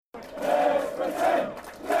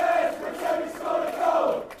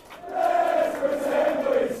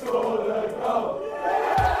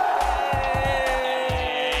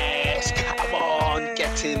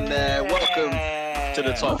to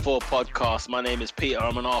the Top 4 podcast. My name is Peter.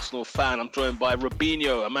 I'm an Arsenal fan. I'm joined by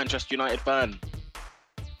Robinho, a Manchester United fan.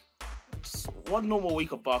 Just one normal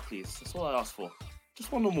week of Barclays. That's all I asked for.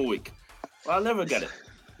 Just one normal week. I'll never get it.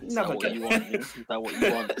 Never get it. Is that what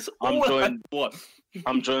you want?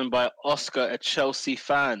 I'm joined by Oscar, a Chelsea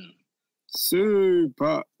fan.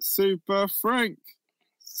 Super Frank.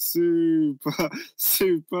 Super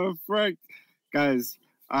Frank. Guys,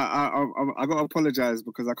 I got to apologise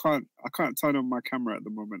because I can't turn on my camera at the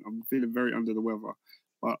moment. I'm feeling very under the weather.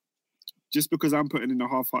 But just because I'm putting in a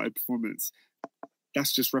half-hearted performance,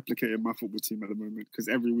 that's just replicating my football team at the moment because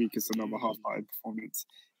every week it's another half-hearted performance.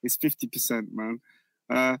 It's 50%, man.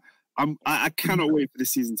 I cannot wait for the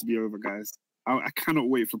season to be over, guys. I cannot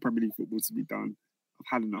wait for Premier League football to be done. I've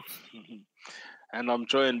had enough. And I'm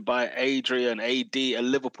joined by Adrian, AD, a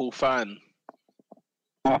Liverpool fan.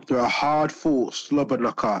 After a hard-fought slobber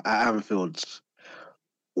knocker at Anfield,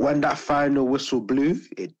 when that final whistle blew,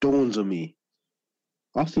 it dawns on me.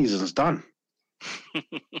 Our season's done.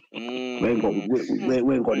 We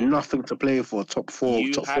ain't got nothing to play for. Top four.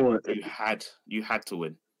 You had to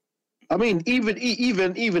win. I mean, even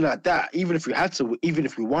at that, even if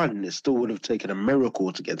we won, it still would have taken a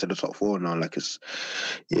miracle to get to the top four now. Like it's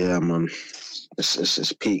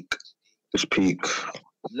peak. It's peak.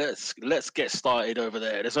 Let's get started over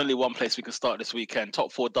there. There's only one place we can start this weekend.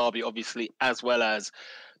 Top 4 derby, obviously, as well as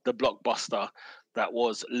the blockbuster that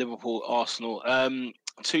was Liverpool Arsenal.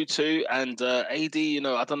 2-2 and AD. You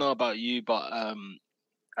know, I don't know about you, but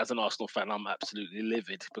as an Arsenal fan, I'm absolutely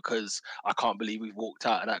livid because I can't believe we've walked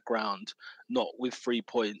out of that ground not with 3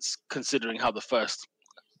 points, considering how the first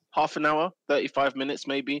half an hour, 35 minutes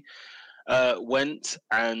maybe, went,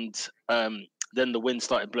 and then the wind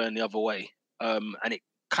started blowing the other way, and it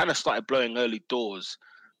kind of started blowing early doors.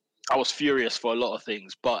 I was furious for a lot of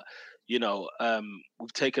things, but you know,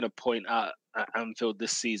 we've taken a point at Anfield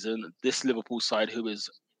this season. This Liverpool side, who is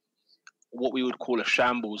what we would call a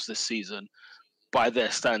shambles this season, by their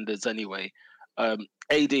standards anyway.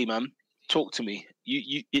 AD, man, talk to me.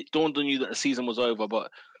 It dawned on you that the season was over, but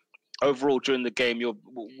overall during the game,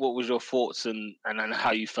 what was your thoughts and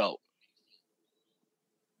how you felt?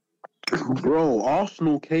 Bro,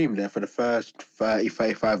 Arsenal came there for the first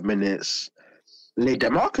 35 minutes, laid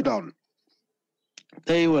their marker down.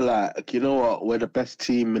 They were like, you know what, we're the best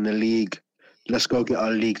team in the league. Let's go get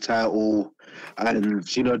our league title. And,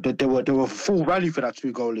 you know, they were full value for that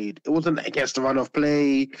 2-goal lead. It wasn't against the run of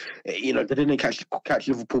play. You know, they didn't catch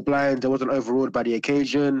Liverpool blind. They wasn't overawed by the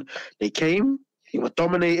occasion. They came, they were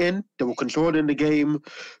dominating, they were controlling the game.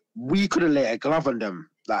 We could have laid a glove on them.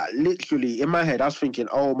 Like, literally, in my head, I was thinking,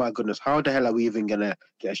 oh my goodness, how the hell are we even going to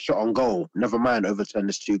get a shot on goal? Never mind overturn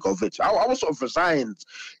this 2-goal victory. I was sort of resigned.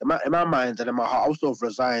 In my mind and in my heart, I was sort of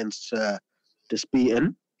resigned to this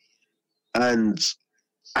beating. And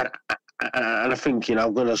I think, you know,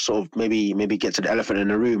 I'm gonna sort of maybe get to the elephant in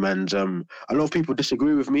the room, and a lot of people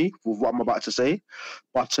disagree with me with what I'm about to say,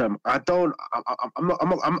 but I'm not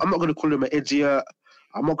gonna call him an idiot.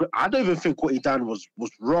 I don't even think what he done was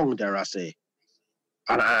wrong, dare I say,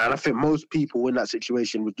 and I think most people in that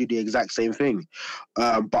situation would do the exact same thing.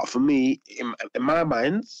 But for me, in my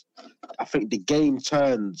mind, I think the game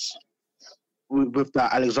turns with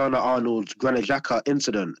that Alexander-Arnold Granit Xhaka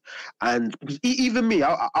incident, and even me,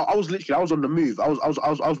 I was on the move. I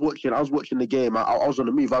was watching the game. I was on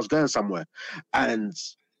the move. I was going somewhere, and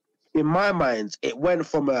in my mind, it went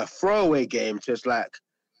from a throwaway game to just like,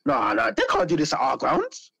 no, they can't do this at our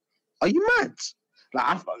grounds. Are you mad?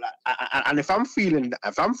 And if I'm feeling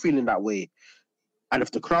that way, and if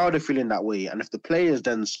the crowd are feeling that way, and if the players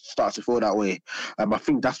then start to feel that way, I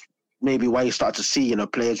think that's maybe why you start to see, you know,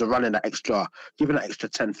 players are running giving that extra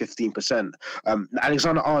 10, 15%.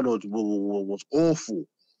 Alexander-Arnold was awful.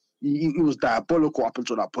 He was diabolical up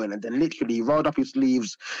until that point, and then literally he rolled up his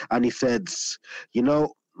sleeves and he said, you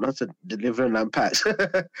know, not to delivering them packs.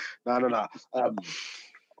 No.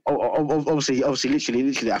 Obviously,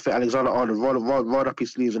 literally, I think Alexander-Arnold rolled up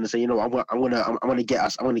his sleeves and said, you know, I'm gonna get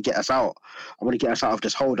us out. I'm gonna get us out of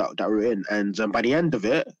this hold that we're in. And by the end of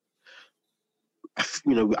it,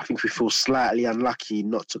 you know, I think we feel slightly unlucky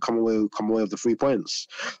not to come away with the 3 points.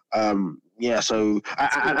 So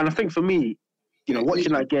I think for me, you know,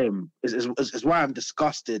 watching that game is why I'm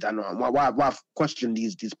disgusted and why I've questioned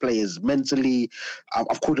these players mentally.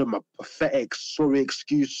 I've called them a pathetic, sorry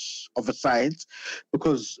excuse of a side,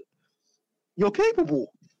 because you're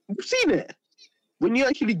capable. We've seen it. When you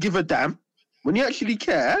actually give a damn, when you actually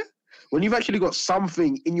care, when you've actually got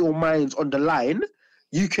something in your minds on the line,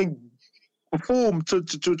 you can perform to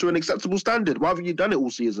an acceptable standard. Why haven't you done it all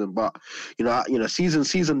season? But you know,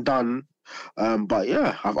 season done. But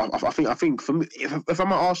yeah, I think for me, if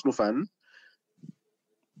I'm an Arsenal fan,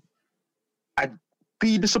 I'd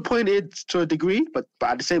be disappointed to a degree, but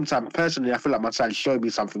at the same time, personally, I feel like my side showed me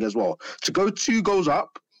something as well. To go 2 goals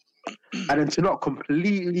up and then to not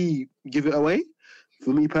completely give it away. For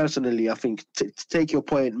me personally, I think to take your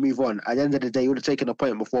point, move on. At the end of the day, you would have taken a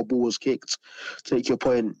point before ball was kicked. Take your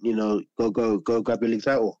point, go grab your league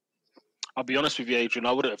title. I'll be honest with you, Adrian.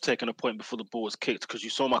 I wouldn't have taken a point before the ball was kicked because you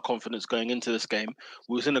saw my confidence going into this game.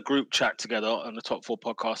 We was in a group chat together on the Top 4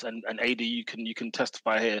 podcast, and AD, you can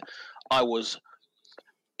testify here.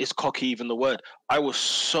 Is cocky even the word? I was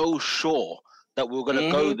so sure that we were going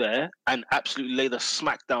to go there and absolutely lay the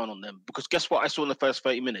smack down on them. Because guess what I saw in the first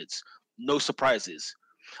 30 minutes? No surprises.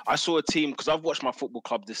 I saw a team, because I've watched my football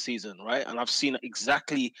club this season, right? And I've seen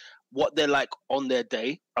exactly what they're like on their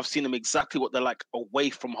day. I've seen them exactly what they're like away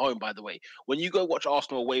from home, by the way. When you go watch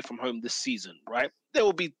Arsenal away from home this season, right? There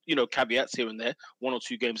will be, caveats here and there, 1 or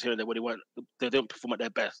 2 games here and there where they don't perform at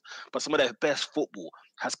their best. But some of their best football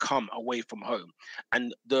has come away from home.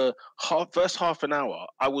 And the first half an hour,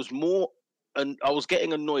 I was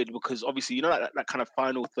getting annoyed because obviously, that kind of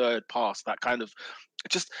final third pass, that kind of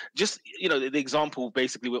just the example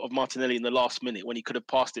basically of Martinelli in the last minute when he could have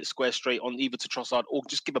passed it square straight on either to Trossard or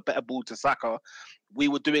just give a better ball to Saka. We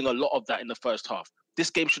were doing a lot of that in the first half. This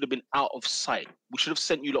game should have been out of sight. We should have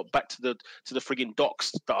sent you lot back to the frigging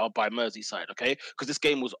docks that are by Merseyside, okay? Because this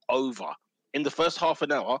game was over. In the first half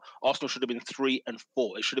an hour, Arsenal should have been 3 and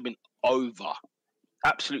 4. It should have been over.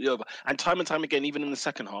 Absolutely over. And time again, even in the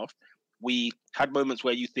second half, we had moments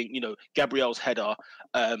where you think, Gabriel's header,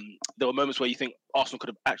 there were moments where you think Arsenal could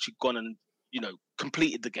have actually gone and,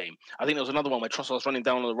 completed the game. I think there was another one where Trossard was running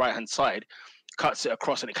down on the right-hand side, cuts it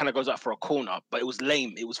across, and it kind of goes out for a corner. But it was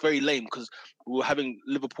lame. It was very lame because we were having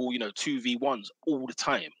Liverpool, 2v1s all the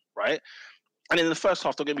time, right? And in the first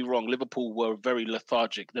half, don't get me wrong, Liverpool were very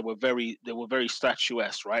lethargic. They were very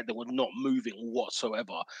statuesque, right? They were not moving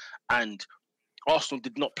whatsoever. And Arsenal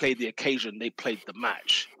did not play the occasion. They played the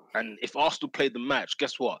match. And if Arsenal played the match,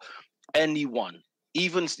 guess what? Anyone,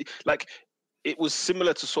 even it was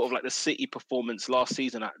similar to sort of like the City performance last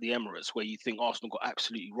season at the Emirates, where you think Arsenal got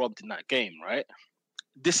absolutely robbed in that game, right?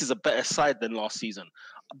 This is a better side than last season.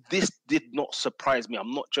 This did not surprise me.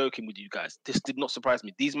 I'm not joking with you guys. This did not surprise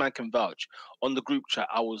me. These men can vouch. On the group chat,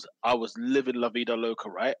 I was living La Vida Loca,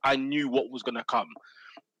 right? I knew what was going to come.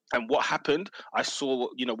 And what happened, I saw,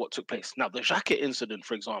 what took place. Now, the Xhaka incident,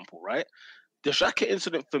 for example, right? The Xhaka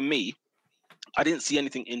incident for me, I didn't see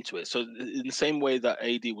anything into it. So in the same way that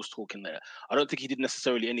AD was talking there, I don't think he did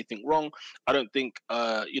necessarily anything wrong. I don't think,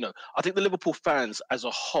 I think the Liverpool fans as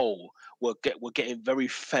a whole were getting very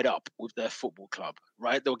fed up with their football club,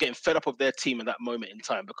 right? They were getting fed up of their team in that moment in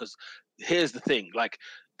time because here's the thing,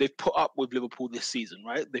 they've put up with Liverpool this season,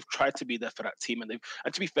 right? They've tried to be there for that team, and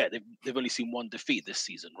to be fair, they've only seen 1 defeat this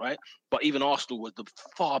season, right? But even Arsenal was the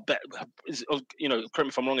far better. Correct me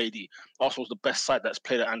if I'm wrong, AD. Arsenal was the best side that's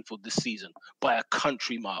played at Anfield this season by a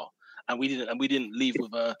country mile, and we didn't leave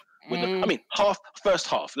with a. First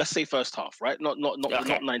half. Let's say first half, right? Not 90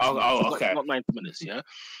 minutes. Okay. Not 90 minutes. Yeah,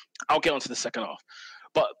 I'll get on to the second half.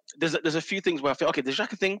 But there's a few things where I feel, okay, the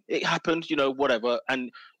Xhaka thing, it happened, whatever.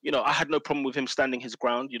 And, I had no problem with him standing his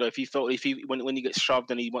ground. If he when he gets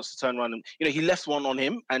shoved and he wants to turn around and, he left one on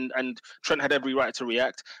him and Trent had every right to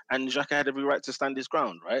react and Xhaka had every right to stand his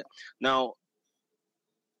ground, right? Now,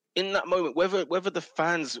 in that moment, whether the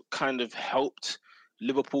fans kind of helped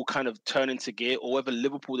Liverpool kind of turn into gear or whether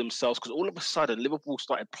Liverpool themselves, because all of a sudden Liverpool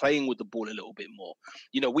started playing with the ball a little bit more.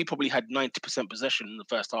 We probably had 90% possession in the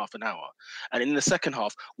first half an hour. And in the second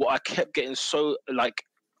half, what I kept getting so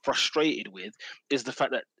frustrated with is the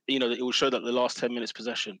fact that, it will show that the last 10 minutes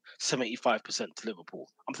possession, 75% to Liverpool.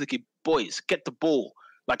 I'm thinking, boys, get the ball.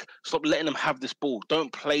 Stop letting them have this ball.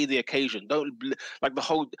 Don't play the occasion. Don't the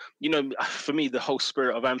whole, for me, the whole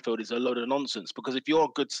spirit of Anfield is a load of nonsense because if you're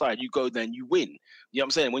a good side, you go there and you win. You know what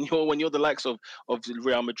I'm saying? When you're the likes of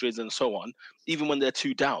Real Madrid and so on, even when they're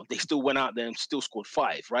 2 down, they still went out there and still scored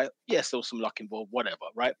 5, right? Yes, there was some luck involved, whatever,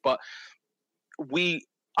 right? But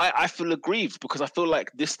I feel aggrieved because I feel like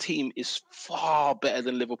this team is far better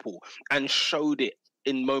than Liverpool and showed it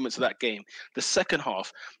in moments of that game. The second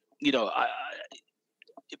half,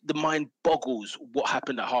 the mind boggles what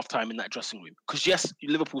happened at halftime in that dressing room. Because yes,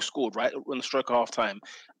 Liverpool scored right on the stroke of halftime,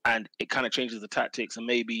 and it kind of changes the tactics, and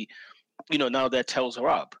maybe now their tails are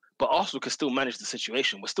up. But Arsenal can still manage the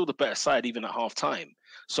situation. We're still the better side even at halftime.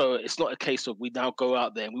 So it's not a case of we now go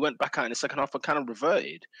out there and we went back out in the second half and kind of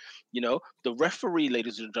reverted. The referee,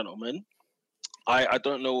 ladies and gentlemen, I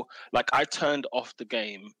don't know. I turned off the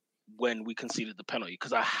game when we conceded the penalty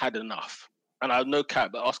because I had enough. and I have no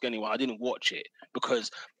cap, but ask anyone, I didn't watch it because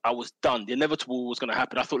I was done. The inevitable was going to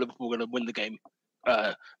happen. I thought Liverpool were going to win the game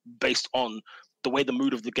based on the way the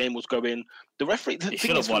mood of the game was going. The referee, the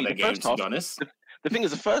thing is, for me, the first half, the thing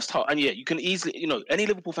is, the first half, and yeah, you can easily, any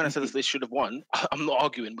Liverpool fan that says they should have won, I'm not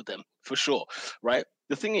arguing with them for sure, right?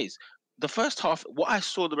 The thing is, the first half, what I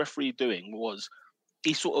saw the referee doing was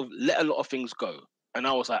he sort of let a lot of things go. And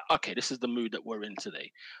I was like, okay, this is the mood that we're in today.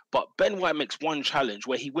 But Ben White makes one challenge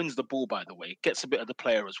where he wins the ball, by the way, gets a bit of the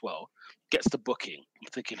player as well, gets the booking. I'm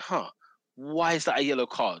thinking, why is that a yellow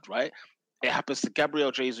card, right? It happens to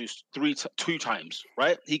Gabriel Jesus two times,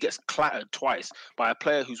 right? He gets clattered twice by a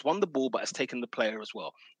player who's won the ball but has taken the player as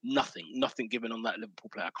well. Nothing given on that Liverpool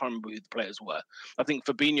player. I can't remember who the players were. I think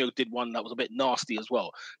Fabinho did one that was a bit nasty as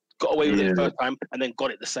well. Got away with it the first time and then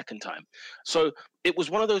got it the second time. So it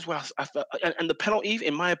was one of those where I felt, and the penalty,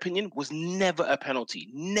 in my opinion, was never a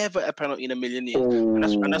penalty in a million years. And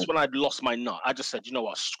that's when I'd lost my nut. I just said, you know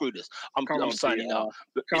what, screw this. I'm signing out.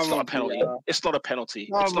 It's not a penalty. It's not a penalty.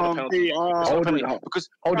 It's not a penalty. Because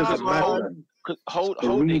Rob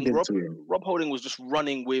Holding was just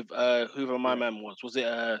running with whoever my man was. Was it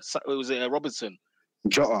Robertson?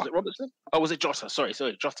 Jota. Was it Robertson? Oh, was it Jota? Sorry,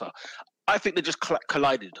 Jota. I think they just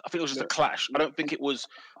collided. I think it was just a clash. I don't think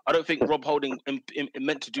Rob Holding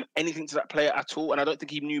meant to do anything to that player at all, and I don't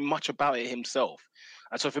think he knew much about it himself.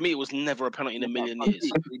 And so for me, it was never a penalty in a million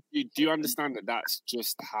years. Do you understand that that's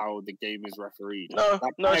just how the game is refereed? No,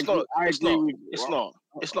 it's not.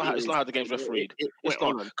 It's not how the game's refereed. It's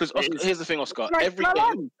not. Because here's the thing, Oscar. Because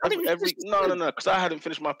I hadn't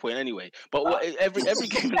finished my point anyway. But every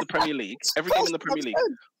game in the Premier League,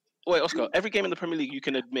 Wait, Oscar, every game in the Premier League, you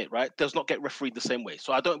can admit, right, does not get refereed the same way.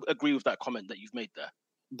 So I don't agree with that comment that you've made there.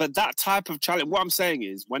 But that type of challenge, what I'm saying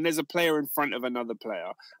is, when there's a player in front of another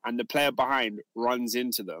player and the player behind runs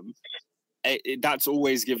into them, that's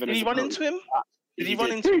always given. Did he run into him? Did he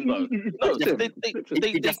run into him though? No,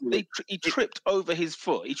 he tripped over his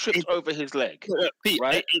foot. He tripped over his leg. Pete,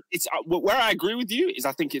 right? It's where I agree with you is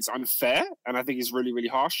I think it's unfair and I think it's really, really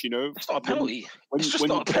harsh. It's not a penalty. It's just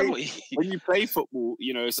not a penalty. When you play football,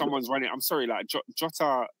 someone's running. I'm sorry, like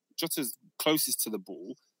Jota's closest to the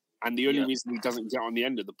ball, and the only reason he doesn't get on the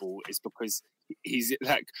end of the ball is because he's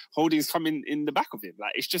like Holding's coming in the back of him.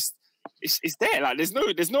 Like it's just. It's there. Like there's no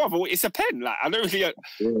other way. It's a pen. Like I don't really. I'm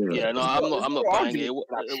not buying it.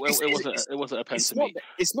 It wasn't a pen to me.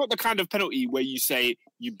 It's not the kind of penalty where you say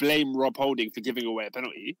you blame Rob Holding for giving away a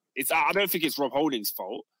penalty. I don't think it's Rob Holding's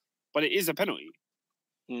fault, but it is a penalty.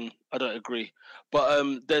 I don't agree, but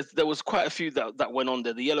there was quite a few that went on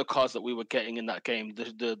there. The yellow cards that we were getting in that game,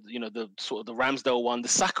 the sort of the Ramsdale one, the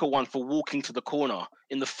Saka one for walking to the corner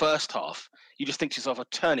in the first half. You just think to yourself,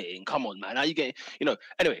 turn it in. Come on, man. Now you get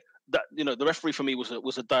anyway. That the referee for me was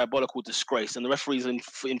a diabolical disgrace, and the referees in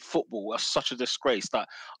football are such a disgrace that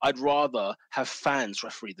I'd rather have fans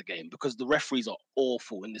referee the game because the referees are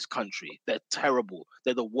awful in this country. They're terrible.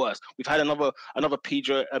 They're the worst. We've had another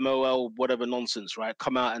PJ MOL whatever nonsense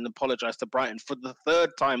come out and apologize to Brighton for the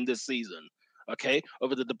third time this season. Okay,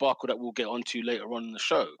 over the debacle that we'll get onto later on in the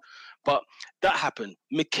show, but that happened.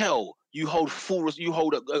 Mikel, you hold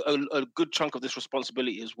a good chunk of this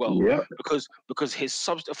responsibility as well. Yeah. Because his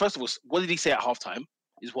first of all, what did he say at halftime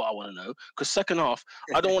is what I want to know. Because second half,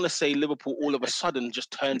 I don't want to say Liverpool all of a sudden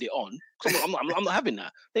just turned it on. I'm not having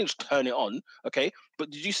that. They didn't just turn it on, okay?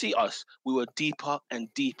 But did you see us? We were deeper and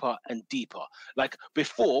deeper and deeper. Like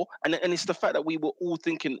before, and it's the fact that we were all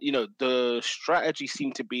thinking, the strategy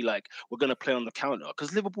seemed to be like, we're going to play on the counter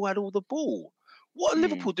because Liverpool had all the ball. What are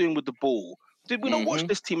Liverpool doing with the ball? Did we not watch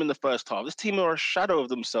this team in the first half? This team are a shadow of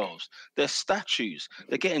themselves. They're statues.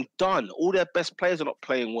 They're getting done. All their best players are not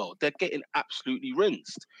playing well. They're getting absolutely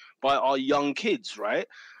rinsed by our young kids, right?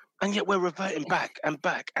 And yet we're reverting back and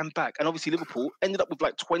back and back. And obviously Liverpool ended up with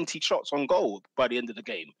like 20 shots on goal by the end of the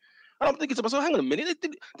game. And I'm thinking to myself, hang on a minute,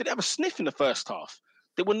 they have a sniff in the first half.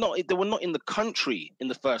 They were not in the country in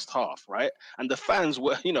the first half, right? And the fans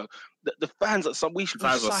were, the fans at some we should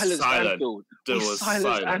silence Anfield.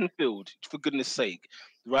 Silence Anfield, for goodness sake,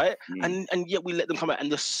 right? And yet we let them come out.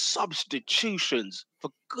 And the substitutions,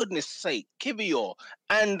 for goodness sake, Kivior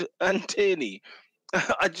and Tierney.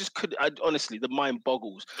 Honestly, the mind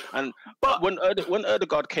boggles. But when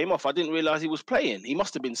Ødegaard came off, I didn't realize he was playing. He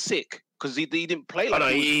must have been sick because he didn't play.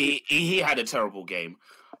 He had a terrible game.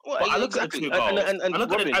 Well, I look at the two goals. I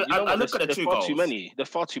look at the two goals. There are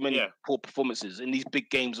far too many poor performances in these big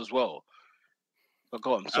games as well. But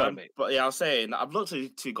go on, sorry, mate. But yeah, I was saying I've looked at the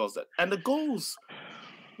two goals, and the goals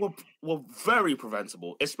were very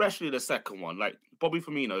preventable, especially the second one. Like Bobby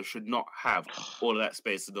Firmino should not have all of that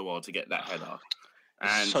space in the world to get that header.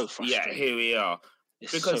 And so frustrating. Yeah, here we are.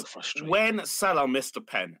 It's because so frustrating. when Salah missed a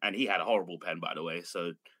pen, and he had a horrible pen, by the way,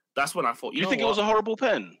 so that's when I thought, You think it was a horrible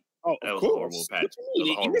pen? Oh, it of was a course. horrible pen. What do you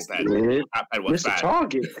mean? It was a horrible pen. Yeah. That pen was Missed the bad.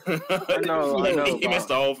 target. I know. He missed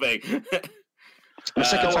the whole thing. The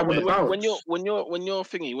second time with the bounce. when you're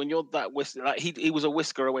thingy, when you're that whisker, like he was a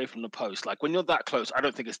whisker away from the post. Like when you're that close, I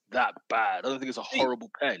don't think it's that bad. I don't think it's a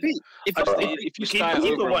horrible pen. If If you sky it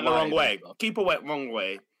keeper over went the wrong wide, way. Keeper went wrong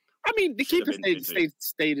way. I mean, the Should keeper have been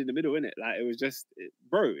stayed in the middle, innit? Like it was just,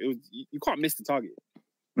 bro. It was you can't miss the target.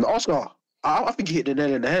 Oscar, I think he hit the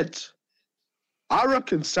nail in the head. I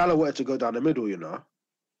reckon Salah wanted to go down the middle, you know.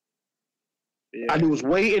 Yeah. And he was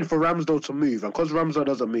waiting for Ramsdale to move, and because Ramsdale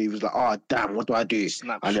doesn't move, he's like, "Oh damn, what do I do?"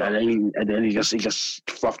 And then he just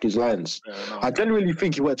fluffed his lines. I genuinely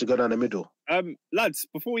think he wanted to go down the middle. Lads,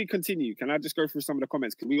 before we continue, can I just go through some of the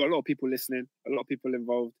comments because we got a lot of people listening, a lot of people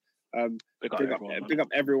involved. Big up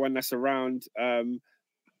everyone that's around.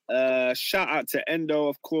 Shout out to Endo,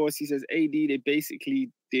 of course. He says AD, they basically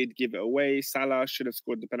did give it away. Salah should have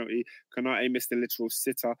scored the penalty. Konate missed a literal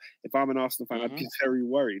sitter. If I'm an Arsenal fan, I'd be very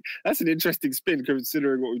worried. That's an interesting spin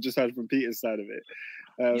considering what we just heard from Peter's side of it.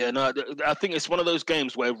 I think it's one of those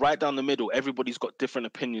games where right down the middle, everybody's got different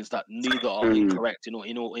opinions that neither are incorrect. In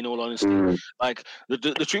all honesty, like the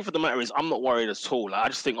truth of the matter is, I'm not worried at all. Like, I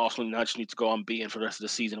just think Arsenal now just need to go unbeaten for the rest of the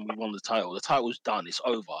season, and we won the title. The title's done. It's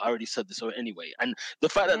over. I already said this anyway. And the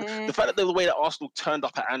fact that the way that Arsenal turned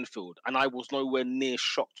up at Anfield, and I was nowhere near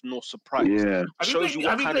shocked nor surprised. Yeah.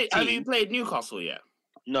 Have you played Newcastle yet?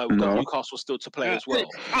 No, we've got Newcastle still to play as well.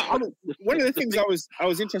 One of the things I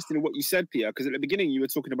was interested in what you said, Pierre, because at the beginning you were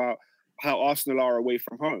talking about how Arsenal are away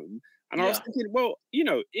from home, and I was thinking, well, you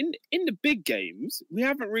know, in the big games, we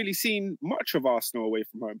haven't really seen much of Arsenal away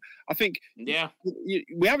from home. I think,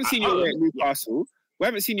 we haven't seen you away at Newcastle. We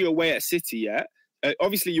haven't seen you away at City yet.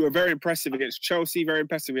 Obviously, you were very impressive against Chelsea, very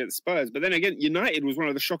impressive against Spurs. But then again, United was one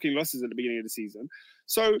of the shocking losses at the beginning of the season.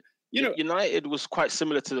 So, you know, United was quite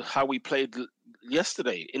similar to how we played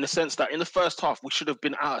yesterday, in the sense that in the first half we should have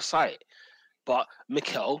been out of sight, but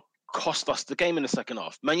Mikel cost us the game in the second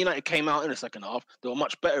half. Man United came out in the second half. They were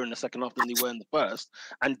much better in the second half than they were in the first,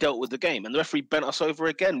 and dealt with the game. And the referee bent us over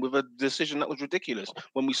again with a decision that was ridiculous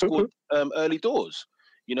when we scored early doors.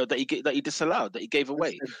 You know, that he disallowed, that he gave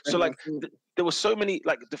away. So like there were so many,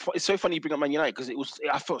 like it's so funny you bring up Man United because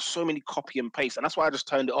I felt so many copy and paste, and that's why I just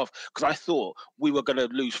turned it off, because I thought we were gonna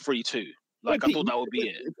lose 3-2. Like, I thought that would be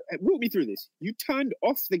it. Walk me through this. You turned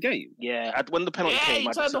off the game. Yeah, when the penalty came,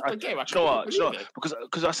 I turned off the game.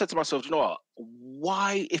 Because I said to myself, you know what?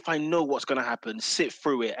 Why, if I know what's going to happen, sit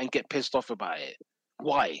through it and get pissed off about it?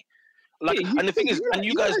 Why? Like, and the thing is, and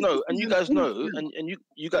you guys know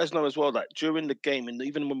as well that during the game, and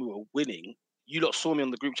even when we were winning, you lot saw me on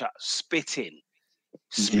the group chat spitting.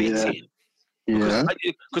 Yeah.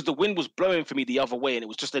 Because the wind was blowing for me the other way, and it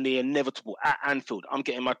was just the inevitable at Anfield. I'm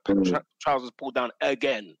getting my trousers pulled down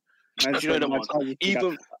again. You know what?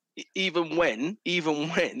 Even when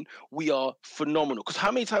we are phenomenal. Because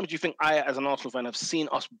how many times do you think I, as an Arsenal fan, have seen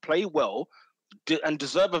us play well and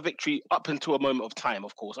deserve a victory up until a moment of time?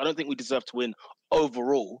 Of course, I don't think we deserve to win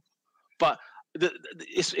overall, but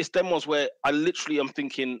it's them ones where I literally am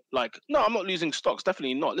thinking, like, no, I'm not losing stocks,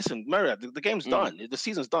 definitely not. Listen, Marriott, the game's done, the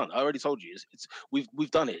season's done. I already told you,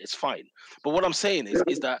 we've done it. It's fine. But what I'm saying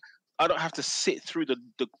is that I don't have to sit through the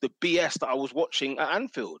BS that I was watching at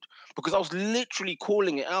Anfield, because I was literally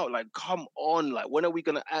calling it out, like, come on, like, when are we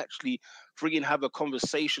gonna actually frigging have a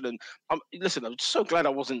conversation? And listen, I'm so glad I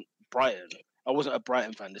wasn't Brighton. I wasn't a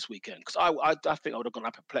Brighton fan this weekend, because I think I would have gone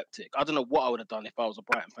apoplectic. I don't know what I would have done if I was a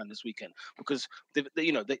Brighton fan this weekend, because they're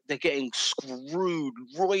getting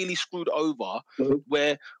royally screwed over.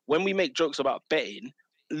 Where when we make jokes about betting,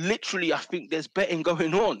 literally I think there's betting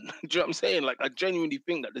going on. Do you know what I'm saying? Like, I genuinely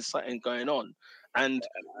think that there's something going on, and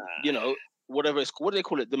whatever it's called, what do they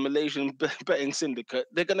call it? The Malaysian betting syndicate.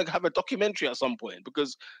 They're going to have a documentary at some point,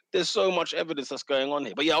 because there's so much evidence that's going on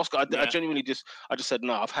here. But yeah, Oscar, I genuinely just said,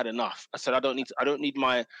 no, I've had enough. I said, I don't need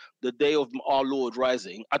the day of our Lord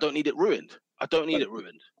rising. I don't need it ruined.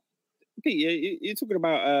 Pete, you're talking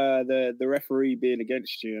about the referee being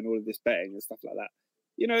against you and all of this betting and stuff like that.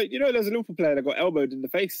 You know, there's a Liverpool player that got elbowed in the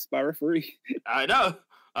face by a referee. I know.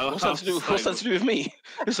 What's that to do with me?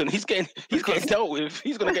 Listen, he's getting dealt with.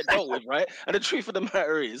 He's going to get dealt with, right? And the truth of the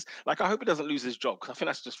matter is, like, I hope he doesn't lose his job, because I think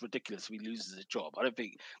that's just ridiculous if he loses his job. I don't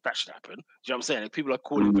think that should happen. Do you know what I'm saying? If people are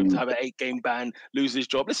calling for him to have an 8-game ban, lose his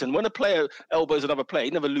job. Listen, when a player elbows another player,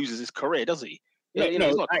 he never loses his career, does he? He's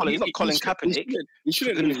not Colin Kaepernick. He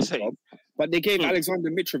shouldn't lose his job. But they gave Alexander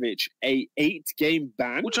Mitrovic a 8-game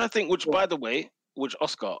ban. By the way,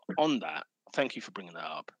 Oscar, on that, thank you for bringing that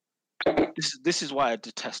up. This is why I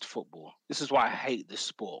detest football. This is why I hate this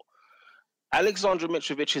sport. Alexander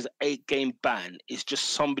Mitrovic's 8-game ban is just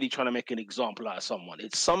somebody trying to make an example out of someone.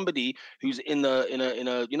 It's somebody who's in a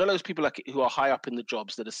you know those people like who are high up in the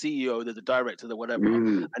jobs, they're the CEO, they're the director, they're whatever,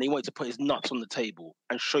 and he wanted to put his nuts on the table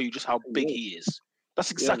and show you just how big he is.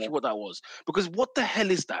 That's exactly what that was. Because what the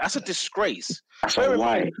hell is that? That's a disgrace. That's a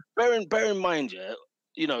lie. Bear in mind, yeah,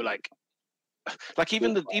 you know, like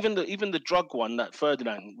even the drug one that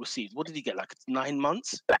Ferdinand received, what did he get? Like 9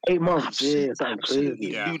 months? 8 months.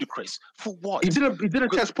 Absolutely ludicrous. For what? He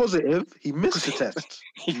didn't test positive. He missed the test.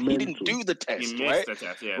 He didn't do the test, right?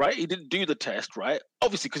 Right? He didn't do the test, right?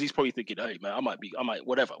 Obviously, because he's probably thinking, hey man, I might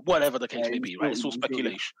whatever the case may be, right? It's all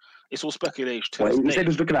speculation. It's all speculation. Well, he said he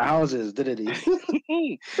was looking at houses, didn't he?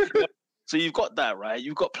 So you've got that, right?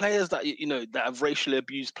 You've got players that that have racially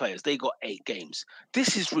abused players. They got 8 games.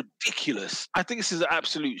 This is ridiculous. I think this is an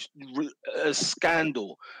absolute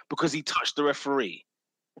scandal because he touched the referee.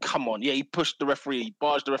 Come on, yeah, he pushed the referee, he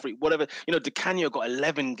barged the referee, whatever. Di Canio got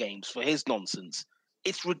 11 games for his nonsense.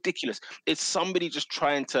 It's ridiculous. It's somebody just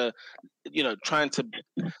trying to what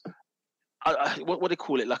do they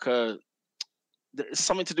call it? Like it's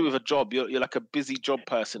something to do with a job. You're like a busy job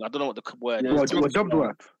person. I don't know what the word is. What job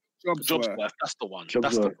work? Jobs worth. That's the one.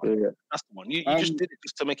 That's the one. You just did it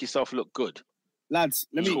just to make yourself look good. Lads,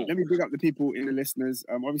 let me big up the people in the listeners.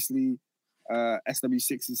 Obviously,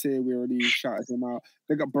 SW6 is here. We already shouted him out.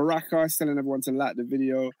 Big up Baraka, telling everyone to like the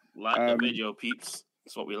video. Like the video, peeps.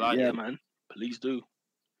 That's what we like. Yeah, man. Please do.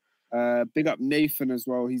 Big up Nathan as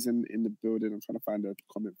well. He's in the building. I'm trying to find a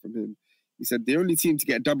comment from him. He said the only team to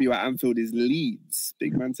get a W at Anfield is Leeds.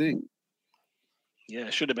 Big man thing. Yeah,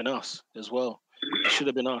 it should have been us as well. It should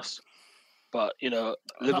have been us. But,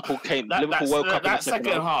 Liverpool came... Liverpool woke up in the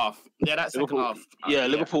second half. Yeah, that second half.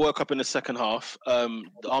 Liverpool woke up in the second half.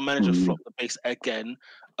 Our manager flopped the base again.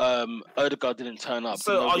 Odegaard didn't turn up.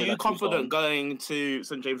 So are you confident going to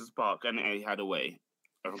St. James's Park and he had away?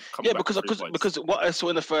 Yeah, because what I saw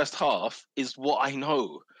in the first half is what I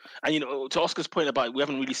know. And, to Oscar's point about we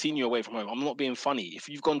haven't really seen you away from home, I'm not being funny. If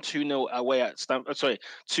you've gone 2-0 away at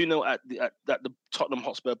 2-0 at the Tottenham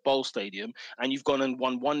Hotspur Bowl Stadium, and you've gone and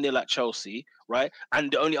won 1-0 at Chelsea, right?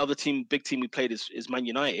 And the only other big team we played is Man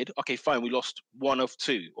United. Okay, fine, we lost 1 of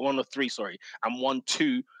 3, and won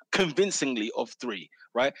 2 convincingly of 3,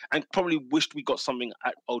 right? And probably wished we got something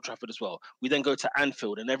at Old Trafford as well. We then go to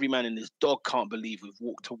Anfield, and every man in his dog can't believe we've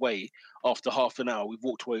walked away after half an hour. We've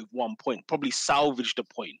walked away with 1 point, probably salvaged a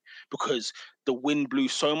point because the wind blew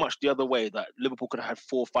so much the other way that Liverpool could have had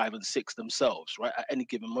 4, 5, and 6 themselves, right, at any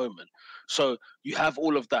given moment. So you have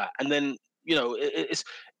all of that, and then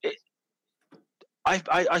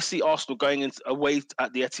I see Arsenal going away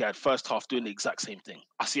at the Etihad first half doing the exact same thing.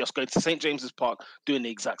 I see us going to St. James's Park doing the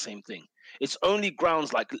exact same thing. It's only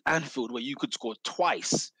grounds like Anfield where you could score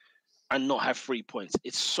twice and not have 3 points.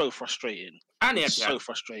 It's so frustrating. And the Etihad. It's so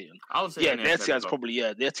frustrating. I would say the Etihad's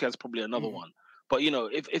probably another one. But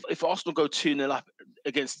if Arsenal go 2-0 up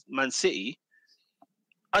against Man City,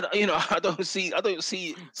 I don't see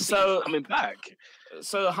coming back.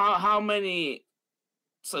 So how many?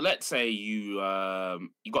 So let's say you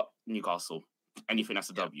got Newcastle, and you think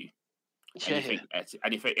that's a W. Yeah.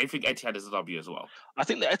 And you think Etihad is a W as well. I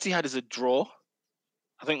think the Etihad is a draw.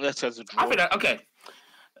 I think that's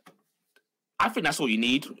all you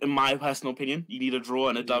need, in my personal opinion. You need a draw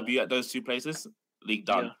and a W at those 2 places. League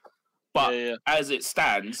done. Yeah. But as it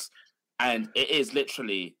stands, and it is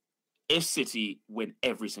literally, if City win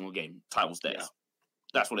every single game, title's theirs. Yeah.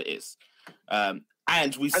 That's what it is. And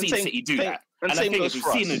we've seen City do that. And same goes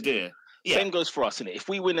for us. Same goes for us, innit? If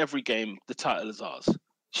we win every game, the title is ours.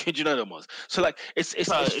 Do you know that was? So it's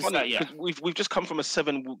funny. That, we've just come from a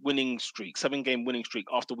 7-game winning streak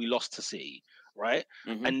after we lost to City, right?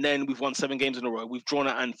 Mm-hmm. And then we've won 7 games in a row. We've drawn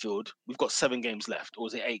at Anfield. We've got 7 games left, or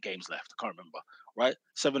is it 8 games left? I can't remember. Right,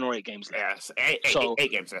 7 or 8 games left. Yeah,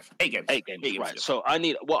 8 games left. 8 games. 8 games. Right. So I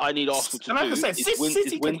need Arsenal to do. Like I said,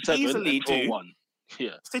 City can easily do 1.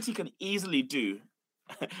 Yeah. City can easily do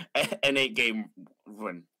an 8-game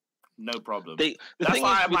run. No problem. That's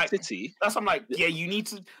why I'm like, City. That's why I'm like, yeah, you need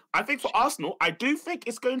to. I think for Arsenal, I do think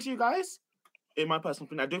it's going to you guys. In my personal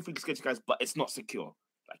opinion, I do think it's going to you guys, but it's not secure.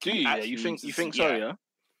 Like, do you? Yeah, you think so? Yeah.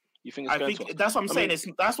 You think? That's what I'm saying.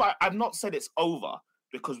 That's why I've not said it's over,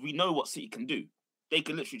 because we know what City can do. They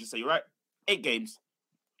can literally just say, right, 8 games,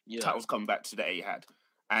 titles come back to the Etihad,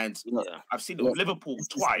 and I've seen it with Liverpool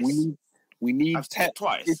twice. We need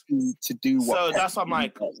twice to do what. So that's what I'm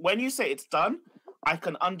like. When you say it's done, I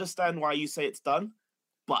can understand why you say it's done,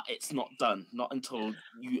 but it's not done. Not until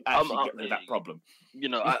you actually get rid of that problem. You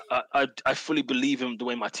know, I fully believe in the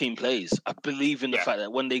way my team plays. I believe in the fact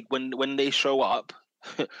that when they show up,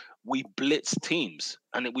 we blitz teams,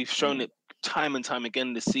 and we've shown it time and time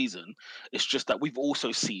again this season. It's just that we've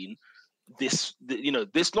also seen this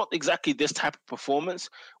not exactly this type of performance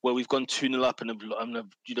where we've gone 2-0 up and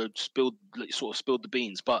have spilled the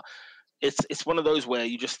beans, but it's one of those where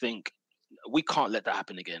you just think we can't let that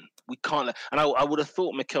happen again. We can't and I would have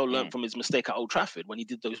thought Mikel learned from his mistake at Old Trafford when he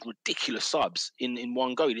did those ridiculous subs in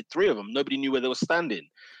one go. He did 3 of them. Nobody knew where they were standing,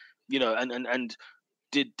 and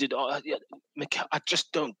Mikel, I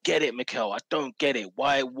just don't get it, Mikel. I don't get it.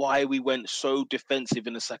 Why we went so defensive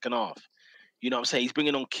in the second half? You know what I'm saying? He's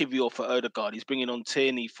bringing on Kivior for Odegaard. He's bringing on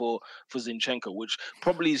Tierney for Zinchenko, which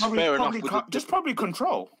probably is fair enough. Probably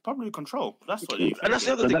control. That's what. And that's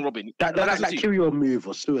the other thing, Robin. That Kivior move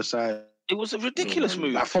was suicide. It was a ridiculous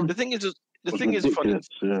move. The thing is, funny.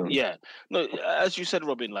 Yeah. No, as you said,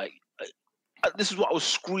 Robin. Like, this is what I was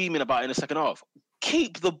screaming about in the second half.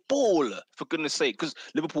 Keep the ball, for goodness sake, because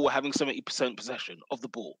Liverpool were having 70% possession of the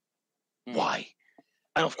ball. Why?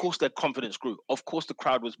 And of course, their confidence grew. Of course, the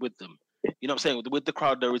crowd was with them. You know what I'm saying? With the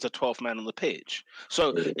crowd, there is a 12th man on the pitch.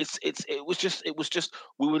 So it was just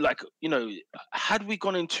we were like, had we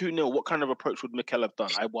gone in 2-0, what kind of approach would Mikel have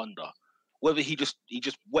done? I wonder. Whether he just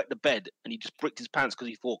wet the bed and he just bricked his pants because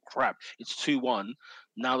he thought, crap, it's 2-1.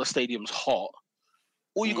 Now the stadium's hot.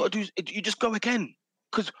 All you got to do is you just go again.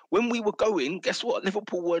 Because when we were going, guess what?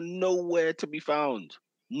 Liverpool were nowhere to be found.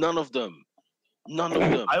 None of them.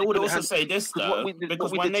 I would also say this though,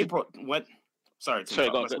 because when they brought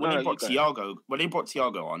Thiago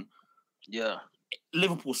on,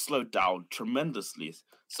 Liverpool slowed down tremendously.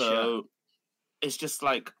 So it's just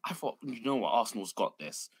like I thought, Arsenal's got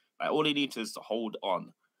this. Like, all they need is to hold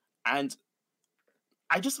on, and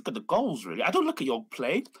I just look at the goals. Really, I don't look at your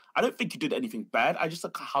play. I don't think you did anything bad. I just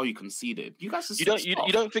look at how you conceded. You guys, you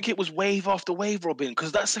don't think it was wave after wave, Robin?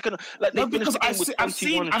 Because that second, I've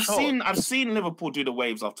seen Liverpool do the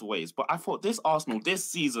waves after waves, but I thought this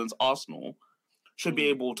season's Arsenal should be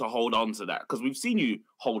able to hold on to that, because we've seen you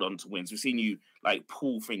hold on to wins. We've seen you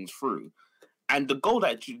pull things through, and the goal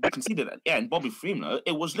that you conceded at the end, Bobby Firmino,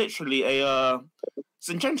 it was literally a.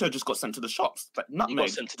 Zinchenko just got sent to the shops. He got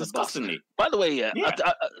sent to disgustingly. By the way,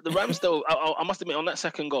 the Ramsdale, I must admit, on that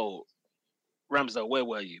second goal, Ramsdale, where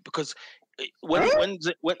were you? Because when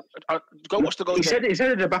go watch the goal. He said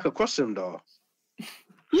at the back across him though.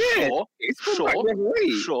 Yeah,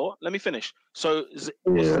 sure. Let me finish. So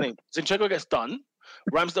what's his name? Zinchenko gets done.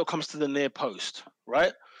 Ramsdale comes to the near post,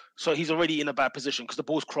 right? So he's already in a bad position because the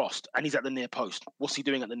ball's crossed and he's at the near post. What's he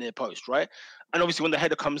doing at the near post, right? And obviously when the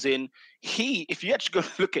header comes in, if you actually go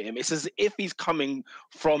look at him, it's as if he's coming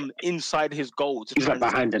from inside his goal. He's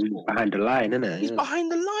behind the line, isn't it? He's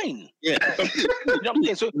behind the line. Yeah. You know what I'm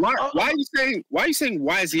saying? So why are you saying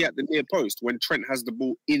why is he at the near post when Trent has the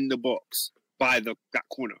ball in the box by that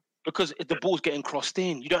corner? Because the ball's getting crossed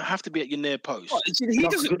in. You don't have to be at your near post.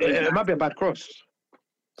 It might be a bad cross.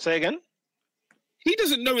 Say again? He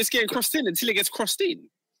doesn't know it's getting crossed in until it gets crossed in.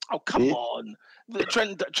 Oh, come on.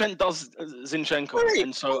 Trent does Zinchenko.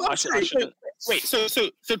 And so I should... Wait, so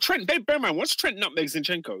Trent, bear in mind, once Trent nutmegs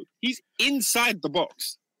Zinchenko, he's inside the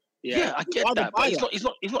box. Yeah, I get that, but he's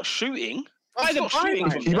not shooting. He's not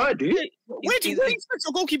shooting. He might do. Where do you expect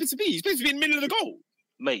your goalkeeper to be? He's supposed to be in the middle of the goal.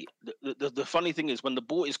 Mate, the funny thing is when the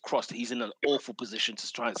ball is crossed, he's in an awful position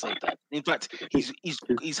to try and save that. In fact,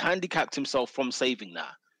 he's handicapped himself from saving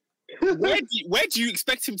that. Where do you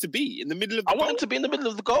expect him to be? In the middle of the goal? I want him to be in the middle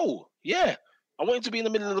of the goal. Yeah. I want him to be in the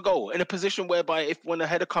middle of the goal in a position whereby when a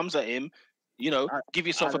header comes at him, give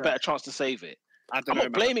yourself a better chance to save it. I'm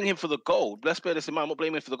not blaming him for the goal. Let's bear this in mind. I'm not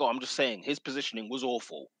blaming him for the goal. I'm just saying his positioning was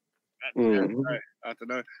awful. I don't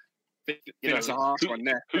know.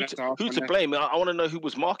 Who to blame? I want to know who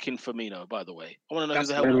was marking Firmino, by the way. I want to know who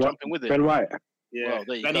the hell was jumping with him. Ben White. Yeah.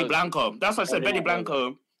 Well, Benny Blanco. That's what I said. Benny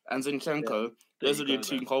Blanco and Zinchenko. Those are the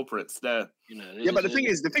two culprits there. But the thing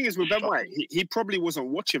is with Ben White, he probably wasn't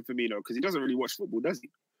watching Firmino because he doesn't really watch football, does he?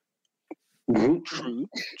 True.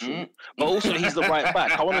 But also, he's the right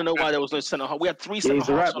back. I want to know why there was no centre half. We had 3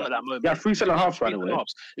 centre halves on at that moment. Yeah, 3 centre halves, by the way.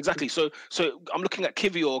 Exactly. So I'm looking at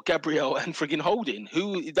Kivior, Gabriel, and friggin' Holding.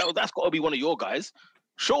 That's got to be one of your guys.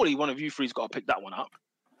 Surely one of you three's got to pick that one up.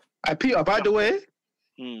 Peter, by the way,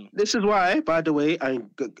 this is why, by the way, I'm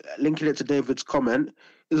linking it to David's comment,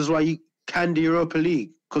 this is why you can do Europa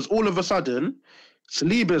League. Because all of a sudden,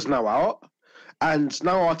 Saliba's now out, and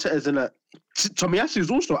now Arteta's in a... Tomiyasu's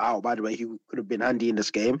also out, by the way. He could have been handy in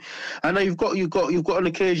this game. And now you've got an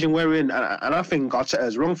occasion wherein, and I think Arteta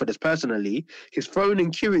is wrong for this personally, he's thrown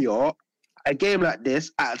in Kiwior a game like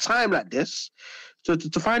this at a time like this to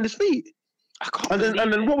find his feet. And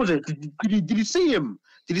then what was it? Did you see him?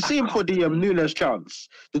 Did you see him for the Nunes chance?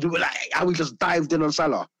 Did you like how he just dived in on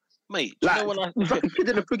Salah? Mate, like, like a kid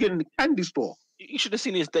in a friggin' candy store. You should have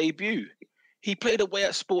seen his debut. He played away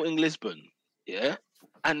at Sporting Lisbon, yeah,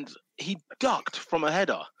 and he ducked from a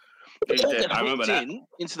header. I remember that.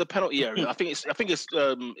 Into the penalty area. I think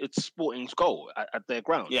it's Sporting's goal at their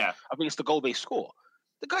ground. Yeah, I think it's the goal they score.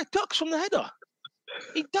 The guy ducks from the header.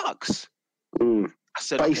 He ducks. I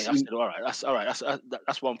said, okay. I said, all right.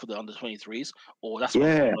 That's one for the under-23s, or that's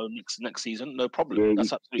one for next season. No problem. Yeah,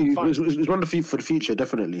 that's absolutely fine. It's one for the future,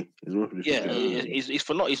 definitely.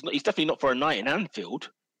 He's definitely not for a night in Anfield.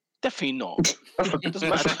 Definitely not.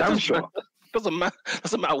 Doesn't matter.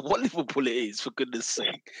 Doesn't matter what Liverpool it is, for goodness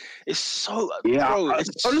sake. It's so bro.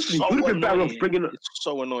 It's honestly, so would have been better off bringing. It's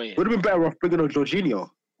so annoying. Would have been better off bringing on Jorginho.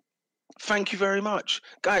 Thank you very much,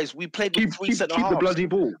 guys. We played with three centre halves. Keep the bloody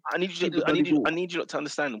ball. I need you to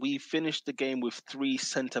understand. We finished the game with 3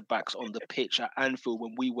 centre backs on the pitch at Anfield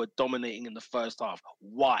when we were dominating in the first half.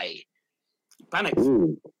 Why? Panic.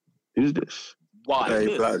 Who's this? Why?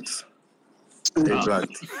 Hey, bloods.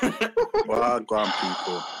 Well, go on,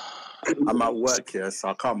 people. I'm at work here, so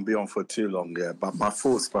I can't be on for too long here. But my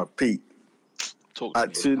thoughts, but Pete,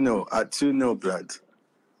 at 2-0, blood.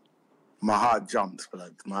 My heart jumped,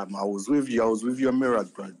 blood. I was with you. I was with your mirror,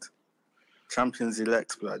 blood. Champions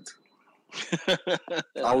elect, blood.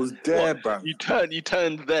 I was there, blood. You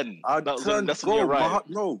turned then. That's goal. Right.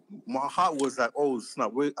 My heart was like, oh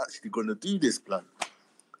snap, we're actually gonna do this, blood.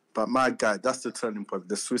 But my guy, that's the turning point.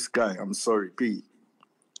 The Swiss guy. I'm sorry, Pete.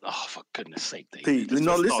 Oh, for goodness sake, Dave. Pete,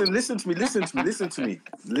 listen to me.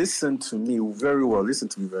 Listen to me very well. Listen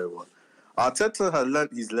to me very well. Arteta had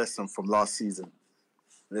learned his lesson from last season.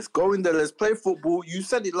 Let's go in there. Let's play football. You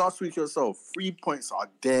said it last week yourself. 3 points are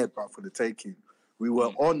there, bro, for the taking. We were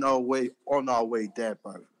on our way there,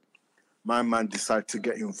 bro. My man decided to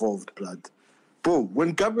get involved, blood. Bro,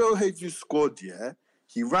 when Gabriel Jesus scored, yeah,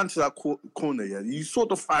 he ran to that corner, yeah. You saw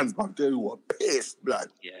the fans back there who were pissed, blood.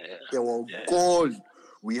 Yeah. They were gone.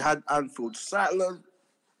 We had Anfield silent.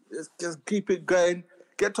 Let's just keep it going.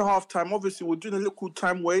 Get to half-time. Obviously, we're doing a little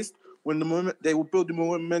time waste. When the moment they were building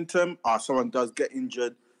momentum, someone does get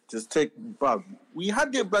injured. Just take, bruv. We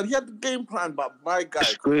had it, but he had the game plan, but my guy.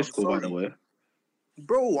 Disgraceful, by the way.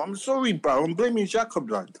 Bro, I'm sorry, bro. I'm blaming Xhaka,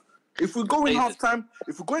 blood. If we go in half-time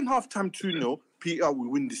 2-0, Peter, we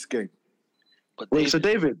win this game. But wait,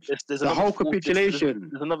 David, there's the whole capitulation.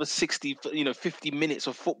 There's another 50 minutes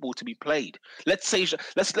of football to be played. Let's say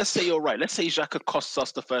you're right. Let's say Xhaka costs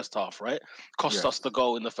us the first half, right? Costs us the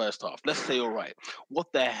goal in the first half. Let's say you're right.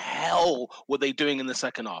 What the hell were they doing in the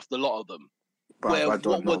second half? The lot of them.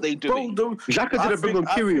 What were they doing? Xhaka didn't bring on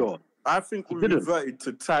Kiwior. I think we reverted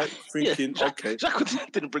to type thinking, okay.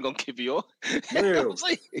 Xhaka didn't bring on Kiwior.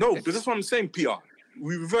 No, but that's what I'm saying, Peter.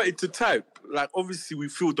 We reverted to type. Like, obviously, we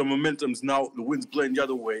feel the momentum's now, the wind's blowing the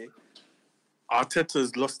other way.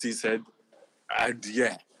 Arteta's lost his head. And,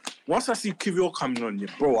 once I see Kiwior coming on,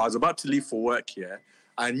 bro, I was about to leave for work,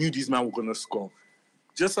 I knew these men were going to score.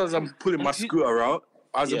 Just as I'm pulling my scooter out,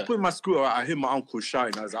 I hear my uncle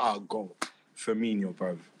shouting. I was like, go. Firmino,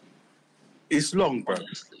 bro. It's long, bro.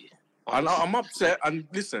 Honestly. And I'm upset. And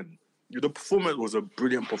listen, the performance was a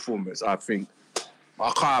brilliant performance, I think.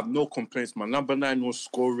 I can't have no complaints. My number 9 was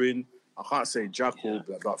scoring. I can't say Jackal,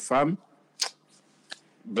 but fam,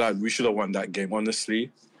 blood, we should have won that game,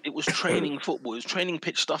 honestly. It was training football. It was training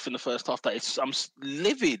pitch stuff in the first half. I'm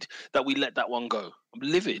livid that we let that one go. I'm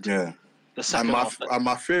livid. Yeah. The second half. And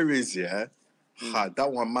my fear is,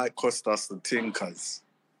 that one might cost us the tinkers.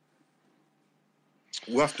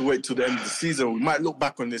 We'll have to wait till the end of the season. We might look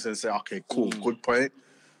back on this and say, okay, cool, good point.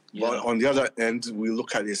 But on the other end, we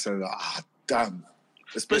look at this and damn.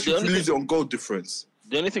 Especially if we lose it on goal difference.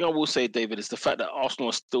 The only thing I will say, David, is the fact that Arsenal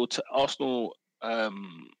are still Arsenal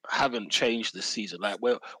haven't changed this season. Like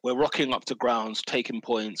we're rocking up to grounds, taking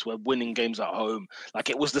points, we're winning games at home. Like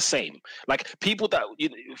it was the same. Like people that,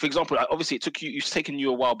 for example, obviously it's taken you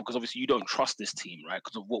a while because obviously you don't trust this team, right?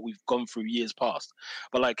 Because of what we've gone through years past.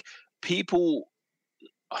 But like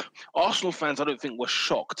Arsenal fans, I don't think were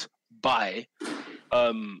shocked by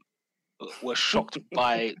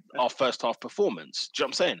our first half performance. Do you know what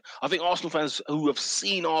I'm saying? I think Arsenal fans who have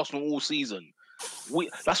seen Arsenal all season,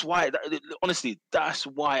 that's why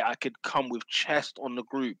I could come with chest on the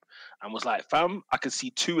group and was like, fam, I could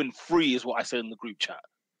see 2 and 3 is what I said in the group chat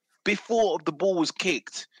before the ball was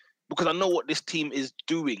kicked, because I know what this team is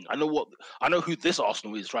doing. I know who this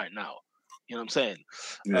Arsenal is right now. You know what I'm saying?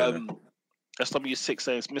 Yeah. SW6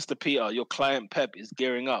 says, Mr. Peter, your client Pep is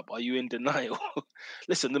gearing up. Are you in denial?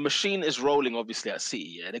 Listen, the machine is rolling, obviously, at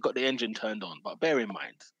City. Yeah, they got the engine turned on. But bear in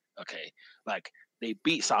mind, okay, like they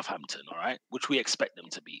beat Southampton, all right, which we expect them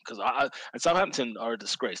to beat. Because and Southampton are a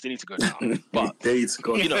disgrace. They need to go down. But they need to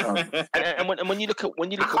go down. And when you look at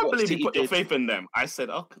I can't believe you put your faith in them. I said,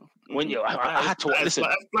 okay. When you, I had to listen.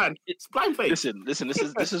 It's blind faith. Listen. This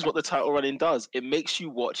is what the title running does. It makes you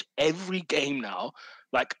watch every game now.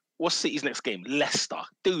 Like, what's City's next game? Leicester.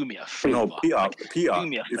 Do me a favor. No, Peter. Do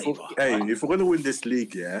me a favor. If we're gonna win this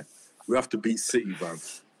league, yeah, we have to beat City, man.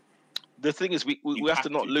 The thing is, we have to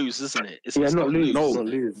not lose, isn't it? It's not lose. No, not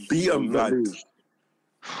lose. Beat them, man.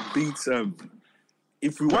 Beat them.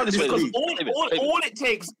 If we want this league, all it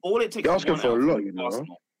takes. You're asking for a lot, you know.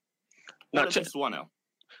 No, check 1-0.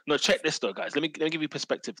 No, check this though, guys. Let me give you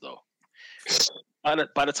perspective though.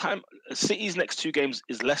 By the time City's next 2 games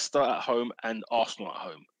is Leicester at home and Arsenal at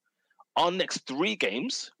home. Our next 3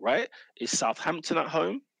 games, right, is Southampton at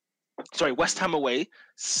home. Sorry, West Ham away,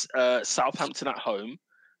 Southampton at home,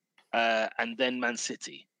 and then Man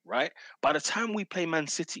City. Right. By the time we play Man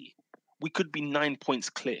City, we could be 9 points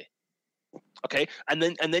clear. Okay, and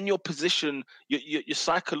then your position, your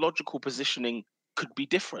psychological positioning could be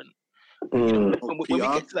different. You know, when we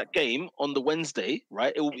get to that game on the Wednesday,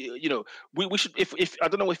 right? It will be, you know, we should if I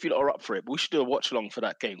don't know if you are up for it, but we should do a watch along for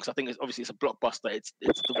that game because I think it's a blockbuster. It's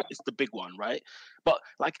the big one, right? But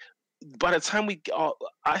like by the time we get,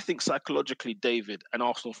 I think psychologically, David and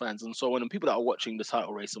Arsenal fans and so on, and people that are watching the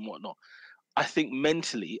title race and whatnot, I think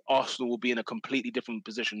mentally Arsenal will be in a completely different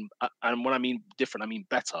position. And when I mean different, I mean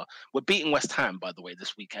better. We're beating West Ham, by the way,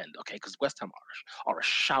 this weekend, okay? Because West Ham are a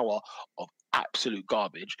shower of absolute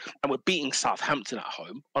garbage. And we're beating Southampton at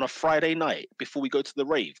home on a Friday night before we go to the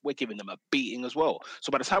rave. We're giving them a beating as well.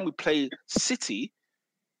 So by the time we play City,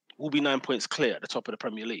 we'll be 9 points clear at the top of the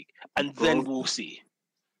Premier League. And then we'll see.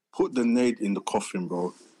 Put the nail in the coffin,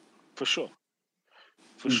 bro. For sure.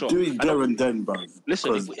 Do it there and then, bro.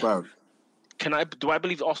 Listen, do I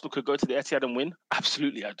believe Arsenal could go to the Etihad and win?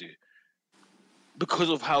 Absolutely, I do.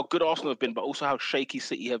 Because of how good Arsenal have been, but also how shaky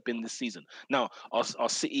City have been this season. Now, are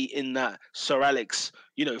City in that Sir Alex,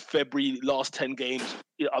 February last 10 games?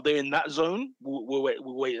 Are they in that zone? We'll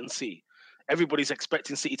wait and see. Everybody's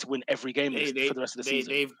expecting City to win every game for the rest of the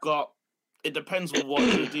season. It depends on what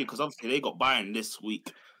they do, because obviously they got Bayern this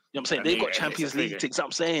week. You know what I'm saying? They've got Champions League things.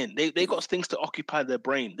 I'm saying they got things to occupy their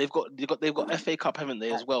brain. They've got FA Cup, haven't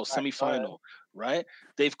they, as well? Semi-final, right?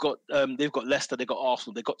 They've got Leicester, they've got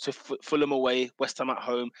Arsenal, they got to Fulham away, West Ham at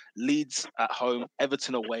home, Leeds at home,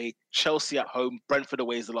 Everton away, Chelsea at home, Brentford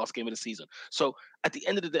away is the last game of the season. So at the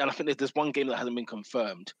end of the day, and I think there's one game that hasn't been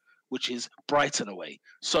confirmed, which is Brighton away.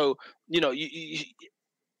 So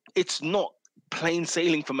it's not plain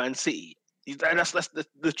sailing for Man City. That's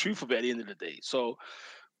the truth of it at the end of the day. So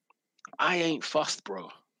I ain't fussed, bro.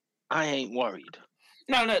 I ain't worried.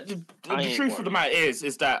 No. The truth of the matter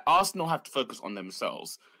is that Arsenal have to focus on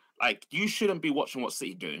themselves. Like, you shouldn't be watching what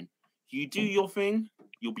City doing. You do your thing,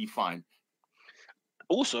 you'll be fine.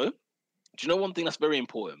 Also, do you know one thing that's very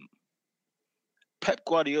important? Pep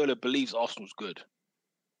Guardiola believes Arsenal's good.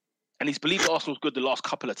 And he's believed Arsenal's good the last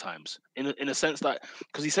couple of times, in a sense that,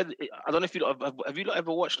 because he said, I don't know if have you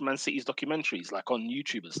ever watched Man City's documentaries, like on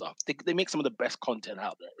YouTube and stuff? They make some of the best content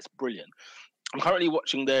out there. It's brilliant. I'm currently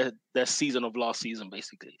watching their season of last season,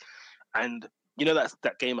 basically, and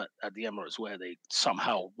that game at the Emirates where they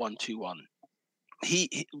somehow won 2-1.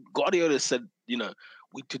 Guardiola said,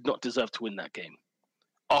 we did not deserve to win that game.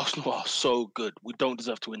 Arsenal are so good. We don't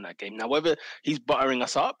deserve to win that game. Now, whether he's buttering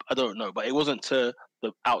us up, I don't know. But it wasn't to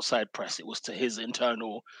the outside press. It was to his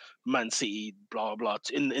internal Man City, blah, blah, blah.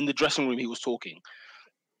 In the dressing room, he was talking.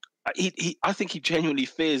 I think he genuinely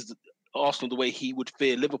fears Arsenal the way he would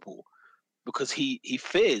fear Liverpool. Because he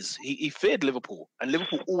feared Liverpool. And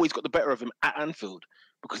Liverpool always got the better of him at Anfield.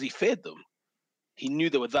 Because he feared them. He knew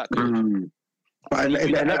they were that good. But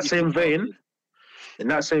in that same vein... In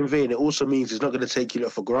that same vein, it also means he's not going to take you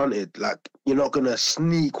for granted. Like, you're not going to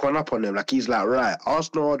sneak one up on them. Like, he's like, right,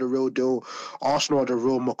 Arsenal are the real deal. Arsenal are the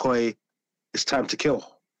real McCoy. It's time to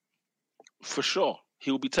kill. For sure. He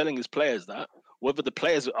will be telling his players that. Whether the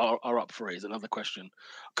players are up for it is another question.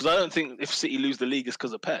 Because I don't think if City lose the league, it's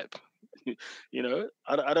because of Pep.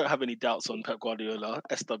 I don't have any doubts on Pep Guardiola,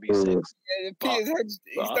 SW6. Yeah, Peter's hedged.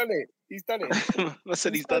 He's done it. I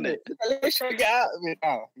said he's done it. Let's try to get out of it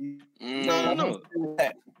now. No.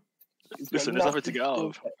 Listen, there's nothing to get out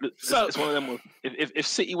of. So it's one of them. If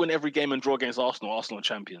City win every game and draw against Arsenal are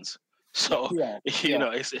champions. So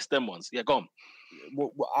it's them ones. Yeah, go on.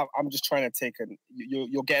 I'm just trying to take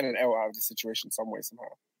you're getting an L out of the situation some way, somehow.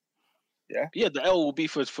 Yeah. Yeah, the L will be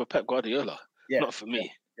for Pep Guardiola. Not for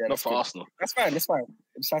me. Not for Arsenal. That's fine. It just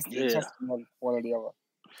has to be one or the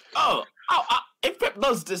other. If Pep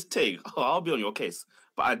does this thing, I'll be on your case.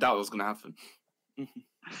 But I doubt what's going to happen.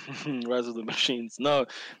 Rise of the Machines. No,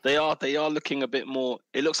 they are looking a bit more.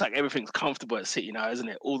 It looks like everything's comfortable at City now, isn't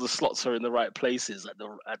it? All the slots are in the right places at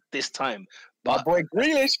this time. But my boy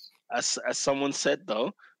Grealish, as someone said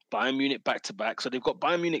though, Bayern Munich back to back. So they've got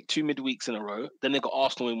Bayern Munich 2 midweeks in a row. Then they've got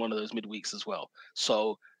Arsenal in one of those midweeks as well.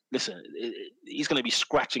 So listen, he's going to be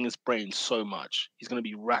scratching his brain so much. He's going to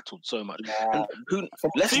be rattled so much. Yeah.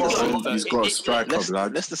 He's got a striker,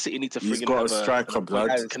 blood. Leicester City need to. He's got a striker,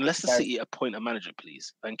 blood. Can Leicester City appoint a manager,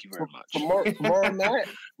 please? Thank you very much.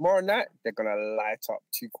 Tomorrow night, they're gonna light up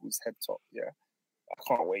Tuchel's head top. Yeah, I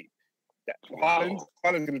can't wait. Haaland's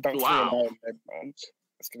gonna dunk 3 on man.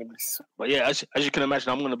 It's gonna be. But yeah, as you can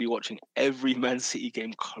imagine, I'm gonna be watching every Man City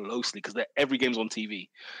game closely because every game's on TV,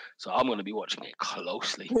 so I'm gonna be watching it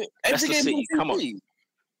closely. Leicester City, come on.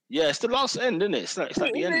 Yeah, it's the last end, isn't it? It's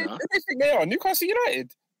like the end now. They think they are Newcastle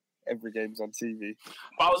United. Every game's on TV.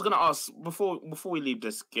 But I was gonna ask before we leave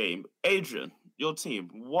this game, Adrian, your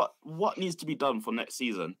team, what needs to be done for next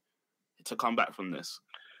season to come back from this?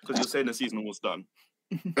 Because you're saying the season was done.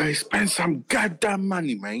 Hey, spend some goddamn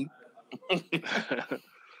money, man.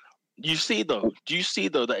 Do you see though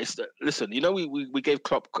that it's listen? You know, we gave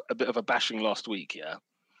Klopp a bit of a bashing last week. Yeah.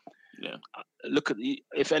 Look at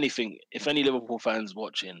if any Liverpool fans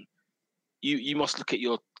watching, you must look at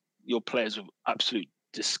your players with absolute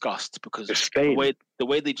disgust because the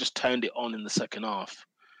way they just turned it on in the second half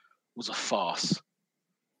was a farce.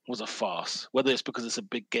 Whether it's because it's a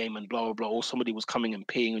big game and blah blah blah, or somebody was coming and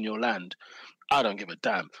peeing on your land, I don't give a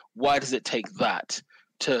damn. Why does it take that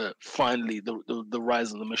to finally the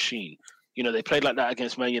rise of the machine? You know, they played like that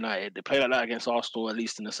against Man United. They played like that against Arsenal, at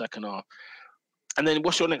least in the second half. And then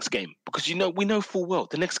what's your next game? Because we know full well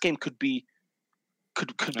the next game could be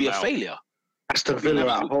a failure. Aston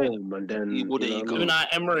Villa at home, and then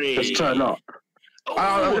Emery just turn up.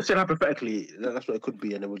 I'm just saying hypothetically, that's what it could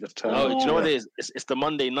be, and then we'll just turn up. Do you know what it is? It's the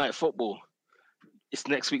Monday night football. It's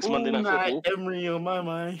next week's Monday night football. Emery on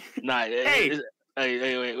my. Nah, hey,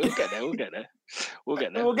 we'll get there.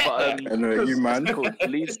 Anyway, you man. Cool.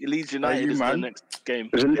 Leeds United is the next game.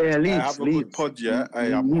 Leeds. I have a good pod, yeah.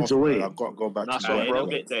 I'm off, away. I've got to go back to bro.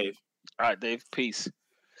 Get Dave. All right, Dave. Peace.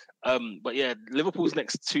 But yeah, Liverpool's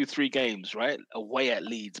next 2-3 games, right? Away at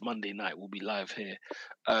Leeds Monday night. We'll be live here.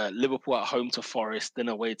 Liverpool at home to Forest, then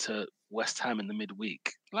away to West Ham in the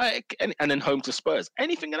midweek. And then home to Spurs.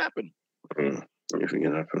 Anything can happen. Anything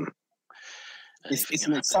can happen. It's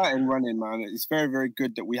an exciting run-in, man. It's very, very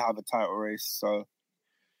good that we have a title race. So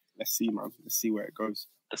let's see, man. Let's see where it goes.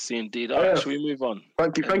 Let's see, indeed. All right, should we move on?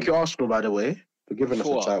 Thank you, Arsenal, by the way, for giving us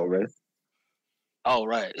a title race. Oh,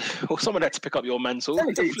 right. Well, someone had to pick up your mantle.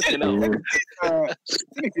 Technically,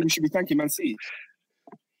 we should be thanking Man City.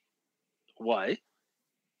 Why?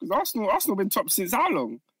 Because Arsenal been top since how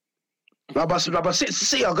long? But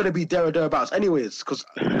City are going to be there or thereabouts anyways, because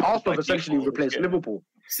Arsenal have essentially replaced Liverpool.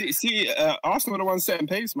 Arsenal are the ones setting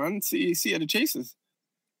pace, man. City are the chasers.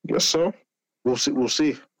 Yes, so we'll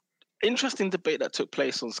see. Interesting debate that took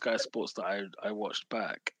place on Sky Sports that I watched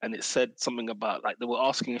back, and it said something about they were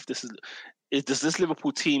asking if does this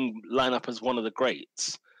Liverpool team line up as one of the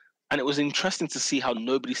greats, and it was interesting to see how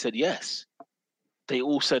nobody said yes. They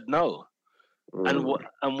all said no. And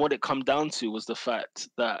what it come down to was the fact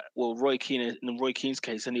that, well, Roy Keane, in Roy Keane's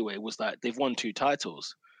case anyway, was that they've won 2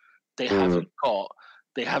 titles. They haven't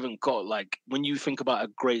got like, when you think about a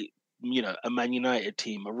great, a Man United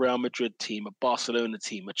team, a Real Madrid team, a Barcelona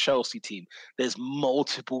team, a Chelsea team, there's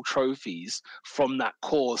multiple trophies from that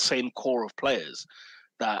same core of players.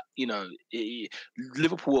 That,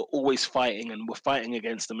 Liverpool were always fighting and were fighting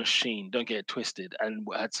against the machine. Don't get it twisted. And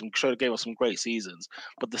gave us some great seasons.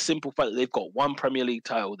 But the simple fact that they've got 1 Premier League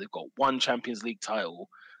title, they've got 1 Champions League title,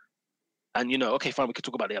 and okay, fine, we could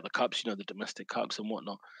talk about the other cups, the domestic cups and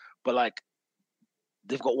whatnot. But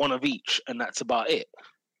they've got 1 of each, and that's about it.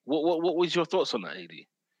 What was your thoughts on that, AD?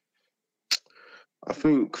 I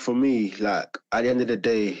think for me, at the end of the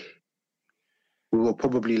day, we were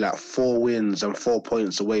probably 4 wins and 4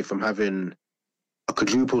 points away from having a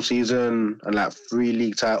quadruple season and 3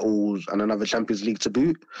 league titles and another Champions League to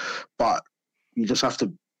boot. But you just have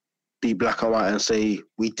to be black and white and say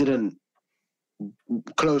we didn't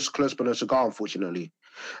close but no cigar, unfortunately.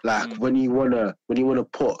 When you wanna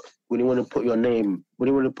put your name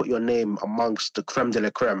amongst the creme de la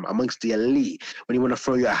creme, amongst the elite, when you want to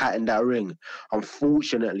throw your hat in that ring,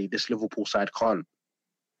 unfortunately this Liverpool side can't.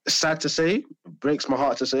 sad to say, breaks my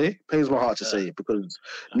heart to say, pains my heart to say, because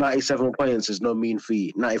 97 points is no mean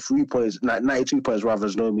feat. 92 points rather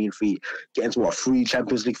is no mean feat. Getting to 3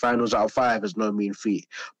 Champions League finals out of 5 is no mean feat.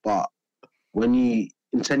 But when you,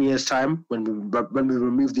 in 10 years' time, when we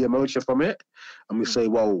remove the emotion from it, and we say,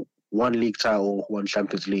 well, 1 league title, 1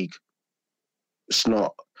 Champions League, it's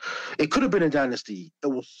not. It could have been a dynasty. It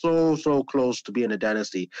was so close to being a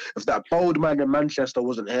dynasty. If that bold man in Manchester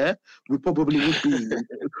wasn't here, we probably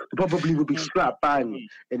would be slap bang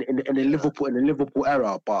in the Liverpool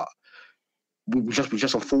era. But we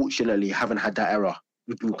just unfortunately haven't had that era.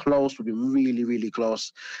 We've been close. We've been really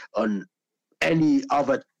close. On any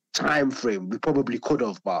other time frame, we probably could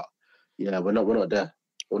have, but yeah, we're not there.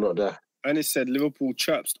 We're not there. And it said Liverpool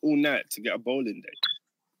chirps all night to get a bowling day.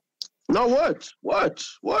 No, what?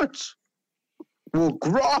 We're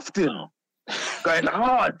grafting, going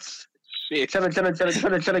hard. Trying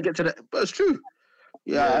to get to the. But it's true.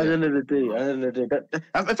 Yeah, at the end of the day.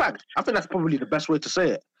 In fact, I think that's probably the best way to say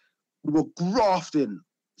it. We were grafting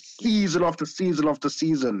season after season after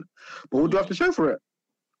season. But what do we have to show for it?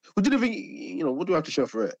 We didn't even, what do we have to show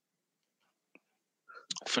for it?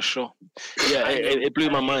 For sure. Yeah, it blew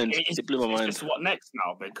my mind. It blew my mind. It's what next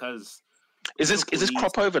now? Because is this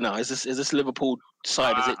crop over now? Is this Liverpool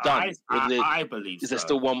side? Is it done? I believe. Is there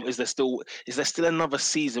still one? Is there still another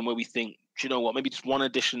season where we think, do you know what? Maybe just one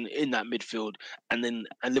addition in that midfield, and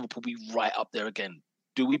Liverpool be right up there again.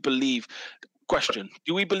 Do we believe? Question: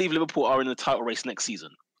 do we believe Liverpool are in the title race next season?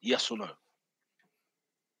 Yes or no?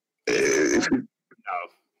 No.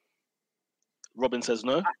 Robin says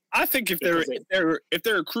no. I think if they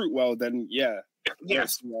recruit well, then yeah.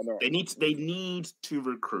 Yes, they need to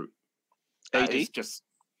recruit. AD? Just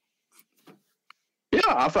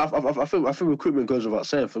I think recruitment goes without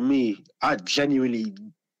saying. For me, I genuinely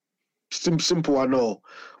simple. I know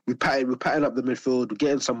we're patting up the midfield. We're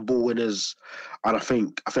getting some ball winners, and I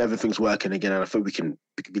think everything's working again. And I think we can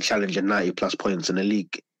be challenging 90+ points in the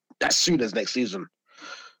league as soon as next season.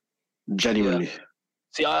 Genuinely. Yeah.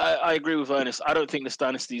 See, I agree with Ernest. I don't think this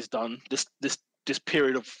dynasty is done. This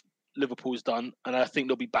period of Liverpool is done, and I think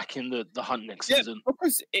they'll be back in the hunt next season.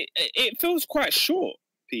 Because it feels quite short,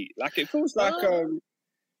 Pete. Like it feels like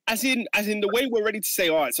as in the way we're ready to say,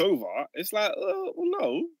 oh, it's over. It's like, well,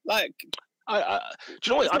 no, like. Do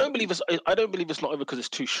you know what? I don't believe it's not over because it's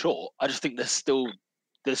too short. I just think there's still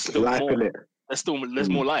life more. In it. There's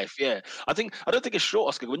more life. Yeah, I don't think it's short,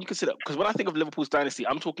 Oscar. When you consider, because when I think of Liverpool's dynasty,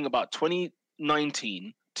 I'm talking about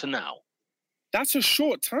 2019 to now. That's a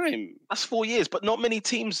short time. That's 4 years, but not many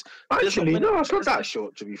teams. Actually, no, it's not that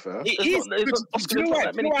short. To be fair, there's not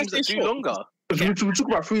that many teams that do longer. We talk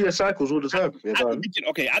about 3-year cycles all the time.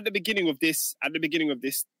 At the beginning of this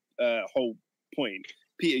whole point,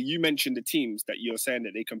 Peter, you mentioned the teams that you're saying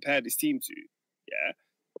that they compare this team to, yeah,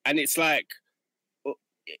 and it's like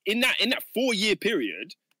in that 4-year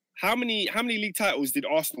period, how many league titles did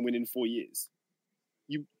Arsenal win in 4 years?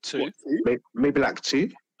 Two? Maybe like 2.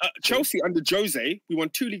 Chelsea under Jose, we won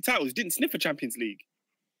 2 league titles, didn't sniff a Champions League. Do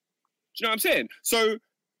you know what I'm saying? So,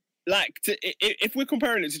 like, if we're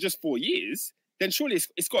comparing it to just 4 years, then surely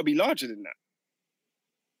it's got to be larger than that.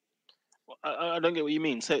 I don't get what you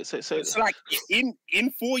mean. So like in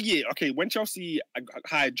 4 years, okay, when Chelsea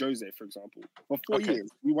hired Jose, for example, for 4 years,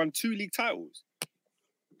 we won 2 league titles.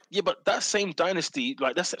 Yeah, but that same dynasty,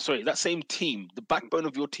 that same team, the backbone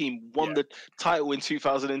of your team won the title in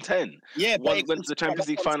 2010. Yeah, went to the Champions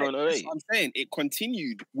League final in 2008. I'm saying it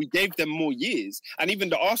continued. We gave them more years, and even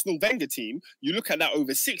the Arsenal Wenger team, you look at that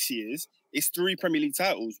over 6 years, it's 3 Premier League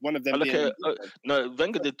titles. One of them. No,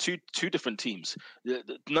 Wenger did two different teams. The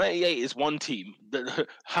 98 is one team.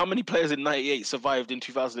 How many players in 98 survived in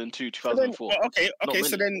 2002, 2004?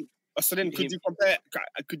 So then, could you compare?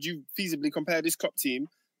 Could you feasibly compare this Klopp team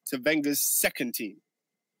to Wenger's second team?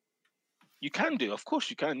 You can do, of course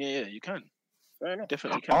you can. Yeah, you can. Fair enough.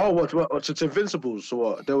 Definitely can. Oh, what? So Invincibles? So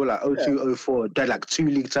what? They were like 02, 04. They had like 2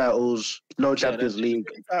 league titles, no Champions League.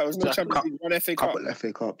 Titles, no Champions League, 1 FA Cup. Couple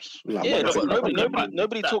FA Cups. Like,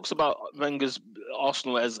 nobody talks about Wenger's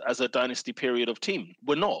Arsenal as a dynasty period of team.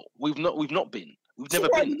 We're not. We've not been. We've never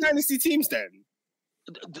been. Dynasty teams then.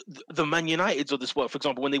 The Man Uniteds of this world, for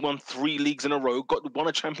example, when they won 3 leagues in a row, won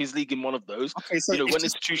a Champions League in one of those. Okay, so went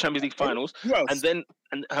into 2 Champions League finals,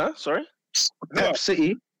 sorry,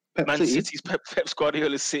 City, Man City's Pep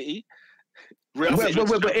Guardiola's City. We're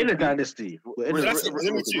in a dynasty.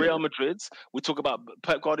 Real Madrid's. We talk about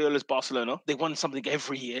Pep Guardiola's Barcelona. They won something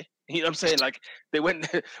every year. You know what I'm saying? Like they went.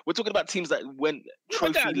 We're talking about teams that went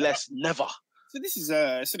trophy-less, never. So this is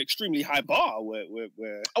it's an extremely high bar. We're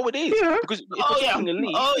Oh, it is because if we're talking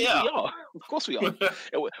elite, we are. Of course, we are.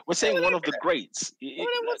 We're saying one of the greats.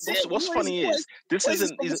 What's funny is this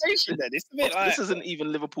isn't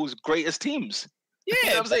even Liverpool's greatest teams. Yeah, you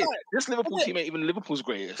know what I'm saying this Liverpool team ain't even Liverpool's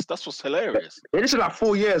greatest. That's what's hilarious. This is like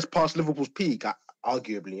 4 years past Liverpool's peak,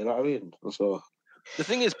 arguably. You know what I mean? So the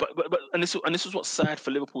thing is, but this is what's sad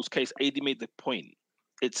for Liverpool's case. AD made the point.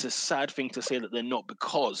 It's a sad thing to say that they're not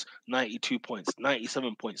because 92 points,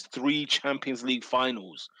 97 points, 3 Champions League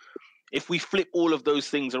finals. If we flip all of those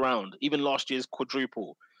things around, even last year's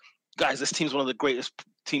quadruple, guys, this team's one of the greatest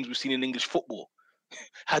teams we've seen in English football.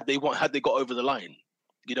 Had they got over the line,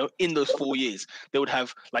 you know, in those 4 years, they would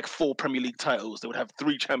have like 4 Premier League titles. They would have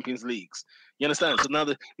 3 Champions Leagues. You understand? So now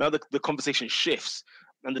the conversation shifts,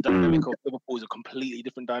 and the dynamic of Liverpool is a completely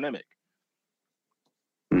different dynamic.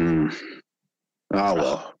 Oh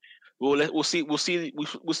well. We'll see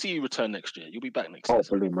you return next year. You'll be back next season.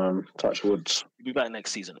 Hopefully, man. Touch woods. You'll be back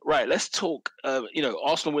next season. Right. Let's talk.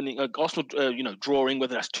 Arsenal winning. Arsenal, drawing.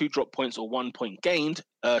 Whether that's 2 drop points or 1 point gained.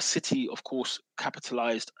 City, of course,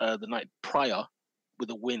 capitalized the night prior with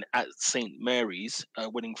a win at St Mary's,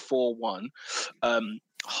 winning 4-1.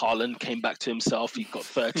 Haaland came back to himself. He got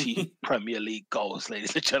 30 Premier League goals,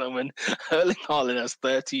 ladies and gentlemen. Erling Haaland has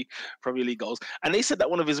 30 Premier League goals. And they said that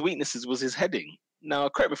one of his weaknesses was his heading. Now,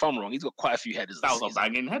 correct me if I'm wrong, he's got quite a few headers. That was a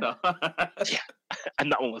banging header. Yeah,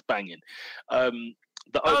 and that one was banging. The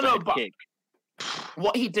overhead kick.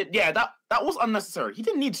 What he did, that was unnecessary. He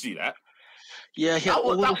didn't need to do that. Yeah, he had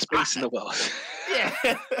all the space in the world. Yeah.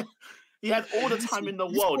 He had all the time in the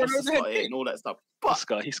world just to start it and all that stuff. But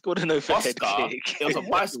Oscar, he scored an overhead kick. It was a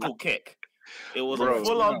bicycle kick. It was a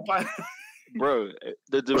full-on bicycle. Bro, was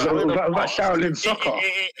that Shaolin soccer?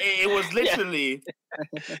 It was literally.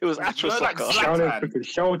 It was actual soccer. Shaolin freaking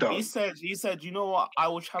shoulder. He said, you know what? I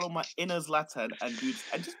will channel my inner Zlatan and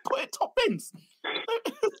just put it top bins.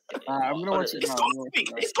 I'm gonna watch it. It's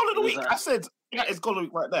goal of the week. I said, it's goal of the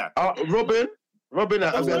week right there. Robin,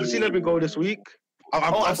 I've seen every goal this week.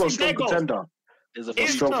 I've got a strong contender.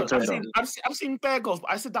 I've seen bare goals, but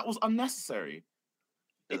I said that was unnecessary.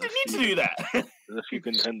 They didn't need to do that. There's a few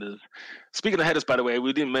contenders. Speaking of headers, by the way,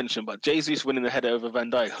 we didn't mention, but Jesus winning the header over Van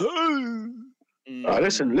Dijk.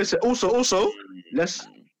 Listen. Also, let's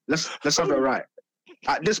have it right.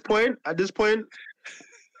 At this point, he's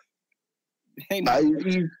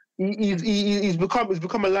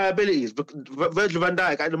become a liability. Virgil van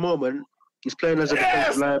Dijk at the moment, he's playing as a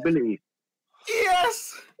defensive liability.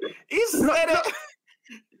 Yes, he said it.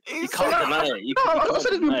 You can't deny it. I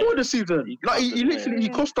said it before the season. He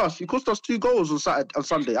cost us 2 goals on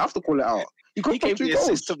Sunday. I have to call it out. He came to the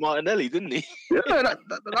assist to Martinelli, didn't he? Yeah, that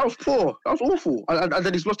was poor. That was awful. And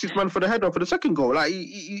then he's lost his man for the header for the second goal. Like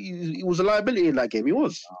he was a liability in that game. He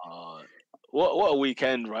was. What a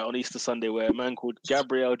weekend, right, on Easter Sunday where a man called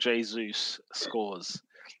Gabriel Jesus scores,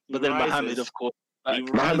 but then Mohamed, of course.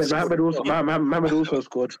 Mohamed also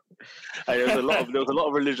scored. There was a lot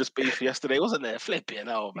of religious beef yesterday, wasn't there? Flipping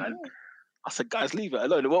hell, man. I said, guys, leave it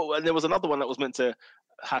alone. And there was another one that was meant to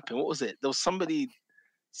happen. What was it? There was something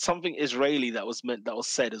Israeli that was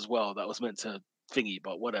said as well that was meant to thingy,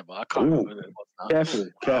 but whatever. I can't remember what it was now.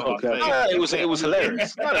 Careful. It was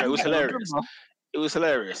hilarious. No, it was hilarious. It was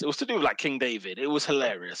hilarious. It was to do with like King David. It was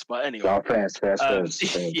hilarious. But anyway,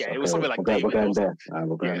 it was something like David. Whoever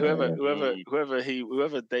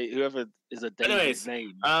is a David's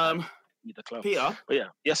name. The club. Peter. But yeah,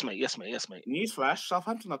 yes, mate. Newsflash: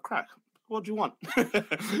 Southampton are crack. What do you want? I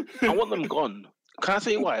want them gone. Can I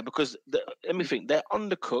tell you why? Because let me think. They're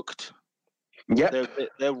undercooked. Yeah.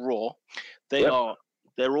 They're raw. They're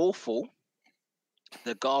awful.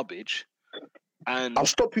 They're garbage. And I'll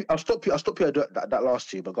stop you at that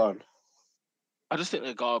last year, but go on. I just think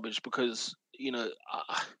they're garbage because, you know,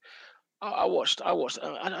 I watched. I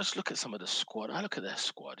just look at some of the squad. I look at their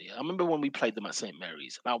squad here. I remember when we played them at St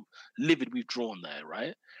Mary's. And how livid we've drawn there,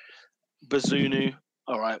 right? Bazunu,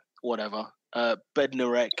 all right, whatever.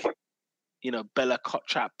 Bednarek, you know, Bella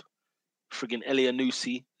Kotchap, friggin'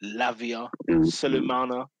 Elianusi, Lavia,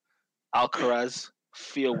 Sulemana, Alcaraz,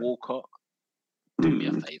 Thea Walcott. Do me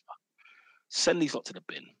a favour. Send these lot to the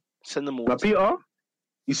bin. Send them all. Now, Peter,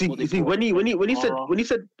 you see, when he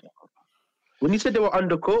said they were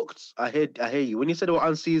undercooked, I hear you. When you said they were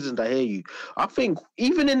unseasoned, I hear you. I think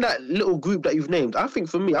even in that little group that you've named, I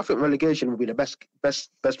think relegation would be the best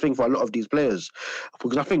thing for a lot of these players,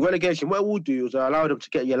 because I think relegation, what it will do is allow them to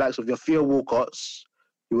get your likes of your Thea Walcotts,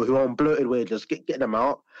 who are on bloated wages, get them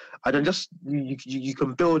out, and then just you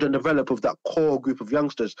can build and develop with that core group of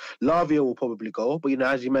youngsters. Lavia will probably go, but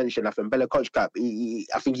as you mentioned, I think Bella Kochkap,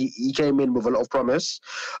 I think he came in with a lot of promise.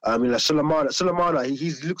 Sulemana,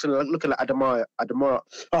 he's looking like Adama.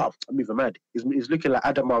 Oh, I'm even mad. He's looking like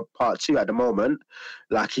Adama Part 2 at the moment.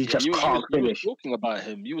 Like he just can't finish. You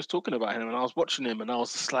was talking about him, and I was watching him, and I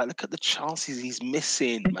was just like, look at the chances he's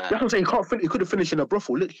missing, man. That's what I'm saying. He couldn't finish in a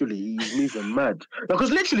brothel. Literally, he's moving mad.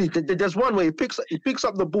 Because literally, there's one where he picks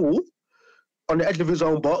up the ball on the edge of his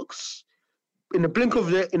own box. In the blink of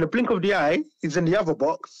the eye, he's in the other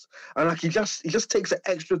box, and like he just takes an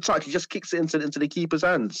extra touch. He just kicks it into the keeper's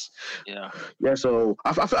hands. Yeah. So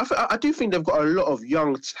I do think they've got a lot of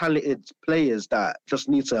young, talented players that just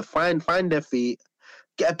need to find their feet.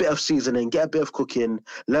 Get a bit of seasoning, get a bit of cooking,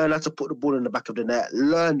 learn how to put the ball in the back of the net,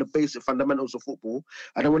 learn the basic fundamentals of football,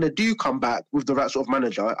 and then when they do come back with the right sort of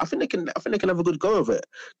manager, I think they can have a good go of it.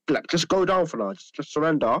 Like just go down for now, just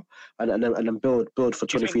surrender, and then build for 23-24.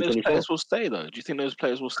 Do you think those players will stay though? Do you think those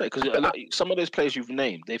players will stay? Because some of those players you've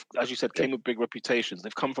named, they've, as you said, came with big reputations.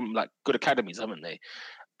 They've come from like good academies, haven't they?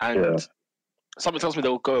 And something tells me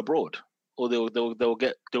they'll go abroad, or they'll join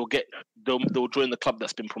the club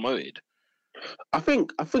that's been promoted. I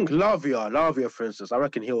think Lavia, for instance, I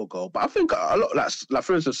reckon he'll go. But I think a lot, like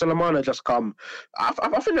for instance, Sulemana just come. I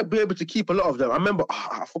think they'll be able to keep a lot of them. I remember,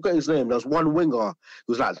 I forgot his name. There was one winger who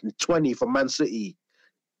was like 20 from Man City.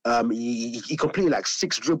 He completed like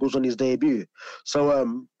 6 dribbles on his debut.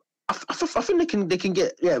 So I think they can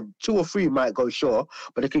get 2 or 3 might go sure,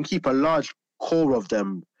 but they can keep a large core of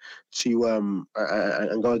them to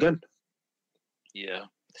and go again. Yeah.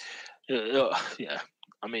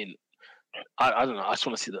 I mean, I don't know. I just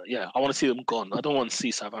want to see that. Yeah, I want to see them gone. I don't want to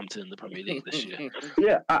see Southampton in the Premier League this year.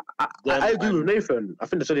 Yeah, I agree with Nathan. I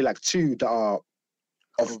think there's only like 2 that are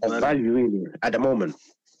of value really at the moment.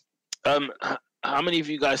 How many of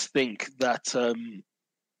you guys think that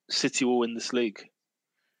City will win this league?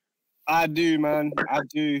 I do, man. I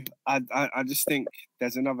do. I just think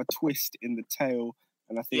there's another twist in the tail.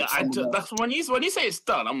 And I think that's when you say it's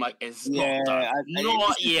done, I'm like, it's not done.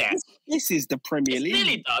 This is the Premier League. It's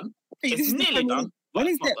nearly done. It's nearly done.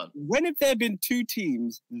 When have there been 2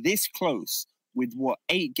 teams this close with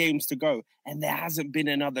 8 games to go, and there hasn't been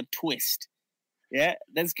another twist? Yeah,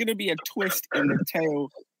 there's going to be a twist in the tail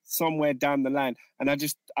somewhere down the line, and I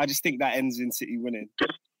just think that ends in City winning.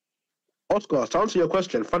 Oscar, to answer your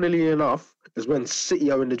question, funnily enough, is when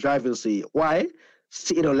City are in the driving seat. Why?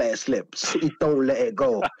 City don't let it slip. City don't let it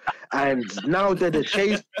go. And now they're the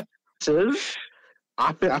chasers.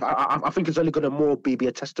 I think it's only going to more be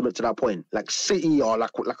a testament to that point. Like City are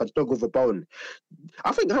like a dog with a bone.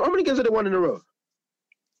 I think, how many games have they won in a row?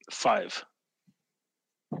 5.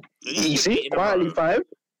 You see? Quietly 5.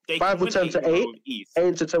 5 will turn to 8.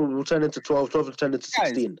 8 to 10 will turn into 12. 12 will turn into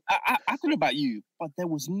 16. Guys, I don't know about you, but there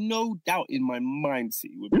was no doubt in my mind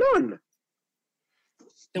City would. None.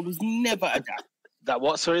 There was never a doubt. That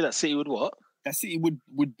what? Sorry, that City would what? That City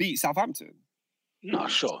would beat Southampton. No,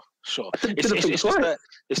 sure.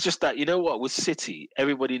 It's just that you know what, with City,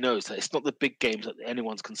 everybody knows that it's not the big games that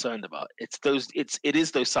anyone's concerned about. It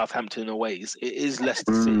is those Southampton aways. It is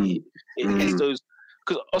Leicester City. It is those,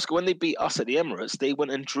 because Oscar, when they beat us at the Emirates, they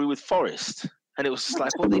went and drew with Forest, and it was just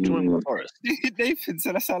like, what are they drawing with Forest? Nathan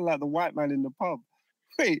said I sound like the white man in the pub.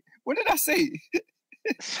 Wait, what did I say?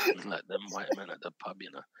 Like them white men at the pub,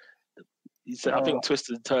 you know. He said, I think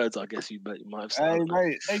twisted turds. I guess you might have said. Hey,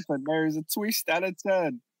 mate, Nathan, there is a twist and a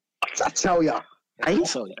turn. I tell ya. I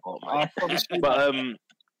tell you what, man. But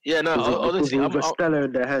honestly, I'm Stella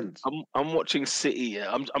in their hands. I'm watching City.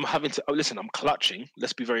 Yeah, I'm having to listen. I'm clutching.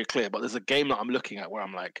 Let's be very clear. But there's a game that I'm looking at where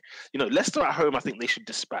I'm like, Leicester at home. I think they should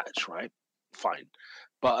dispatch. Right, fine.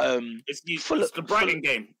 But it's the Brighton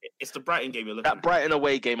game. It's the Brighton game you're looking at. That Brighton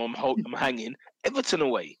away game, I'm hanging. Everton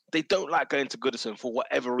away. They don't like going to Goodison for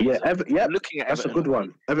whatever reason. Yeah, looking at that's Everton a good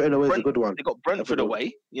one. Everton away is a good one. They got Brentford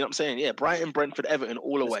away. You know what I'm saying? Yeah, Brighton, Brentford, Everton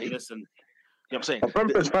all away. Listen. You know what I'm saying?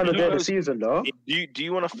 Brentford's final day of the season, though. Do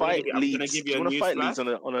you want to fight Leeds? Do you want to fight Leeds on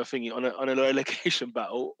a thingy on a relegation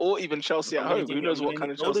battle, or even Chelsea at home? Who knows what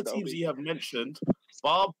kind of Chelsea? All the teams you have mentioned,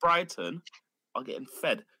 bar Brighton, are getting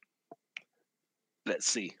fed. Let's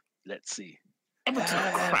see. Everton,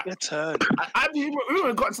 crap. Everton. We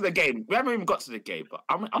haven't got to the game. We haven't even got to the game, but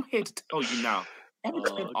I'm here to tell you now.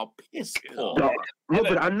 Everton are piss poor. No,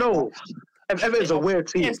 but I know. Everton's a weird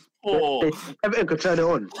team. Everton could turn it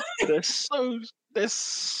on. They're so They're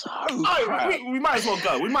so we might as well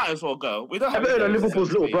go. We might as well go. We don't have Everton and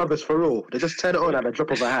Liverpool's little brothers for all. They just turn it on at the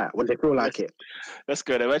drop of a hat when they feel like it. Let's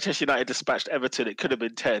go. Manchester United dispatched Everton. It could have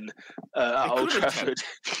been 10 at Old Trafford.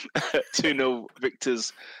 2-0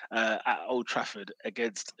 victors at Old Trafford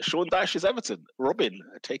against Sean Dyche's Everton. Robin,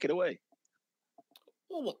 take it away.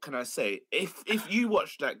 Well, what can I say? If you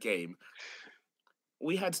watched that game,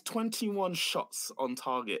 we had 21 shots on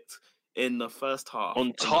target in the first half.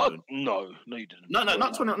 On target? No, you didn't. No,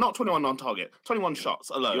 not 21 on target. 21 shots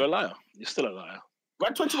alone. You're a liar. You're still a liar. We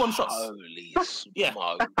had 21 shots. Holy smokes.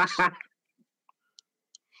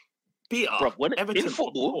 Peter, Bruv, in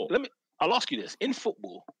football, I'll ask you this. In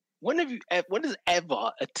football, when does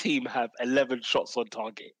ever a team have 11 shots on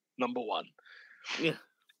target? Number one. Yeah.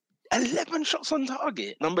 11 shots on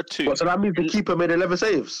target. Number two. What, so that means the keeper made 11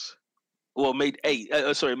 saves? Well, made 8.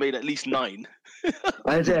 Made at least 9.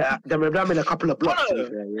 That made a couple of blocks. You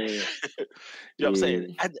know what I'm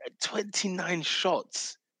saying? And 29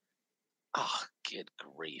 shots. Oh, good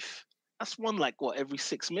grief. That's one every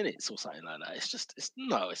 6 minutes or something like that.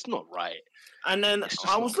 It's not right. And then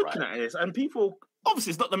I was looking at this, and people,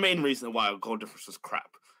 obviously, it's not the main reason why our goal difference was crap.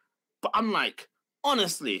 But I'm like,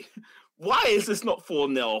 honestly, why is this not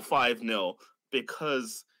 4-0 or 5-0?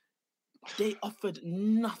 Because they offered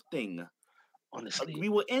nothing. Honestly, we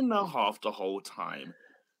were in the half the whole time,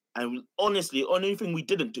 and honestly, the only thing we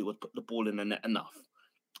didn't do was put the ball in the net enough.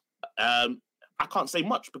 I can't say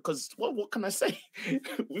much because, well, what can I say?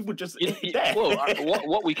 We were just there. Well,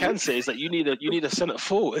 what we can say is that you need a centre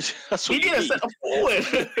forward. That's what you need. A centre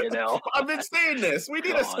forward. You know, I've been saying this. We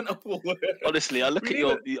need a centre forward. Honestly, I look at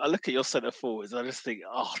your centre forwards, and I just think,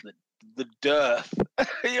 oh, the dearth.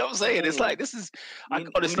 You know what I'm saying? It's like this is.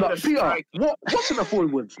 Honestly, Peter, what's centre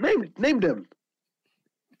forwards? Name them.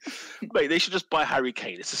 Mate, they should just buy Harry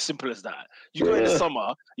Kane. It's as simple as that. You go in the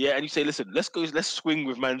summer, and you say, listen, let's swing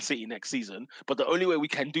with Man City next season. But the only way we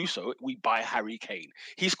can do so, we buy Harry Kane.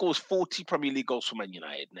 He scores 40 Premier League goals for Man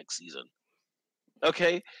United next season.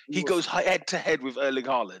 Okay? He goes head to head with Erling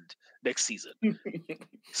Haaland next season.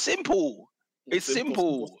 Simple. It's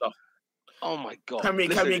simple. Stuff. Oh my God. Can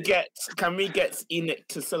we get Enoch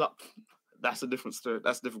to sell up? That's a different story.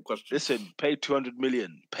 That's a different question. Listen, pay 200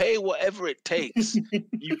 million. Pay whatever it takes.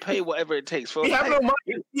 You pay whatever it takes. We have no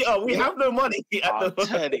money. Yeah, we have no money.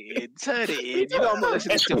 Turn it in. You know I'm not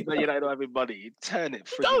listening to you. I don't have money. Turn it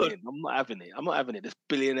in. I'm not having it. This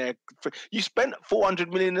billionaire. You spent 400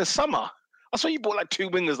 million in the summer. I saw you bought like 2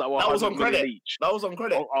 wingers that were that was on credit. Each. That was on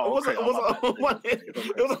credit. It wasn't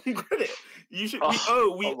on credit.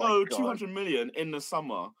 We owe 200 million in the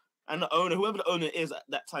summer. And the owner, whoever the owner is at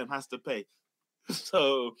that time, has to pay.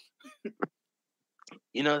 So,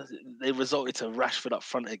 you know, they resorted to Rashford up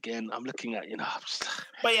front again. I'm looking at,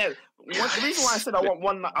 But yeah, the reason why I said I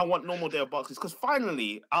want normal day of boxing is because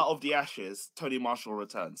finally, out of the ashes, Tony Marshall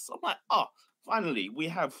returns. So I'm like, finally, we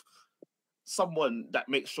have someone that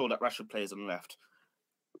makes sure that Rashford plays on the left.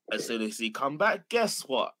 As soon as he come back, guess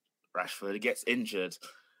what? Rashford gets injured.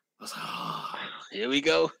 I was like, here we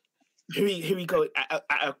go. Here we go at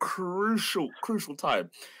a crucial time.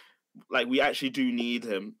 Like, we actually do need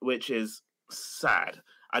him, which is sad.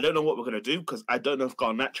 I don't know what we're gonna do because I don't know if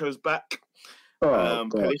Garnacho's back.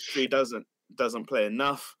 Pelistri doesn't play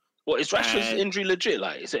enough. What is Rashford's injury legit?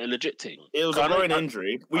 Like, is it a legit thing? It was a groin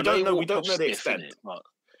injury. We don't know the extent.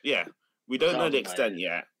 We don't know the extent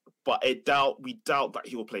yet. But we doubt that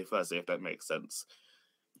he will play Thursday, if that makes sense.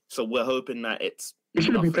 So we're hoping that it's. He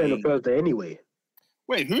shouldn't be playing on Thursday anyway.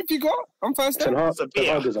 Wait, who have you got on Thursday? Ten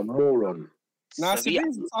Hag is a moron. Nah,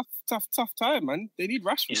 Sevilla's a tough time, man. They need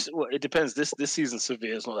Rashford. It depends. This season,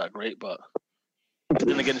 Sevilla is not that great, but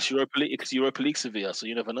then again, it's Europa League Sevilla, so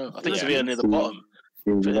you never know. I think Sevilla near the bottom.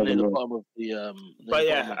 Near the bottom of the.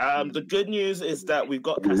 The good news is that we've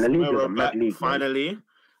got Casemiro back finally,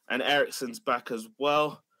 and Eriksen's back as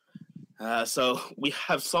well. So we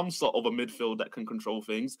have some sort of a midfield that can control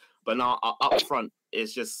things, but now our up front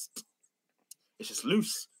is just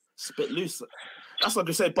loose. It's a bit loose. That's what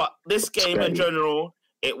I say. But this game in general,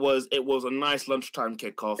 it was a nice lunchtime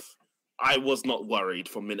kickoff. I was not worried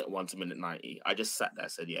from minute 1 to minute 90. I just sat there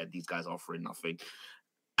and said, yeah, these guys are offering nothing.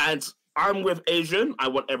 And I'm with Adrian. I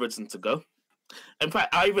want Everton to go. In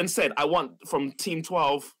fact, I even said I want from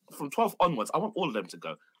 12 onwards, I want all of them to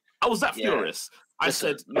go. I was that furious. I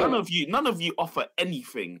said, none of you offer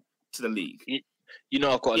anything to the league. You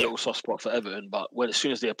know I've got a little soft spot for Everton, but as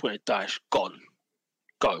soon as they appointed Dyche, gone.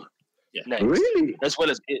 Go. Yeah. Next. Really? As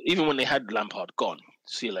well as, even when they had Lampard, gone.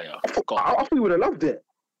 See you later. Gone. I thought you would have loved it.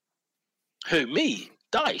 Who, me?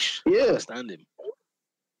 Dyche? Yeah.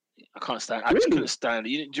 I can't stand him. I just couldn't stand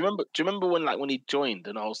it. Do you remember when he joined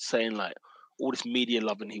and I was saying like, all this media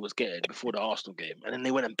loving he was getting before the Arsenal game, and then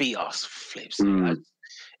they went and beat us. Flips.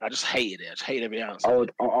 I just hated it. I just hated every ounce. I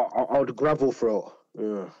would gravel throw.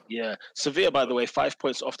 Yeah. Sevilla, by the way, 5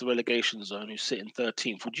 points off the relegation zone, who's sitting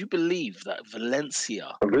 13th. Would you believe that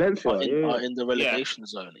Valencia are in the relegation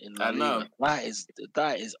zone in La Liga? That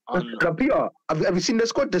is Peter, have you seen the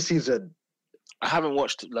squad this season? I haven't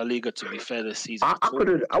watched La Liga, to be fair, this season. I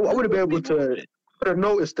wouldn't be able to. Could have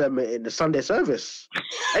noticed them in the Sunday service.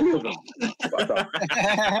 Any of them.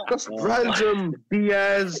 Just random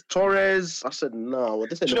Diaz, Torres. I said, no, well,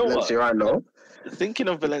 this ain't Valencia right now. Thinking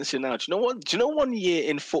of Valencia now, do you know what? Do you know one year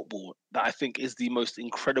in football that I think is the most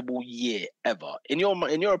incredible year ever? In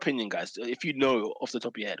your opinion, guys, if you know off the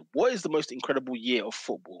top of your head, what is the most incredible year of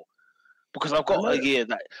football? Because I've got a year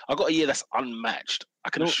that's unmatched.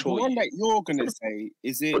 I can assure you. The one that you're gonna say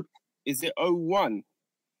is it 01?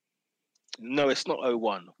 No, it's not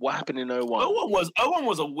 01. What happened in 01? 01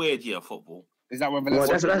 was a weird year of football. Is that when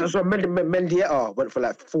Valencia? Well, that's what Mendieta went for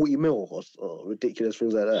like 40 mil or ridiculous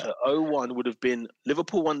things like that. So 01 would have been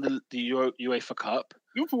Liverpool won the UEFA Cup.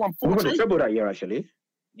 Liverpool won 4. We won the treble that year, actually.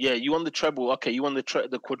 Yeah, you won the treble. Okay, you won the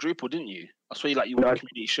quadruple, didn't you? I swear you won the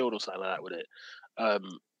Community Shield or something like that with it.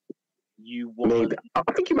 You won. Maybe. I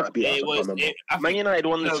think you might be. Man United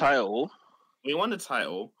won the title. We won the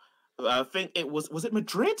title. I think it was it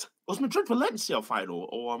Madrid? Was Madrid Valencia final,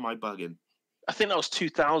 or am I bugging? I think that was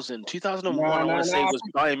 2000. 2001, I want to say, was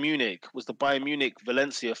Bayern Munich. Was the Bayern Munich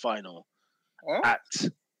Valencia final at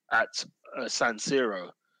San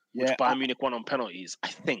Siro, which Bayern Munich won on penalties, I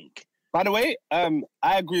think. By the way, I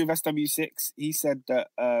agree with SW6. He said that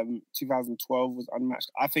 2012 was unmatched.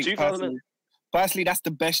 I think personally, that's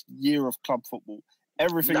the best year of club football.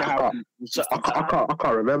 Everything that happened. I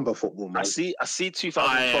can't remember football, man. I see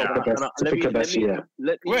 2012. Can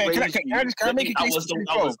I make a case?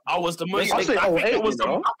 I was the most. I think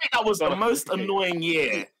that was the most annoying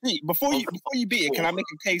year. Before you beat it, can I make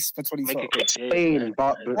a case for 2012? Spain,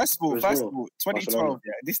 but first of all, 2012.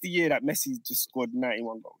 Yeah, this is the year that Messi just scored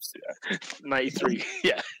 91 goals. Yeah. 93.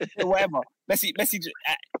 Yeah. Whatever. Messi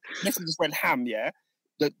just went ham. Yeah.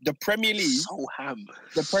 The Premier League,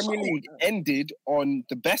 the Premier League ended on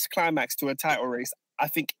the best climax to a title race I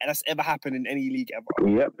think that's ever happened in any league ever.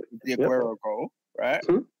 Yep. The Aguero goal, right?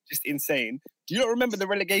 Just insane. Do you not remember the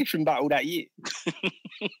relegation battle that year?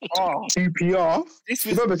 QPR.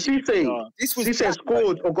 Remember Cisse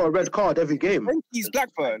scored or got a red card every game. Frankie's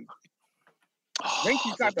Blackburn.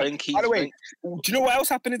 Frankie's Blackburn. By the way, do you know what else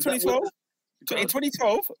happened in 2012? In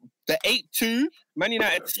 2012, the 8-2, Man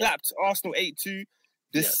United slapped Arsenal 8-2.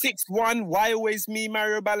 The 6-1, why always me,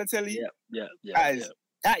 Mario Balotelli?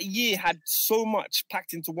 That year had so much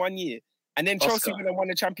packed into 1 year. And then Chelsea won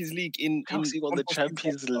the Champions League Chelsea won the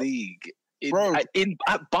Champions League at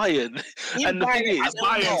Bayern. And the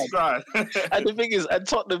thing is, and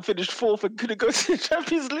Tottenham finished 4th and couldn't go to the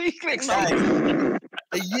Champions League next time.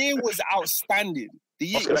 The year was outstanding.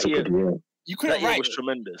 You couldn't write. Was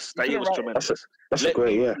tremendous. That year was tremendous. That's a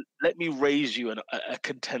great year. Let me raise you a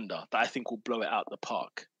contender that I think will blow it out the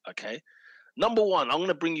park. Okay, number one, I'm going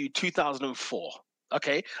to bring you 2004.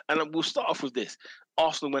 Okay, and we'll start off with this.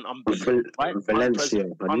 Arsenal went unbeaten. Valencia.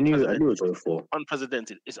 I knew it was 04.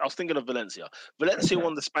 Unprecedented. I was thinking of Valencia. Valencia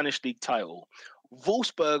won the Spanish League title.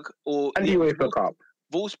 Wolfsburg and the UEFA Cup.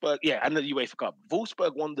 Wolfsburg, and the UEFA Cup.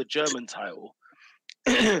 Wolfsburg won the German title.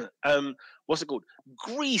 What's it called?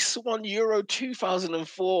 Greece won Euro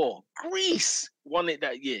 2004. Greece won it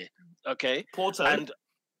that year. Okay, Porto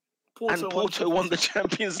won the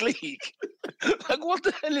Champions League. Like, what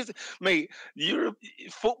the hell is it, mate? Europe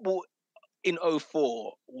football in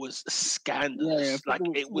 04 was scandalous.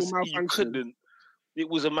 It was you couldn't. It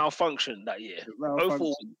was a malfunction that year. 04 was a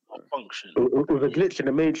malfunction. It was a glitch in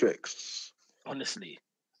the matrix. Honestly.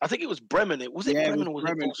 I think it was Bremen. Bremen or was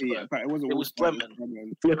it Wolfsburg? It was Bremen.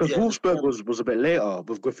 Yeah, because Wolfsburg was a bit later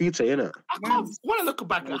with graffiti, innit? I want to look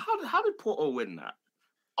back. How did Porto win that?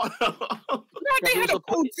 They had a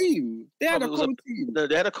cold team. They had a cold team. No,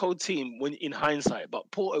 they had a cold team when in hindsight, but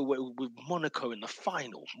Porto went with Monaco in the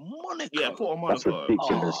final. Monaco. Yeah, Porto Monaco.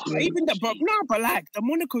 Even the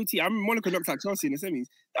Monaco team. I mean, Monaco knocked out Chelsea in the semis.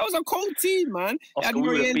 That was a cold team, man. Had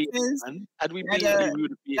we beaten, we would have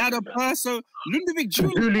beaten. Had a Perso, Ludovic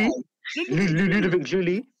Julie. Ludovic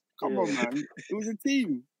Julie. Come on, man. It was a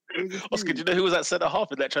team. Oscar, do you know who was at centre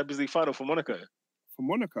half in that Champions League final for Monaco? For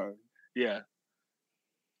Monaco? Yeah.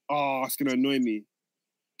 Oh, it's going to annoy me.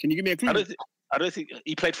 Can you give me a clue? I don't think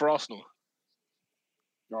he played for Arsenal.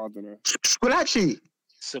 No, I don't know. Squillaci.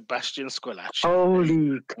 Sebastian Squillaci.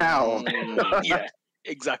 Holy cow. Yeah,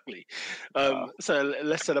 exactly. So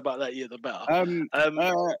less said about that year, the better.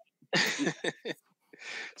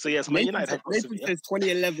 So yes, Man United have got Nathan says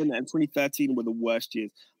 2011 and 2013 were the worst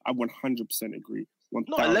years. I 100% agree.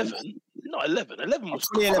 Not 11. Not 11. 11 was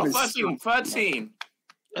 2011. 13.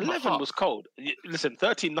 11 was cold. Listen,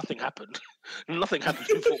 13, nothing happened. Nothing happened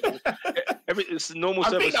in football. It's normal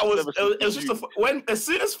service. I think that was it was just as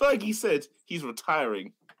soon as Fergie said he's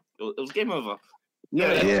retiring, it was game over.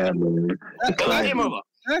 Yeah, man. It was game over.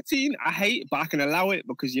 13, I hate, but I can allow it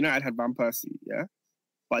because United had Van Persie, yeah?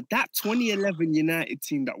 But that 2011 United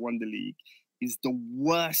team that won the league is the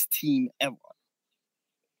worst team ever.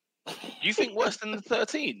 You think worse than the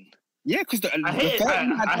 13? Yeah, because I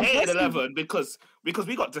hated 11 because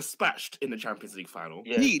we got dispatched in the Champions League final.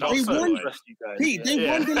 Yeah, they won the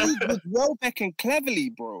league with Welbeck and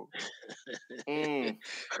Cleverley, bro.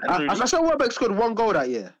 I saw Welbeck scored 1 goal that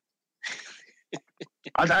year.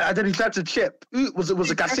 I did. He tried to chip. Was it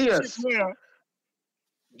Casillas?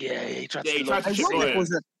 Yeah, he tried to chip.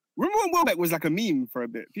 Remember when Welbeck was like a meme for a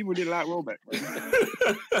bit? People didn't like Welbeck.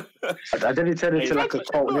 I didn't turn into like a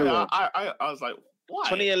cult hero. I was like, why?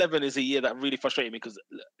 2011 is a year that really frustrated me because,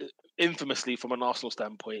 infamously, from an Arsenal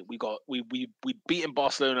standpoint, we beaten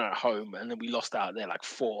Barcelona at home and then we lost out there like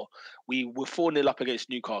 4. We were 4-0 up against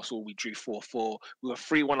Newcastle. We drew 4-4. We were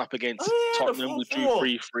 3-1 up against Tottenham. We drew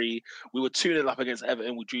 3-3. We were 2-0 up against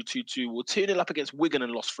Everton. We drew 2-2. We were 2-0 up against Wigan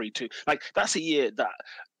and lost 3-2. Like that's a year that.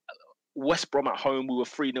 West Brom at home, we were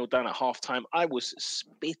 3-0 down at half time. I was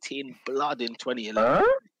spitting blood in 2011.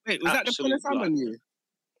 Wait, was that the Connor Salmon year?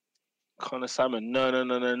 Connor Salmon?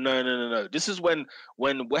 No. This is when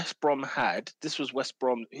West Brom this was West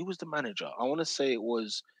Brom. Who was the manager? I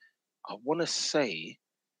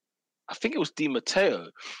think it was Di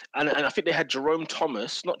Matteo. And I think they had Jerome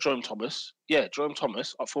Thomas, Jerome Thomas,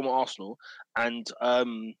 former Arsenal, and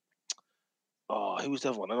who was the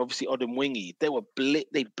other one? And obviously Odemwingie. They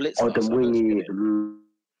blitzed Odemwingie.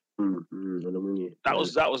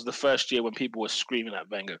 That was the first year when people were screaming at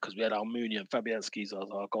Wenger because we had Almunia and Fabianski as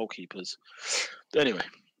our goalkeepers. Anyway,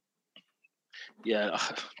 yeah,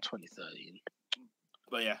 2013.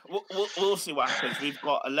 But yeah, we'll see what happens. We've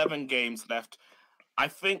got 11 games left. I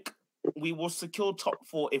think we will secure top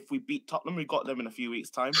 4 if we beat Tottenham. We got them in a few weeks'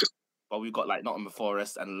 time. But we've got like Nottingham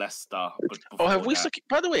Forest and Leicester. Have we?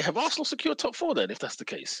 By the way, have Arsenal secured top 4 then? If that's the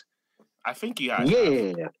case, I think you have.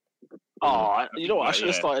 Yeah. Oh, you know what? I should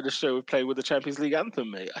have started the show with playing with the Champions League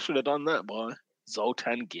anthem, mate. I should have done that, boy.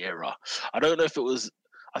 Zoltan Gera. I don't know if it was.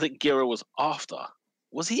 I think Gera was after.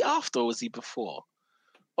 Was he after or was he before?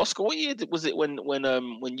 Oscar, what year was it when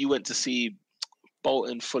you went to see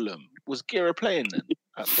Bolton Fulham? Was Gera playing then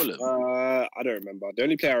at Fulham? I don't remember. The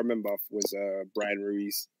only player I remember was Brian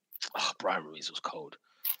Ruiz. Oh, Brian Ruiz was cold.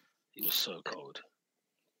 He was so cold.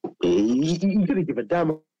 He didn't give a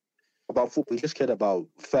damn about football. He just cared about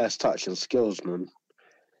first touch and skills, man.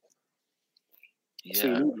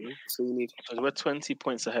 Yeah. So we're 20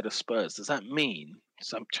 points ahead of Spurs. Does that mean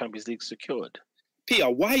some Champions League secured? Peter,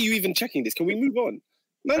 why are you even checking this? Can we move on?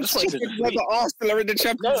 No, just checking whether Arsenal are in the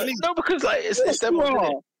Champions League. No, because like it's them.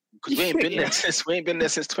 Because we ain't been there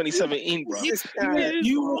since 2017, bro.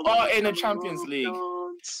 You are in the Champions League.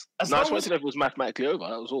 I just wanted to know if it was mathematically over.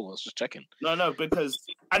 That was all. I was just checking. No, because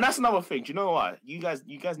and that's another thing. Do you know what? You guys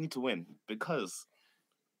need to win because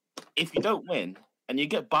if you don't win and you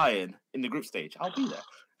get Bayern in the group stage, I'll be there.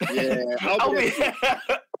 Yeah, I'll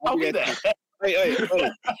be there. Hey.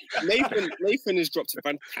 Nathan has dropped a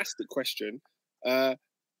fantastic question.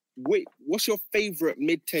 Wait, what's your favourite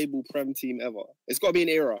mid-table Prem team ever? It's got to be an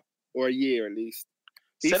era or a year at least.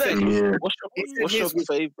 What's your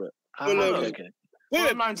favourite? Okay.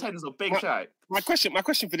 9-10 is a big shout. My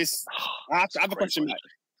question for this, I have a question. Like,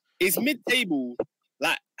 is mid-table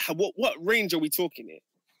like what range are we talking here?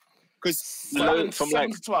 Because 7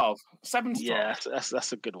 to 12. 7 to 12. Yeah,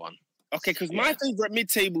 that's a good one. Okay, because my favourite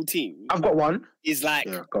mid-table team, I've got one, is like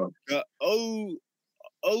the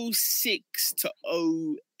 06 to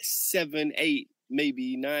 07, 8,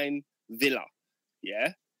 maybe 9 Villa.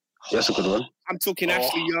 Yeah, that's a good one. I'm talking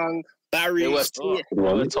Ashley Young, Barry. They were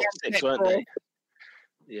top 6, weren't they?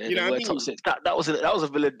 Yeah, you know they were top 6. That was a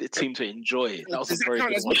Villa team to enjoy. That was a very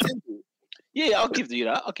good one. Yeah, I'll give you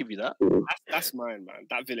that. That's mine, man.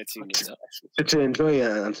 That Villa team is special. To enjoy it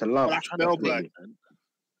and to love.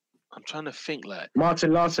 I'm trying to think like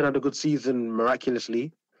Martin Larson had a good season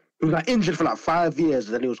miraculously. He was like injured for like 5 years,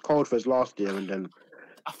 and then he was cold for his last year, and then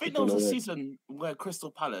I think there was a season where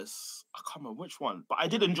Crystal Palace, I can't remember which one, but I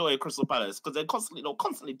did enjoy Crystal Palace because they're constantly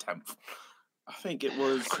 10th. I think it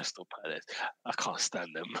was Crystal Palace. I can't stand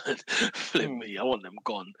them, man. Flip me. I want them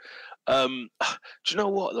gone. Do you know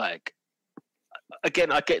what? Like,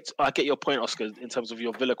 again, I get your point, Oscar, in terms of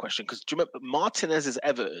your Villa question. Because do you remember Martinez's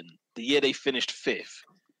Everton, the year they finished 5th,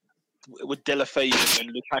 with Deulofeu and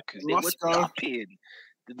Lukaku, they were dupping.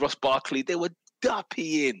 Ross Barkley, they were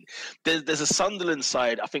dupping. There's a Sunderland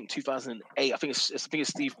side, I think 2008. I think it's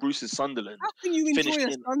Steve Bruce's Sunderland. How can you enjoy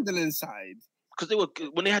a Sunderland side? Because they were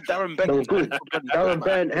when they had Darren Bent. They were good. Darren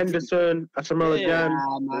Bent, Henderson, Asamoah Gyan.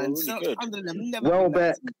 Man. Really good.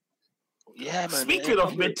 Welbeck. Yeah, man. Speaking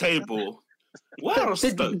of mid-table,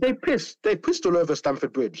 they pissed all over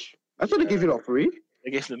Stamford Bridge. I thought they gave you lot free.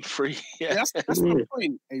 They gave them free. Yeah, that's my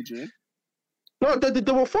point, Adrian. No, they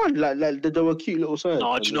were fun. Like they were cute little sides.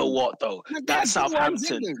 No, do you know what though? That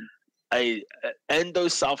Southampton, Endo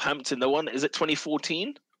Southampton, the one is it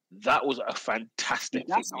 2014? That was a fantastic.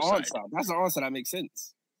 That's the answer. That's the answer that makes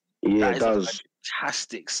sense. Yeah, that it does. A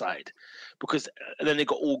fantastic side, because then they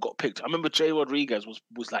all got picked. I remember Jay Rodriguez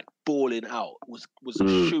was like balling out, was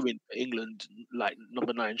shooing for England like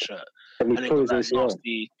number 9 shirt, and then got that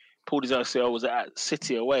nasty. Pulled his ACL, was at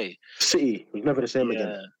City away. City was never the same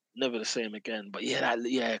again. Never the same again. But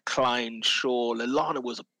Klein, Shaw, Lallana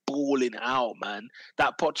was balling out, man.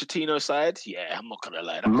 That Pochettino side, I'm not gonna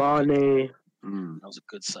lie. Mane. That was a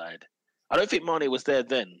good side. I don't think Mane was there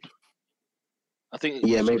then. I think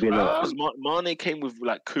maybe not. Mane came with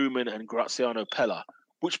like Koeman and Graziano Pella,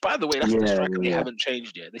 which, by the way, that's the striker they haven't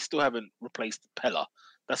changed yet. They still haven't replaced Pella.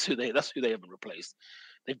 That's who they haven't replaced.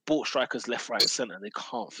 They've bought strikers left, right, and centre. They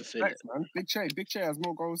can't fulfill it. Man. Big Che has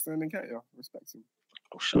more goals than Nketiah. Respect him.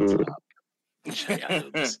 Oh, shut up.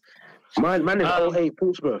 Man is 08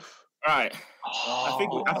 Portsmouth. Right.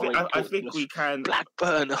 I think we can.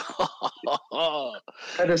 Blackburn.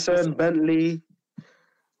 Edison, Bentley.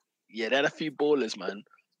 Yeah, they had a few ballers, man.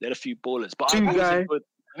 They had a few ballers. But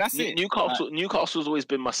that's it. Newcastle's always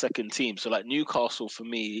been my second team. So like Newcastle for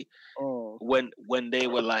me, when they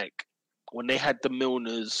were like when they had the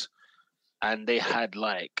Milners and they had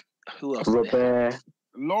like who else?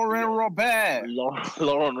 Laurent Robert.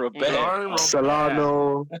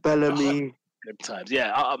 Solano, Bellamy. Good times.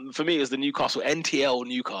 Yeah, for me, it was the Newcastle, NTL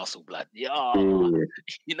Newcastle, blood. Yeah.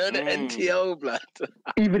 You know the NTL, blood.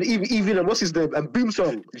 even what's his name? And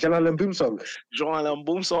Boomsong. Jean-Alain Boomsong.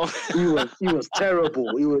 He was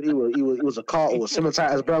terrible. He was a cartel, similar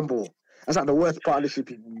tight as Bramble. That's like the worst partnership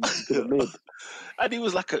he could have made. And he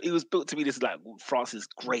was built to be this like France's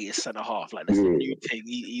greatest centre half. Like this new thing.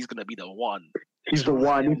 He's gonna be the one. He's the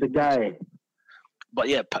one. He's the guy. But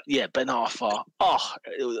Ben Arthur.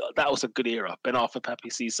 That was a good era. Ben Arthur, Papi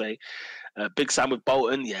Cisse, Big Sam with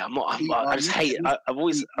Bolton. Yeah, I just hate it. I've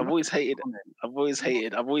always hated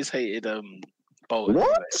Bolton.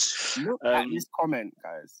 What? Look at this comment,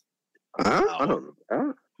 guys. I don't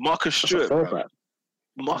know. Marcus Stewart.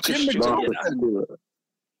 Marcus Stewart.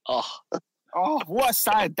 What a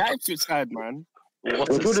side! That's your side, man. What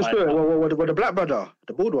the black brother,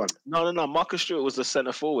 the bald one? No. Marcus Stewart was the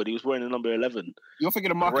centre forward. He was wearing the number 11. You're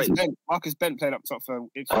thinking of Marcus Bent. Marcus Bent played up top for.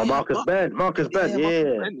 Marcus Bent.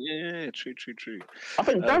 Yeah, true. I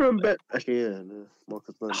think Darren Bent. Actually,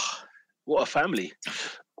 Marcus Bent. What a family!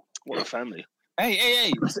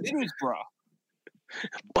 Hey, Middlesbrough.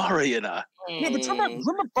 Borough, you know. Yeah, but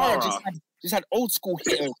remember Borough just had old school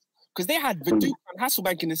hitters because they had Viduka and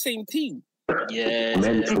Hasselbank in the same team. Yeah,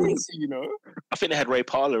 you know. I think they had Ray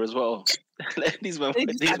Parler as well. these man.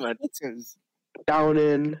 Down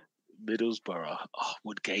in Middlesbrough.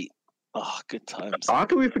 Woodgate. Good times. How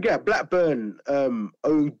can we forget Blackburn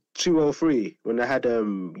 0203 when they had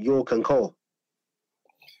York and Cole?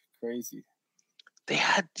 Crazy. They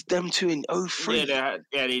had them two in 03. Yeah,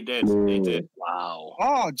 they did. Wow.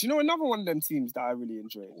 Oh, do you know another one of them teams that I really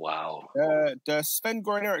enjoyed? Wow. The Sven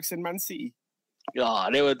Goran Eriksson Man City. Yeah,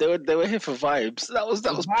 they were here for vibes. That was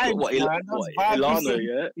vibes, Ilano,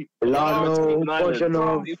 yeah. Ilano,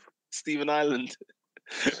 Bojanov, Stephen Ireland.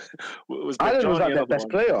 Ireland was like their best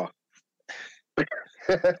player.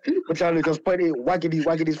 Bojanov just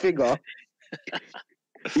wagging his finger.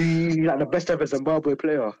 He's like the best ever Zimbabwe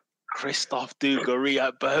player. Christoph Dugarry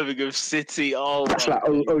at Birmingham City. Oh, that's like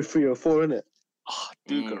 03 or 4, isn't it?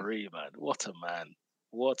 Dugarry, man. What a man.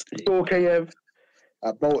 Dorkayev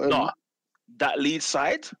at Bolton. No, that lead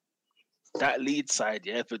side,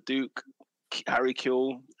 yeah, for Duke, Harry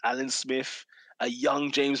Kill, Alan Smith, a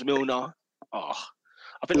young James Milner. I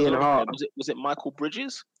think Ian Hart. Was it Michael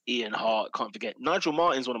Bridges? Ian Hart, can't forget. Nigel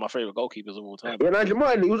Martin's one of my favourite goalkeepers of all time. Yeah, Nigel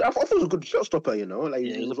Martin. I thought he was a good shot stopper, you know. Like,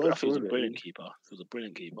 he was a brilliant keeper.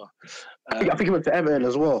 I think he went to Everton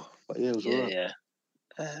as well. But yeah, it was yeah.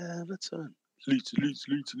 Everton. Leeds.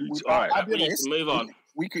 All right, we need to move on.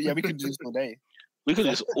 We could do this all day. We could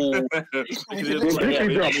just all. A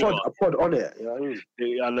pod on it. You know what I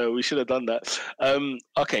mean? I know we should have done that.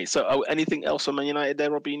 Okay, so anything else on Man United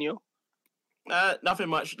there, Robinho? Nothing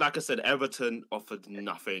much. Like I said, Everton offered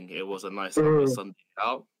nothing. It was a nice Sunday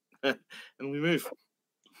out, and we move.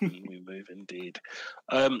 We move indeed.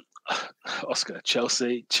 Oscar,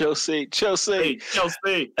 Chelsea. Hey, Chelsea.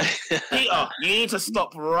 Peter, you need to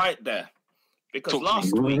stop right there because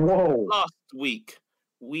last week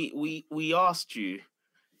we asked you,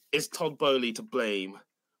 is Todd Bowley to blame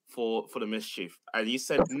for the mischief? And you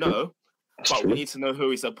said no, but we need to know who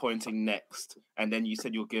he's appointing next. And then you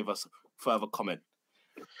said you'll give us further comment.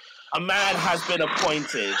 A man has been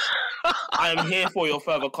appointed. I am here for your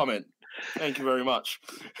further comment. Thank you very much,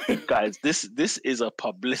 guys. This is a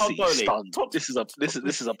publicity stunt. This is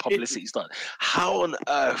a publicity stunt. How on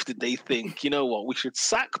earth did they think? You know what? We should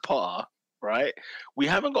sack Potter, right? We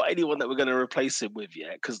haven't got anyone that we're going to replace him with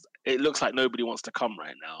yet because it looks like nobody wants to come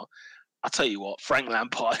right now. I tell you what, Frank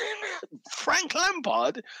Lampard.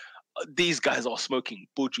 These guys are smoking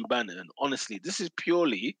Buju Bannon. Honestly, this is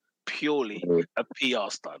purely a PR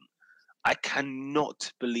stunt. I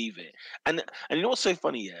cannot believe it. And you know what's so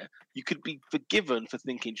funny, yeah? You could be forgiven for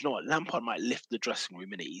thinking, you know what, Lampard might lift the dressing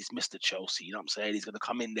room, innit? He's Mr. Chelsea, you know what I'm saying? He's going to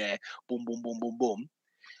come in there, boom, boom, boom, boom, boom.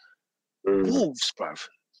 Wolves, bruv.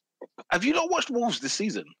 Have you not watched Wolves this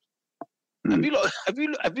season? Have you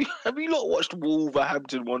not watched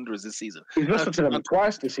Wolverhampton Wanderers this season? He's listened to them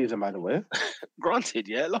twice this season, by the way. Granted,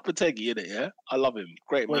 yeah. Lopetegui, innit, yeah? I love him.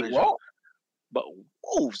 Great manager. What? But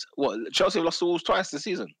Wolves, what? Chelsea have lost to Wolves twice this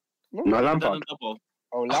season? No, Lampard.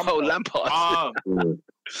 Lampard.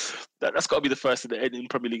 That's got to be the first in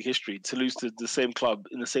Premier League history to lose to the same club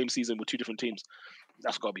in the same season with two different teams.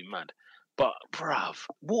 That's got to be mad. But, bruv,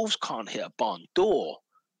 Wolves can't hit a barn door.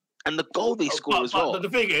 And the goal they scored as well. But the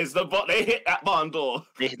thing is, they hit that barn door.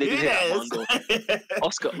 They did hit that barn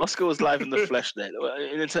door. Oscar was live in the flesh there.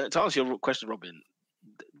 To answer your question, Robin,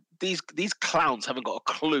 these clowns haven't got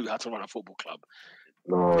a clue how to run a football club.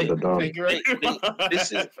 No, they don't.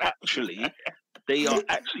 This is they are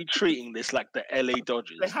actually treating this like the LA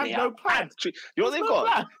Dodgers. They have no plan. You know what they've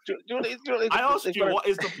got? I asked you, what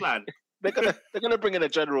is the plan? They're gonna bring in a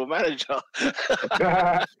general manager.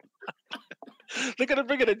 They're gonna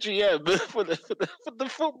bring in a GM for the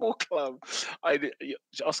football club.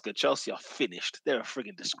 Oscar, Chelsea are finished. They're a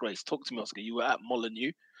frigging disgrace. Talk to me, Oscar. You were at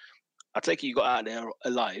Molineux. I take it you got out there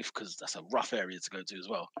alive because that's a rough area to go to as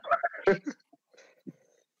well.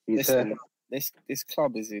 Listen, this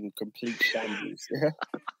club is in complete shambles. Yeah?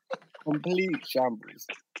 Complete shambles.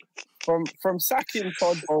 From sacking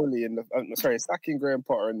Todd Bowley sacking Graham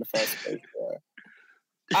Potter in the first place.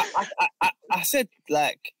 I said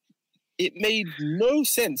it made no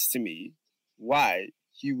sense to me why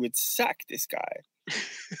you would sack this guy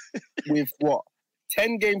with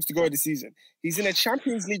 10 games to go this season. He's in a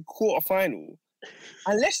Champions League quarter-final.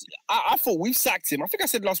 Unless I thought we've sacked him. I think I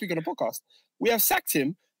said last week on the podcast, we have sacked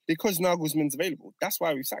him because Nagelsmann's available. That's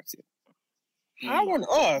why we sacked him. How on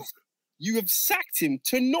earth you have sacked him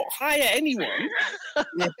to not hire anyone?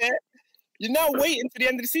 Yeah? You're now waiting for the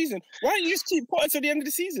end of the season. Why don't you just keep Potter till the end of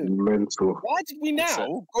the season? Mental. Why did we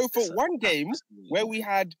now go for one game where we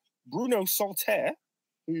had Bruno Salter,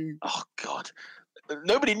 who... Oh, God.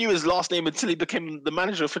 Nobody knew his last name until he became the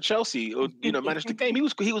manager for Chelsea or, managed the game. He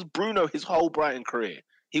was Bruno his whole Brighton career.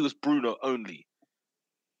 He was Bruno only.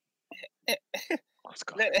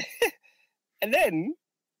 And then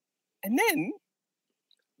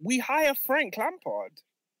we hire Frank Lampard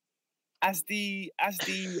as the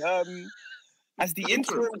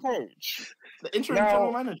interim coach. The interim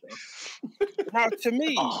general manager. Now, to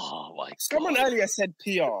me, someone earlier said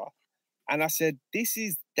PR, and I said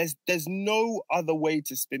there's no other way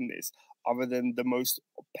to spin this other than the most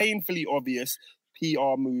painfully obvious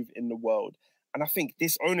PR move in the world. And I think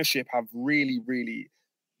this ownership have really, really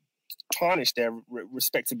tarnished their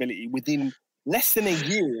respectability within less than a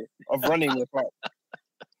year of running the club.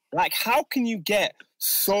 How can you get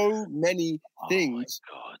so many things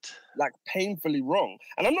painfully wrong?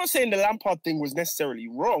 And I'm not saying the Lampard thing was necessarily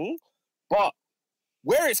wrong, but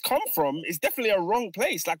where it's come from is definitely a wrong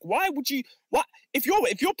place. Why would you? What if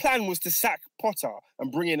your plan was to sack Potter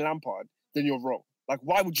and bring in Lampard? Then you're wrong.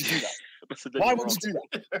 Why would you do that? Why would you do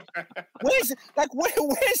that? Where's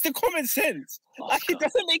the common sense? It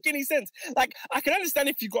doesn't make any sense. I can understand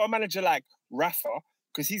if you got a manager like Rafa,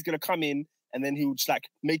 because he's gonna come in and then he would just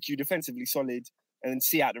make you defensively solid and then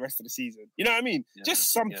see out the rest of the season. You know what I mean? Yeah,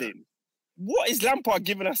 just something. Yeah. What is Lampard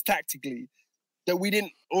giving us tactically that we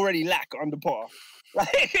didn't already lack under Potter?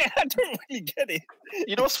 Like, I don't really get it.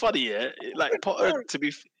 You know what's funny, yeah? Like Potter,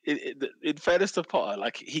 in fairness to Potter,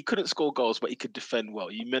 like he couldn't score goals, but he could defend well.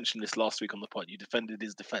 You mentioned this last week on the pod. You defended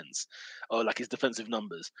his defense, or like his defensive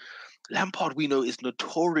numbers. Lampard, we know, is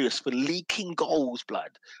notorious for leaking goals,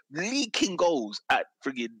 leaking goals at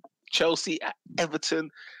friggin' Chelsea, at Everton.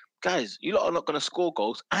 Guys, you lot are not going to score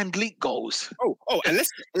goals and leak goals. Oh, and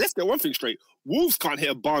let's get one thing straight. Wolves can't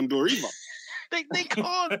hit a barn door either. They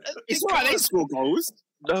can't. It's not like they score goals.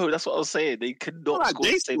 No, that's what I was saying. They cannot score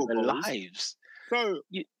to save their lives. So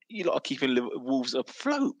you lot are keeping Wolves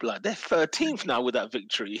afloat, blood. They're 13th now with that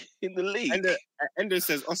victory in the league. And Endo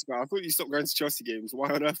says, Oscar, I thought you stopped going to Chelsea games.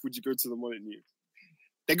 Why on earth would you go to the Molineux?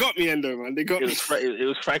 They got me, Endo, man. They got me. It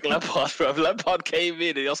was Frank Lampard, bro. Lampard came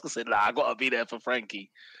in and Oscar said, I got to be there for Frankie.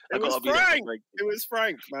 It was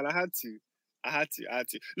Frank, man. I had to.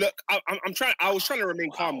 Look, I was trying to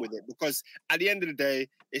remain calm with it because at the end of the day,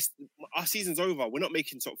 our season's over. We're not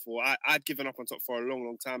making top four. I'd given up on top four a long,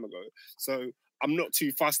 long time ago. So I'm not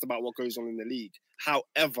too fussed about what goes on in the league.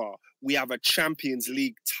 However, we have a Champions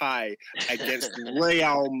League tie against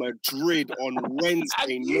Real Madrid on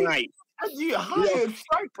Wednesday night. And you hired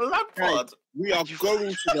Frank Lampard. We are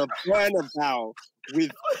going to the Bernabeu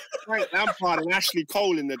with Frank Lampard and Ashley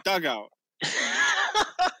Cole in the dugout.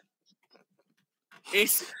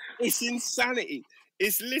 It's insanity.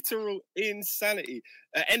 It's literal insanity.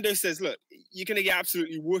 Endo says, look, you're going to get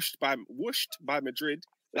absolutely whooshed by Madrid.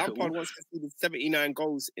 Lampard once conceded 79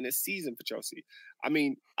 goals in a season for Chelsea. I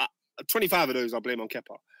mean, 25 of those I blame on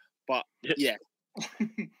Kepa. But, yeah.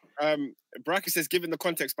 Bracker says, given the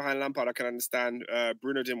context behind Lampard, I can understand.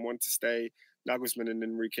 Bruno didn't want to stay. Nagelsmann and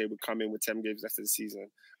Enrique would come in with 10 games left of the season.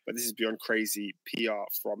 But this is beyond crazy PR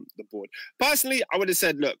from the board. Personally, I would have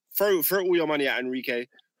said, look, throw all your money at Enrique.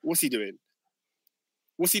 What's he doing?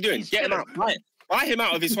 Get him out. Buy him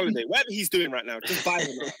out of his holiday. Whatever he's doing right now, just buy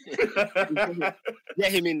him out.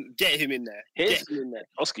 Get him in there.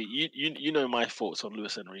 Oscar, you know my thoughts on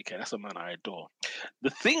Luis Enrique. That's a man I adore. The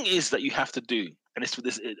thing is that you have to do, and it's for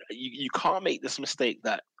this, you can't make this mistake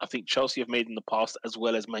that I think Chelsea have made in the past as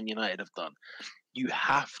well as Man United have done. You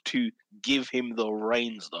have to give him the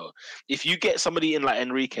reins, though. If you get somebody in like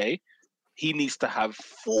Enrique, he needs to have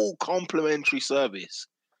full complimentary service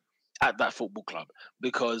at that football club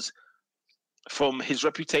because from his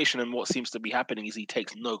reputation and what seems to be happening is he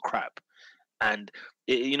takes no crap. And,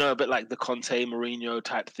 a bit like the Conte, Mourinho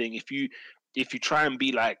type thing, if you try and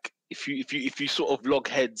be like, if you sort of log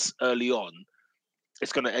heads early on,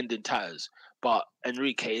 it's going to end in tatters. But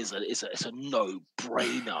Enrique is a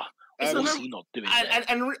no-brainer. What's he not doing?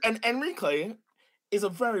 And Enrique is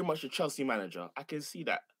very much a Chelsea manager. I can see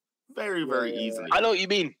that very, very easily. I know what you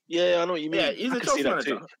mean. Yeah, I know what you mean. Yeah, he's a Chelsea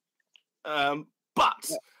manager.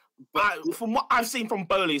 But from what I've seen from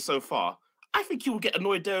Bowley so far, I think he will get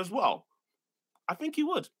annoyed there as well. I think he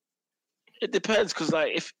would. It depends because,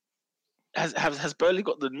 like, if has Bowley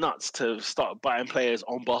got the nuts to start buying players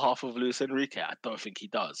on behalf of Luis Enrique? I don't think he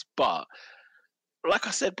does. But like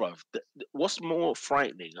I said, bro, what's more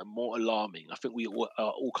frightening and more alarming? I think we are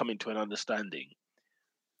all coming to an understanding.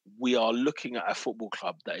 We are looking at a football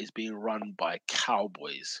club that is being run by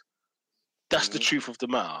cowboys. That's the truth of the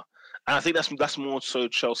matter. And I think that's more so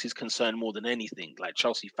Chelsea's concern more than anything, like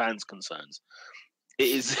Chelsea fans' concerns. It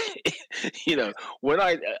is, when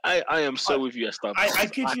I am so with you, Esther. I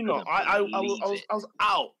kid you not. I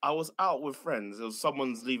was out with friends. There was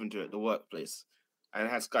someone's leaving to at the workplace, and it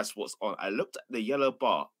had Sky Sports on. I looked at the yellow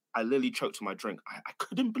bar. I literally choked on my drink. I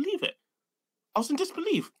couldn't believe it. I was in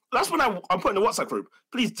disbelief. That's when I'm putting the WhatsApp group.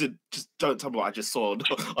 Please just don't tell me what I just saw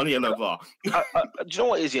on the yellow bar. Do you know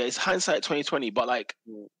what it is? Yeah, it's hindsight 2020. But like,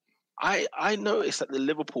 I noticed at the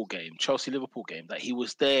Chelsea-Liverpool game, that he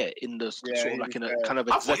was there in the sort of like in a kind of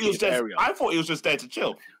executive area. I thought he was just there to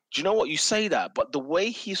chill. Do you know what? You say that, but the way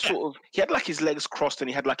he he had like his legs crossed and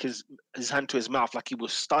he had like his hand to his mouth, like he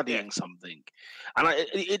was studying something. And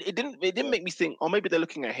it didn't make me think, oh, maybe they're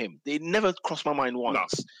looking at him. It never crossed my mind once.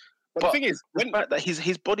 No. But the thing is, the fact that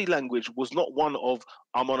his body language was not one of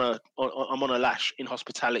I'm on a lash in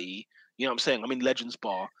hospitality. You know what I'm saying? I'm in Legends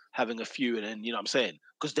Bar having a few, and then you know what I'm saying,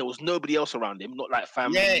 because there was nobody else around him, not like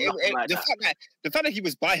family. Yeah, the fact that he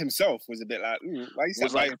was by himself was a bit like, why he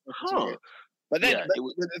sat by himself? But then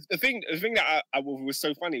the thing that I was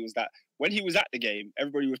so funny was that when he was at the game,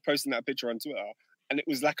 everybody was posting that picture on Twitter, and it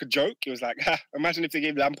was like a joke. It was like, imagine if they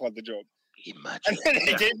gave Lampard the job. Imagine. And then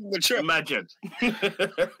they gave him the job. Imagine.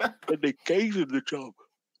 And they gave him the job.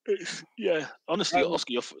 Honestly,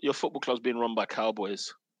 Oscar, your football club's being run by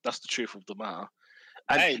cowboys. That's the truth of the matter.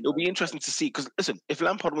 And it'll be interesting to see, because listen, if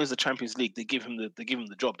Lampard wins the Champions League, they give him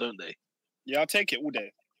the job, don't they? Yeah, I'll take it all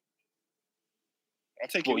day. I'll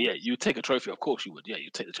take it. Well, yeah, you take a trophy. Of course you would. Yeah, you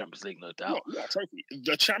take the Champions League, no doubt. Not a trophy.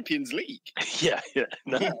 The Champions League. yeah.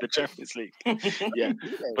 No, the Champions League. Yeah,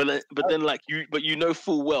 but then, like you know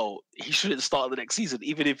full well he shouldn't start the next season.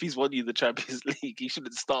 Even if he's won you the Champions League, he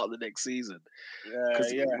shouldn't start the next season.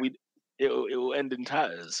 Because it will end in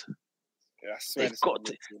tatters. Yeah, I swear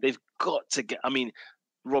they've got to get. I mean,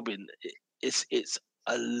 Robin, it's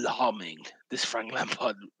alarming, this Frank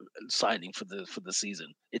Lampard signing for the season.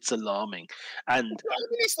 It's alarming, and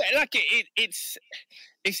it's like it's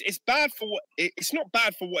bad for what it's not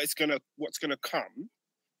bad for what's gonna come,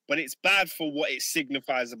 but it's bad for what it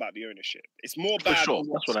signifies about the ownership. It's more bad. For sure,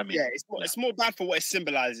 that's what I mean. Yeah, it's more bad for what it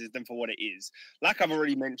symbolizes than for what it is. Like I've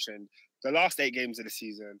already mentioned, the last 8 games of the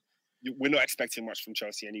season, we're not expecting much from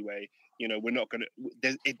Chelsea anyway. You know, we're not gonna.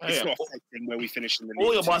 It's not affecting where we finish in the league.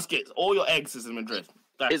 All your baskets, all your eggs is in Madrid.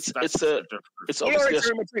 It's all your eggs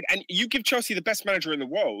are in Madrid, and you give Chelsea the best manager in the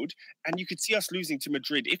world, and you could see us losing to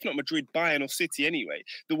Madrid, if not Madrid, Bayern or City anyway.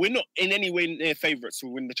 But we're not in any way near favourites to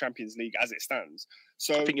win the Champions League as it stands.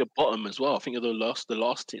 So I think you're bottom as well. I think you're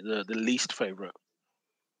the least favourite.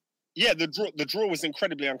 Yeah, the draw was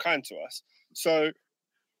incredibly unkind to us. So.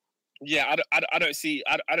 Yeah, I don't see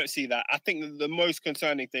that. I think the most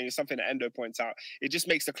concerning thing is something that Endo points out. It just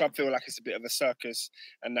makes the club feel like it's a bit of a circus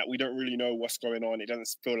and that we don't really know what's going on. It doesn't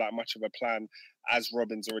feel like much of a plan, as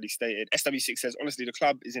Robin's already stated. SW6 says, honestly, the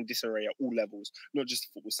club is in disarray at all levels, not just the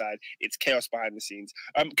football side. It's chaos behind the scenes.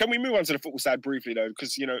 Can we move on to the football side briefly, though?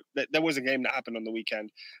 Because, you know, there was a game that happened on the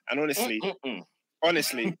weekend. And honestly,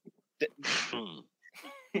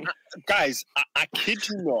 guys, I kid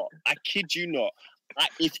you not.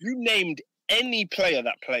 If you named any player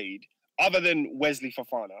that played other than Wesley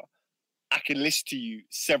Fofana, I can list to you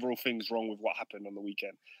several things wrong with what happened on the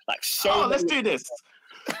weekend. Like let's do this.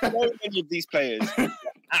 So many of these players,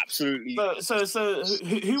 absolutely. So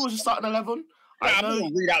who was your starting 11? I'm not going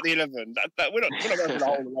to read out the 11. We're not going to the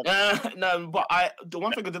whole 11. No, but the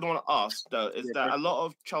one thing I didn't want to ask though is that a lot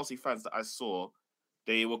of Chelsea fans that I saw,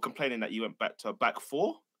 they were complaining that you went back to a back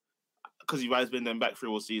 4. Because you guys been them back 3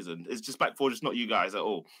 all season. It's just back 4, just not you guys at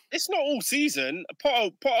all. It's not all season.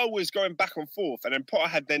 Potter was going back and forth, and then Potter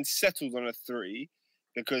had then settled on a 3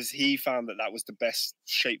 because he found that was the best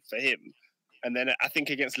shape for him. And then I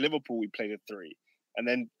think against Liverpool we played a 3, and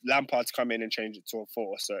then Lampard's come in and changed it to a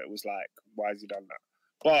 4. So it was like, why has he done that?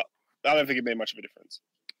 But I don't think it made much of a difference.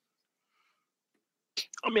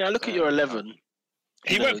 I mean, I look at your 11.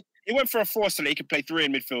 He went for a 4 so that he could play 3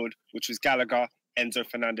 in midfield, which was Gallagher, Enzo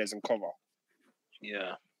Fernandez and Kovar.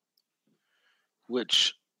 Yeah.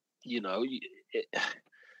 Which, you know,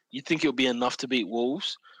 you think it'll be enough to beat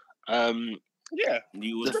Wolves. Yeah.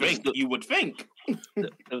 You would think.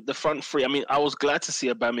 The front 3, I mean, I was glad to see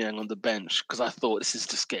Aubameyang on the bench because I thought this is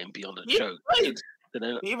just getting beyond a joke. He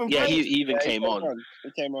even came on.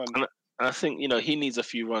 He came on. And I think, you know, he needs a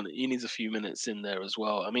few minutes in there as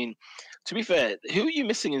well. I mean, to be fair, who are you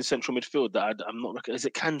missing in central midfield that I'm not looking? Is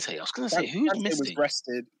it Kante? I was going to say, who's missing?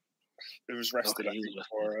 It was rested, I think.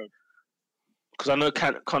 Because I know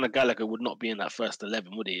Conor Gallagher would not be in that first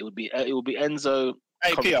 11, would he? It would be Enzo.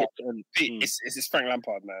 Hey, PR, it's Frank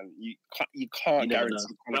Lampard, man. You can't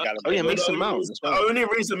guarantee Conor Gallagher. Oh, yeah, Mason Mount. The only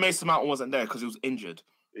reason Mason Mount wasn't there because he was injured.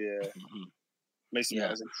 Yeah. Mm-hmm. Mason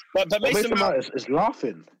Mount. But Mason Mount is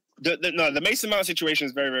laughing. The Mason Mount situation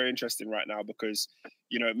is very, very interesting right now because,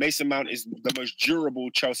 you know, Mason Mount is the most durable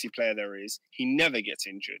Chelsea player there is. He never gets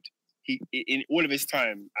injured. In all of his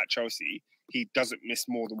time at Chelsea, he doesn't miss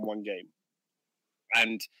more than 1 game.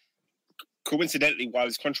 And coincidentally, while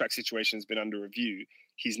his contract situation has been under review,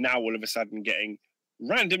 he's now all of a sudden getting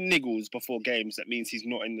random niggles before games. That means he's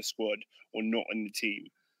not in the squad or not in the team.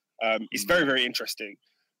 It's very, very interesting.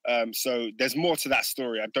 So there's more to that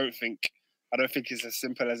story. I don't think it's as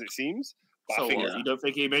simple as it seems. But You don't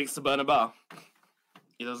think he makes the Bernabeu?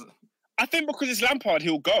 He doesn't. I think because it's Lampard,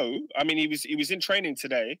 he'll go. I mean, he was in training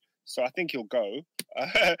today, so I think he'll go.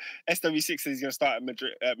 SW6 says he's going to start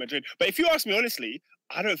at Madrid. But if you ask me honestly,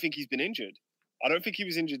 I don't think he's been injured. I don't think he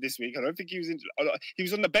was injured this week. I don't think he was injured. He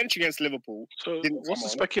was on the bench against Liverpool. So what's the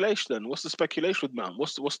speculation then? What's the speculation with Mount?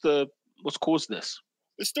 What's caused this?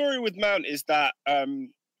 The story with Mount is that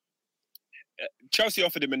Chelsea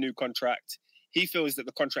offered him a new contract. He feels that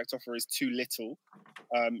the contract offer is too little.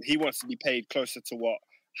 He wants to be paid closer to what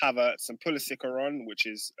Havertz and Pulisic are on, which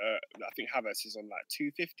is, I think Havertz is on like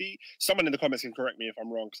 250. Someone in the comments can correct me if I'm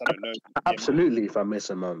wrong, because I don't know. Absolutely, if I miss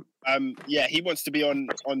a month. Yeah, he wants to be on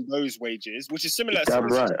those wages, which is similar to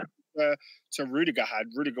Rudiger had.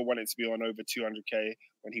 Rudiger wanted to be on over 200k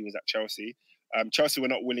when he was at Chelsea. Chelsea were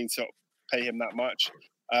not willing to pay him that much.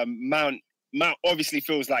 Mount Mount obviously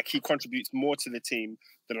feels like he contributes more to the team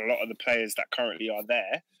than a lot of the players that currently are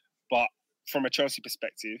there. But from a Chelsea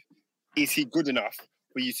perspective, is he good enough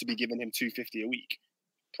for you to be giving him 250 a week?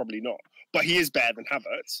 Probably not. But he is better than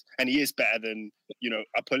Havertz, and he is better than,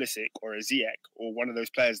 a Pulisic or a Ziyech or one of those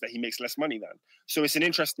players that he makes less money than. So it's an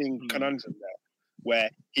interesting conundrum there, where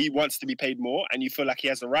he wants to be paid more, and you feel like he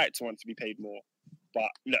has the right to want to be paid more. But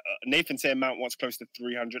look, Nathan saying Mount wants close to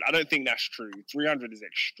 300. I don't think that's true. 300 is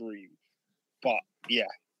extreme. But yeah.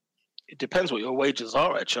 It depends what your wages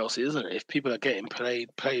are at Chelsea, isn't it? If people are getting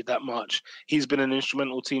paid that much, he's been an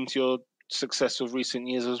instrumental team to your success of recent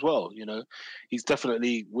years as well. He's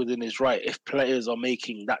definitely within his right. If players are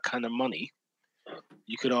making that kind of money,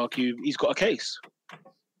 you could argue he's got a case.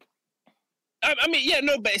 But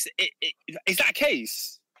is that a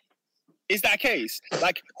case? Is that a case?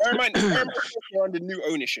 Like, bear in mind, we're under new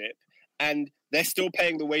ownership, and they're still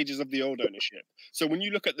paying the wages of the old ownership. So when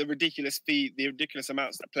you look at the ridiculous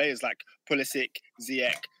amounts that players like Pulisic,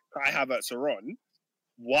 Ziyech, Kai Havertz are on,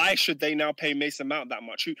 why should they now pay Mason Mount that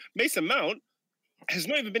much? Mason Mount has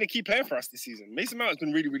not even been a key player for us this season. Mason Mount has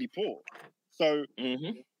been really, really poor. So,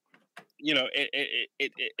 it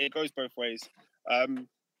goes both ways.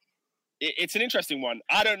 It's an interesting one.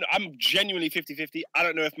 I'm genuinely 50-50. I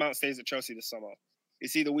don't know if Mount stays at Chelsea this summer.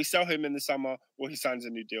 It's either we sell him in the summer or he signs a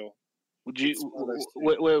new deal.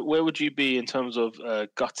 Where would you be in terms of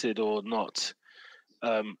gutted or not?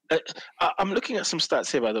 I'm looking at some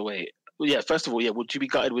stats here, by the way. Yeah, first of all, would you be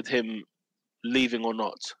gutted with him leaving or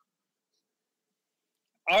not?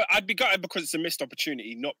 I'd be gutted because it's a missed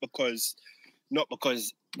opportunity, not because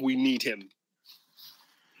we need him.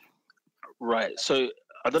 Right. So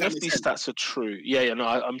I don't know if these stats are true.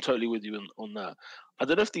 I'm totally with you on that. I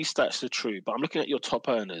don't know if these stats are true, but I'm looking at your top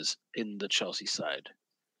earners in the Chelsea side.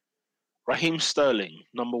 Raheem Sterling,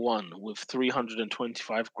 number one, with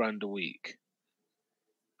 325 grand a week.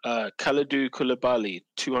 Kalidou Koulibaly,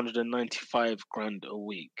 295 grand a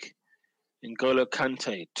week. N'Golo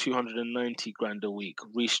Kante, 290 grand a week.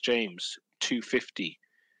 Reece James, 250.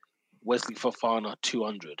 Wesley Fofana,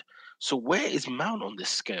 200. So where is Mount on this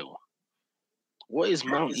scale? What is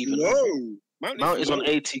Mount even? Low. Mount is on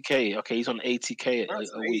 80k. Okay, he's on 80k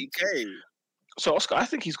a week. 80K. So Oscar, I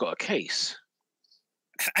think he's got a case.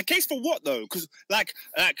 A case for what though? Because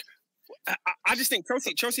I just think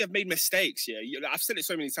Chelsea have made mistakes. Yeah, I've said it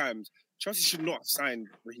so many times. Chelsea should not have signed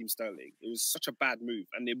Raheem Sterling. It was such a bad move,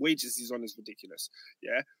 and the wages he's on is ridiculous.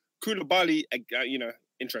 Yeah, Koulibaly,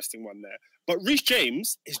 interesting one there. But Reece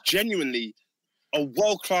James is genuinely a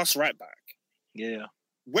world-class right back. Yeah.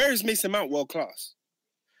 Where is Mason Mount world class?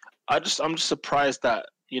 I'm just surprised that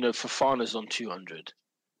Fofana's on 200.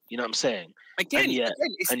 You know what I'm saying?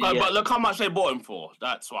 But look how much they bought him for.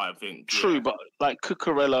 That's why I think. True, but like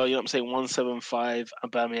Cucurella, you know what I'm saying, 175,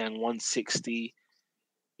 Aubameyang 160.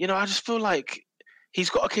 I just feel like he's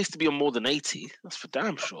got a case to be on more than 80. That's for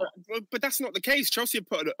damn sure. But that's not the case. Chelsea have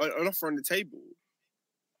put an offer on the table.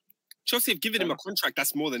 Chelsea have given him a contract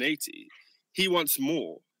that's more than 80. He wants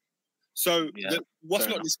more. So what's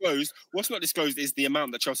not disclosed is the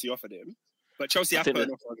amount that Chelsea offered him. But Chelsea have put an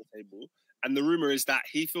offer on the table. And the rumour is that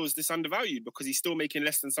he feels this undervalued because he's still making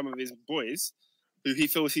less than some of his boys who he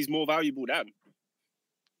feels he's more valuable than.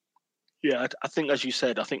 Yeah, I think, as you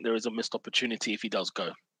said, I think there is a missed opportunity if he does go.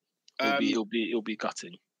 It'll be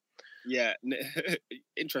gutting. Yeah,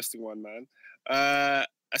 interesting one, man.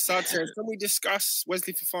 Assad says, can we discuss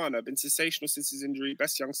Wesley Fofana? Been sensational since his injury.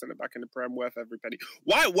 Best young centre back in the Prem, worth every penny.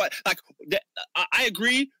 Why? What? I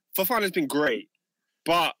agree. Fofana's been great,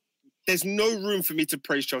 but there's no room for me to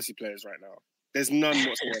praise Chelsea players right now. There's none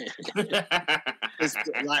whatsoever.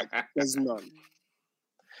 There's none.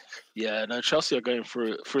 Yeah, no, Chelsea are going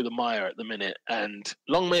through the mire at the minute, and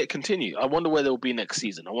long may it continue. I wonder where they'll be next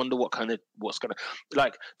season. I wonder what's going to,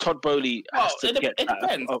 like, Todd Bowley has to get it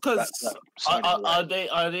depends, because are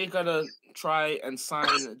they going to try and sign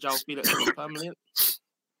João Felix permanent?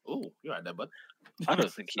 Oh, you're right there, bud. I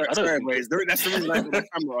don't think he. That's the reason I put the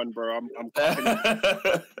camera on, bro. I'm coughing.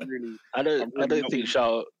 Really. I don't think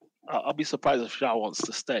João. I'll be surprised if João wants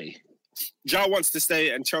to stay. João wants to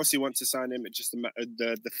stay, and Chelsea wants to sign him. It's just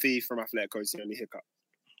the fee from Atletico is the only hiccup.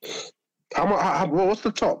 What's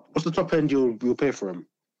the top? What's the top end you'll pay for him?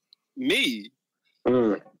 Me.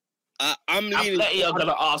 I'm leaning. Atleti are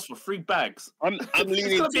gonna ask for 3 bags. I'm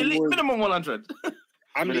leaning. It's gonna be minimum 100.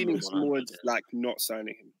 I'm leaning towards not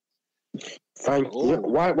signing him. Thank you.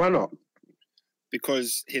 Why not?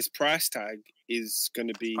 Because his price tag is going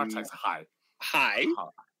to be high.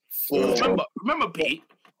 Remember, Pete.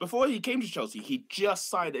 Before he came to Chelsea, he just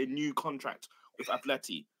signed a new contract with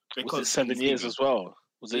Atleti. Because it's 7 years as well.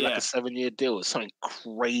 Was it like a 7-year deal or something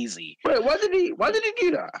crazy? Wait, why did he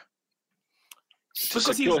do that?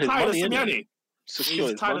 Because he's tired of Simeone.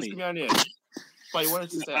 He's tired of Simeone. But he wanted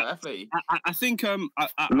to stay at Athletic. I think I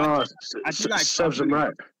do like serves him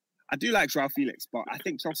right. I do like Joao Felix, but I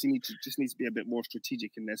think Chelsea needs to be a bit more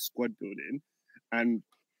strategic in their squad building. And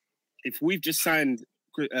if we've just signed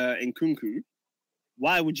Nkunku,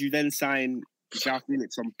 why would you then sign Joao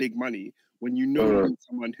Felix on big money when you know you need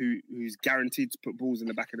someone who's guaranteed to put balls in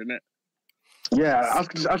the back of the net? Yeah, I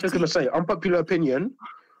was just going to say, unpopular opinion,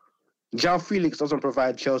 Joao Felix doesn't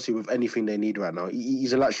provide Chelsea with anything they need right now.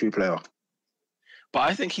 He's a luxury player. But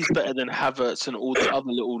I think he's better than Havertz and all the other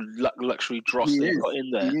little luxury dross they've got in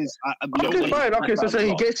there. He is. Okay, fine. Okay, so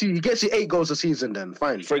he gets you 8 goals a season then.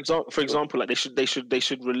 Fine. For example, like they should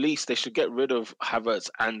get rid of Havertz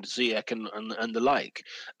and Ziyech and the like,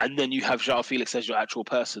 and then you have Joao Felix as your actual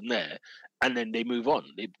person there, and then they move on.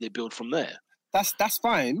 They build from there. That's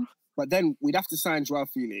fine, but then we'd have to sign Joao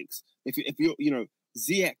Felix. If you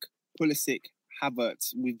Ziyech, Pulisic,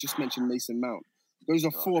 Havertz. We've just mentioned Mason Mount. Those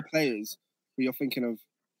are 4 players who you're thinking of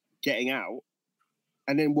getting out,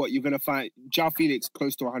 and then what? You're going to find Joao Felix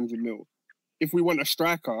close to 100 mil. If we want a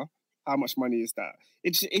striker, how much money is that?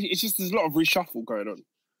 It's just there's a lot of reshuffle going on.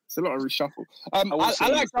 It's a lot of reshuffle. I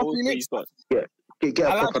like Joao Felix. Get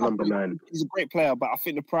a proper number 9. He's a great player, but I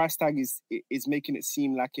think the price tag is making it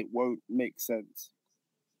seem like it won't make sense.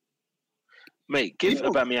 Mate,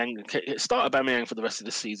 start Aubameyang for the rest of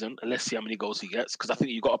the season, and let's see how many goals he gets. Because I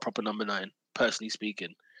think you got a proper number 9, personally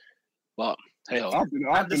speaking. But hey,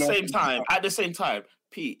 at the same time,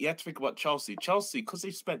 Pete, you have to think about Chelsea. Chelsea, because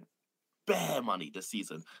they've spent bare money this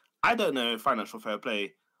season. I don't know if financial fair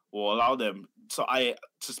play will allow them to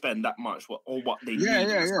spend that much or what they need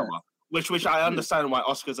this summer. Which I understand why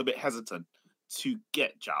Oscar's a bit hesitant to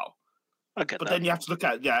get Joao. But then you have to look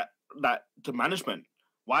at the management.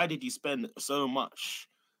 Why did you spend so much?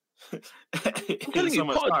 I'm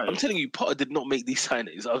telling you, Potter did not make these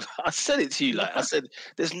signings. I said it to you. I said,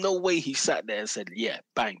 there's no way he sat there and said, yeah,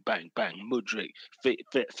 bang, bang, bang, Mudryk,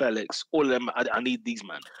 Felix, all of them. I need these,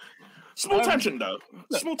 man. Small tangent though.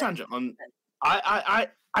 Small tangent on. I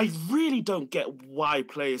really don't get why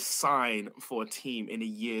players sign for a team in a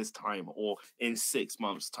year's time or in 6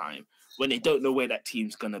 months' time when they don't know where that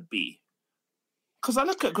team's gonna be. Because I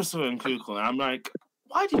look at Christopher Nkunku and I'm like,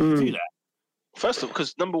 why did you do that? First of all,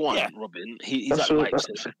 because number one, Robin, he's at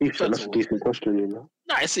Leipzig. That's a decent question, you know.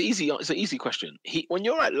 No, it's an easy question. When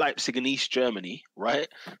you're at Leipzig in East Germany, right,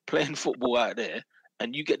 playing football out there,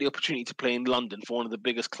 and you get the opportunity to play in London for one of the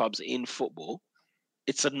biggest clubs in football,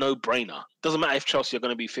 it's a no-brainer. Doesn't matter if Chelsea are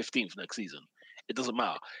going to be 15th next season. It doesn't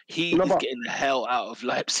matter. He is getting the hell out of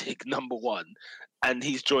Leipzig, number one, and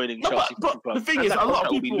he's joining Chelsea. But the thing is, a lot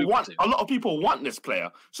of people want this player,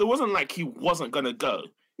 so it wasn't like he wasn't going to go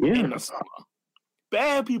in the summer.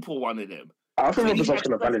 Bare people wanted him. I think it's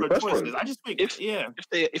a valid question. I just think,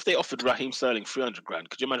 if they offered Raheem Sterling 300 grand,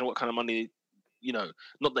 could you imagine what kind of money? You know,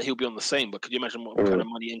 not that he'll be on the same, but could you imagine what kind of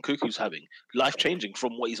money Nkunku's having? Life changing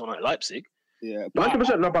from what he's on at Leipzig. Yeah,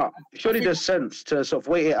 100%. No, but surely there's sense to sort of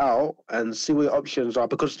wait it out and see what your options are.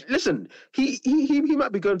 Because listen, he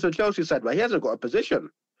might be going to the Chelsea side, but he hasn't got a position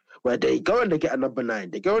where they go and they get a number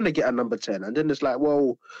 9, they go and they get a number 10, and then it's like,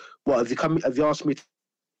 well, what have you asked me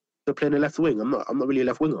to play in the left wing? I'm not really a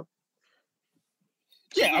left winger.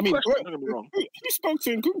 Yeah, I mean, who spoke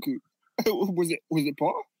to Nkunku? Was it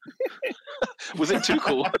Paul? Was it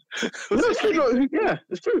Tuchel? Yeah,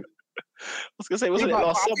 it's true. I was gonna say, wasn't it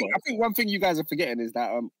last summer? I think one thing you guys are forgetting is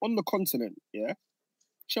that on the continent,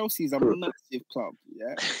 Chelsea's a massive club.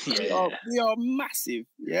 Yeah, we are massive.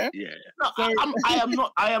 Yeah. No, so,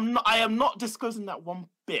 I am not discussing that one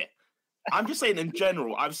bit. I'm just saying in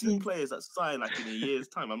general. I've seen players that sign like in a year's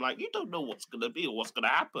time. I'm like, you don't know what's gonna be or what's gonna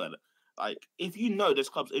happen. Like, if you know this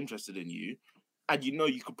club's interested in you, and you know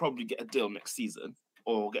you could probably get a deal next season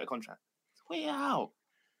or get a contract, wait out.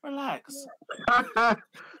 Relax.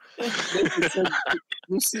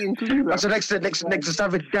 We'll see. That's the next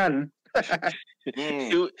Savage Dan.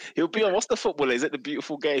 He'll be on. What's the football? Is it The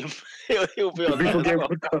Beautiful Game? he'll be on.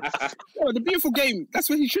 The Beautiful Game. That's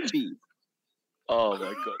where he should be. Oh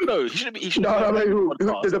my god! No, he shouldn't be.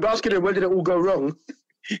 The basket. Where did it all go wrong?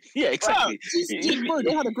 Yeah, exactly.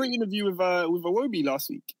 They had a great interview with Iwobi last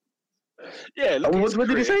week. Yeah. What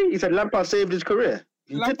did he say? He said Lampard saved his career.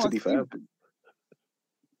 He did, to be fair.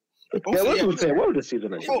 Also, what would say well this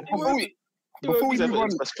season? Before we move on,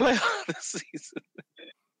 best player this season.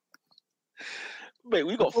 Mate,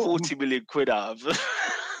 we got 40 million quid out of.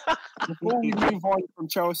 Before we move on from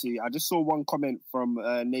Chelsea, I just saw one comment from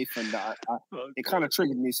Nathan that it kind of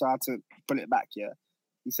triggered me, so I had to pull it back. Yeah,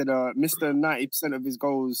 He said, "Mr. 90% of his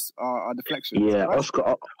goals are deflections." Yeah,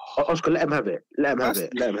 Oscar, let him have it. Let him have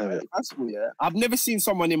it. That's cool, yeah. I've never seen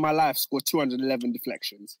someone in my life score 211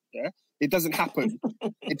 deflections. Yeah, it doesn't happen.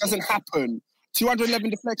 It doesn't happen. 211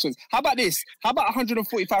 deflections. How about this? How about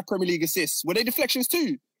 145 Premier League assists? Were they deflections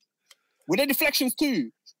too? Were they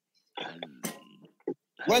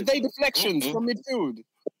deflections from midfield?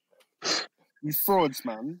 You frauds,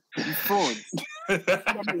 man. You frauds. A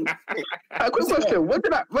quick question: Where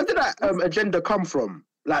did that agenda come from?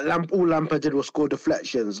 Like all Lampard did was score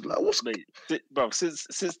deflections. Like, what's bro?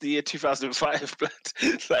 Since the year 2005, blood.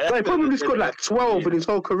 He probably scored like 12 in his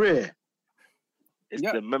whole career.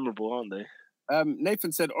 They're memorable, aren't they?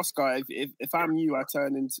 Nathan said, Oscar, if I'm you, I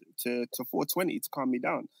turn into 420 to calm me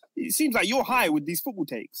down. It seems like you're high with these football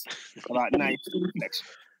takes about 90 deflection.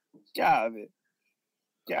 Get out of it.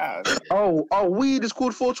 Oh, Weed is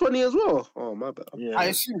called 420 as well. Oh, my bad. Yeah. I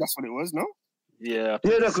assume that's what it was, no? Yeah.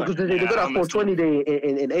 Because they got that 420 day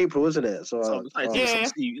in April, isn't it? So, some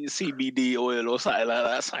CBD oil or something like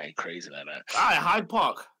that. Something crazy like that. Hyde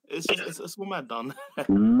Park. It's all mad done.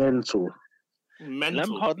 Mental.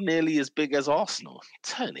 Lampard nearly as big as Arsenal.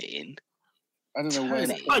 Turn it in. I don't know where.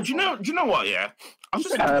 Do you know what? Yeah, I was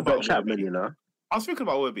just Chapman, you know. I was thinking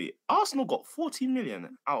about Webby. Arsenal got 14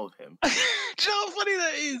 million out of him. Do you know how funny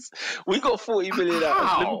that is? We got 40 million out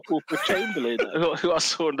of Liverpool for Chamberlain, who I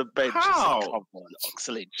saw on the bench. How? Come on,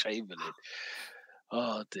 Oxlade-Chamberlain.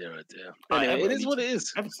 Oh dear. Anyway, it is what it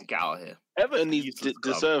is. Everton, get out of here. Everton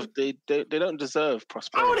deserve. They don't deserve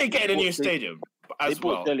prosperity. How are they getting a new stadium? They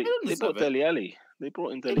bought Dele Alli. They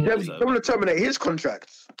brought in Dele Alli. They want to terminate his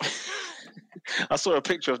contract. I saw a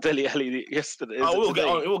picture of Dele Alli yesterday. We'll get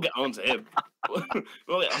on to him.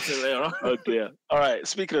 We'll get on to him later on. Oh dear. All right.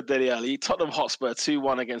 Speaking of Dele Alli, Tottenham Hotspur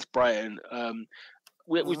 2-1 against Brighton.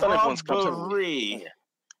 We've done everyone's clubs.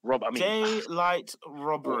 Daylight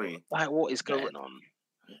robbery. Like, what is going on?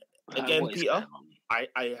 Again, Peter. I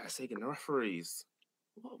say again, the referees.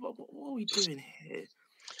 What are we doing here?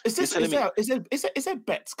 Is there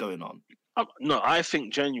bets going on? No, I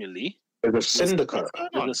think genuinely there's a syndicate.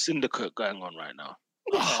 There's a syndicate going on right now.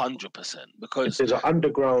 100%. Because there's an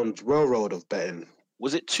underground railroad of betting.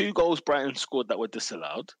 Was it 2 goals Brighton scored that were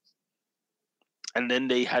disallowed? And then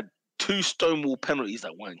they had 2 Stonewall penalties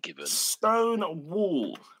that weren't given.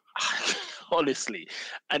 Stonewall. Honestly.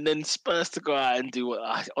 And then Spurs to go out and do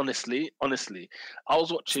what honestly. I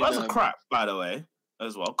was watching Spurs are crap, by the way,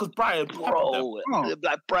 as well. Because Brighton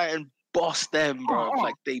Brighton bossed them, bro.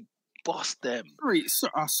 Like they bossed them.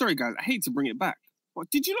 Sorry, guys. I hate to bring it back. But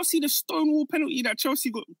did you not see the Stonewall penalty that Chelsea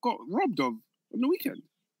got robbed of on the weekend?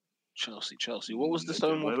 Chelsea. What was the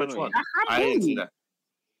Stonewall penalty? I didn't see that.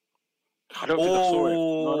 I don't think I saw it.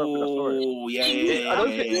 No, I don't think I saw it.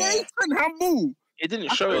 Yeah. It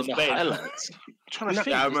didn't show it in the highlights.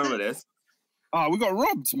 I remember this. We got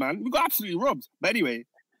robbed, man. We got absolutely robbed. But anyway,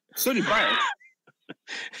 so did Brighton.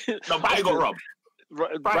 No, Brighton got robbed.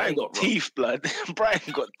 Brighton got teeth, blood.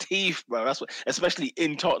 Brighton got teeth, bro. That's what, especially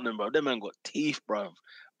in Tottenham, bro. Them man got teeth, bro.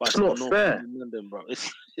 It's not fair. London, bro. It's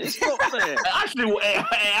not fair. It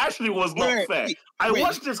actually was not fair. I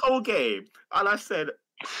watched this whole game and I said,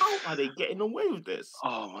 how are they getting away with this?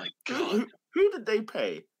 Oh my god. Who did they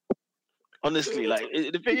pay? Honestly, like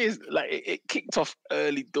the thing is, like it kicked off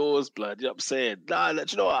early doors, blood. You know what I'm saying?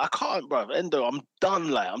 You know what? I can't, bro. Endo, I'm done.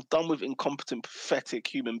 Like I'm done with incompetent, pathetic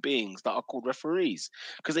human beings that are called referees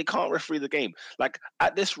because they can't referee the game. Like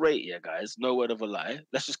at this rate, yeah, guys. No word of a lie.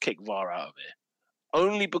 Let's just kick VAR out of it.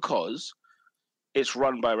 Only because it's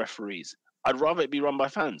run by referees. I'd rather it be run by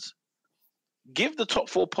fans. Give the Top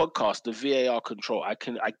 4 podcast the VAR control. I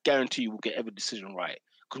guarantee you will get every decision right.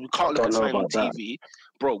 Because we can't look at something on TV.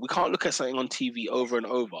 Bro, we can't look at something on TV over and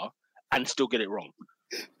over and still get it wrong.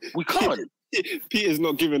 We can't. Peter's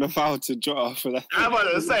not giving a foul to Jota for that. I'm about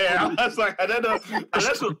to say, I was like, I don't know.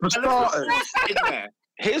 Unless we're in there.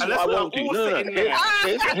 Here's what I won't do.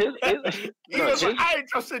 I ain't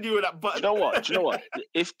trusting you with that button. Do you know what?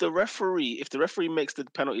 If the referee makes the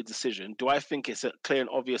penalty decision, do I think it's a clear and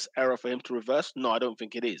obvious error for him to reverse? No, I don't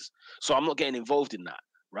think it is. So I'm not getting involved in that.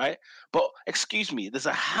 Right? But excuse me, there's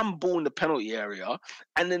a handball in the penalty area,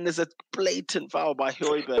 and then there's a blatant foul by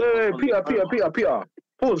Højbjerg. Peter.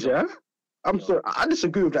 Pause, yeah? I'm sorry, I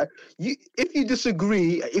disagree with that. If you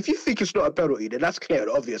disagree, if you think it's not a penalty, then that's clear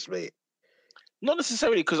and obvious, mate. Not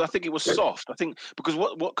necessarily because I think it was soft. I think because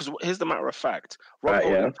because here's the matter of fact. Rob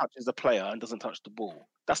Holding touches the player and doesn't touch the ball.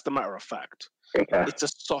 That's the matter of fact. Okay.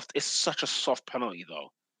 It's such a soft penalty though.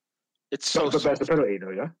 It's so soft. That's a penalty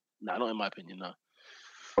though, yeah? No, not in my opinion, no.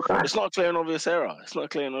 Okay. It's not a clear and obvious error. Don't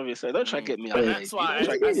try to get me out. That's why.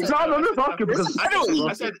 No, I'm not asking because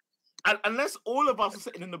I said unless all of us are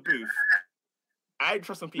sitting in the booth, I ain't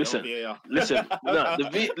trusting Peter on VAR.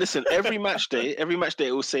 Listen. Every match day,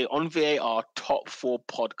 it will say on VAR top 4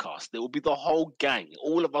 podcast. It will be the whole gang.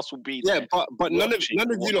 All of us will be there. Yeah, but none of you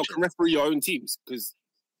lot can referee your own teams because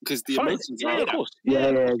the emotions are. Of course.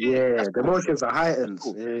 Yeah. The emotions are heightened.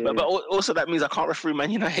 Cool. Yeah. But also that means I can't referee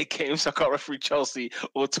Man United games. I can't referee Chelsea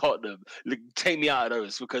or Tottenham. Like, take me out of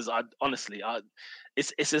those because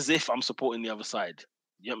it's as if I'm supporting the other side.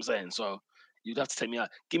 You know what I'm saying? So you'd have to take me out.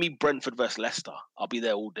 Give me Brentford versus Leicester. I'll be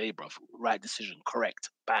there all day, bruv. Right decision. Correct.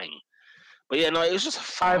 Bang. But yeah, no, it was just a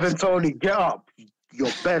fast. Ivan Toney, get up. You're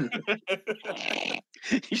bent.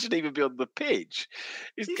 He shouldn't even be on the pitch.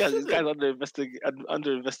 This guy's under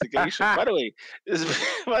investigation. By the way,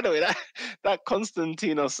 that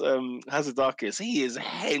Konstantinos Hazardakis, he is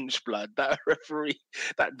hench blood. That referee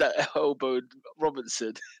that elbowed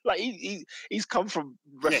Robinson. Like he's come from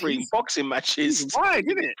refereeing boxing matches. He's wide,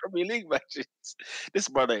 isn't it? Premier League matches. This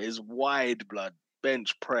brother is wide blood.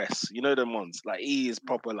 Bench press. You know them ones. Like he is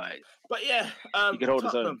proper like. But yeah, he can hold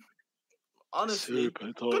his own. Honestly,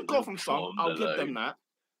 good goal from Son. I'll give them that.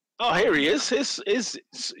 Oh, here he is. Is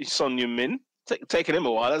Son Heung-min. Taking him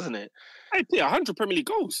a while, hasn't it? Hey, Peter, 100 Premier League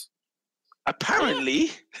goals.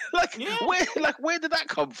 Apparently, where did that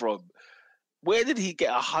come from? Where did he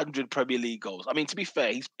get 100 Premier League goals? I mean, to be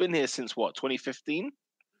fair, he's been here since what, 2015?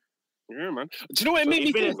 Yeah, man. Do you know what it made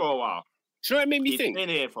me think? He's been here for a while. Do you know what it made me think? He's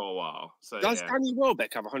been here for a while. So, does Danny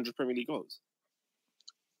Welbeck have 100 Premier League goals?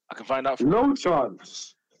 I can find out. No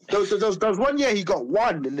chance. There was 1 year he got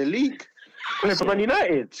 1 in the league. Playing for Man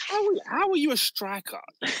United. How are you a striker?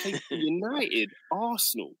 You play for United,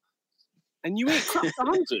 Arsenal, and you ain't cracked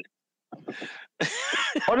 100?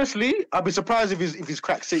 Honestly, I'd be surprised if he's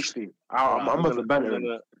cracked 60. I'm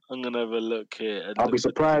gonna have a look here. I'll be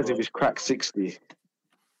surprised if he's cracked 60.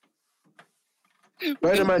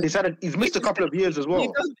 Bear in mind, he's missed a couple of years as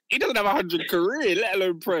well. He doesn't have 100 career, let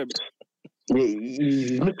alone Prem. Yeah,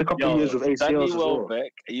 he's missed a couple of years with ACLs Danny as well.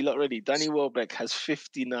 Welbeck, are you not ready? Danny Welbeck has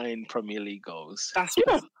 59 Premier League goals. That's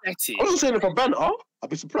pathetic. I wasn't saying it for banter. I'd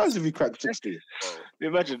be surprised if he cracked 60.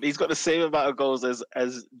 Imagine, he's got the same amount of goals as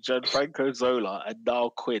Gianfranco Zola and Niall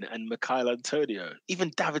Quinn and Mikhail Antonio.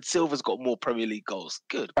 Even David Silva's got more Premier League goals.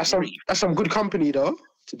 Good. That's some good company, though,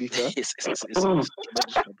 to be fair. It's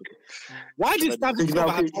Why does David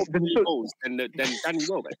Silva have more Premier League goals than Danny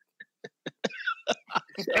Welbeck?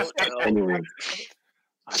 Anyway.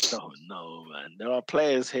 I don't know, man. There are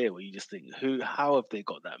players here where you just think, how have they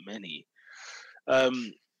got that many?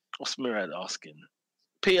 What's Murad asking?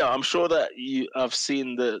 Peter, I'm sure that you have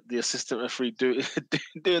seen the assistant referee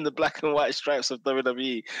doing the black and white stripes of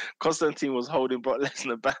WWE. Constantine was holding Brock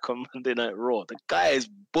Lesnar back on Monday Night Raw. The guy is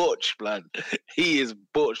butch, blood. He is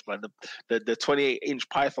butch, blood. The 28-inch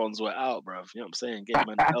pythons were out, bruv. You know what I'm saying? Get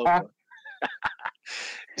man elbow.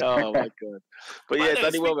 Oh my god! But yeah,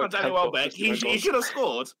 Danny Welbeck. He should have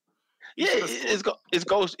scored. His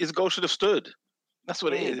goal should have stood. That's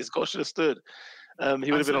what it is. His goal should have stood.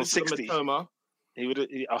 He would have been on 60. He would have.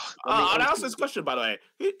 I'll ask this question, by the way.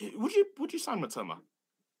 Would you sign Matoma?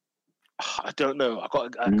 I don't know. I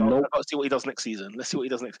got to see what he does next season. Let's see what he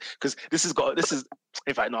does next, because this is.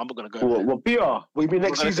 In fact, no, I'm not going to go. Well, Peter, will be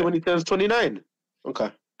next season when he turns 29.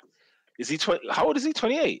 Okay. Is he 20? How old is he?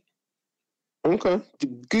 28. Okay,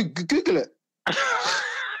 Google it.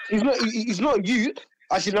 He's not youth.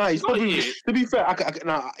 Actually, no. He's probably. To be fair,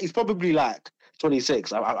 he's probably like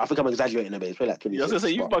 26. I think I'm exaggerating a bit. He's probably like 26. I was gonna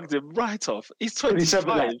say you bugged him right off. He's 25.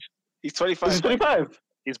 Like, He's 25. He's 25.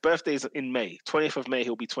 His birthday is in May. 20th of May,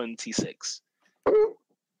 he'll be 26.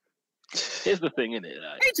 Here's the thing, innit?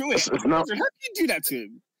 Like, how do you do that to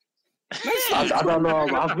him? I don't know.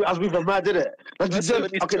 I was being mad, did it?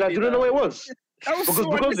 Okay, I don't know what it was.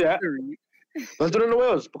 Because yeah. But I don't know what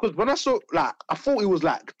it was, because when I saw, like, I thought he was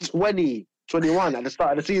like 20, 21 at the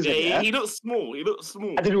start of the season. Yeah, he looked small.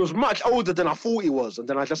 And then he was much older than I thought he was, and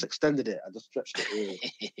then I just extended it. I just stretched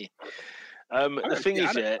it. The thing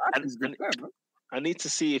is, I need to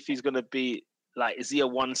see if he's going to be, like, is he a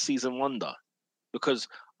one-season wonder? Because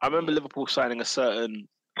I remember Liverpool signing a certain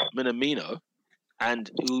Minamino,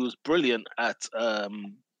 and he was brilliant at, where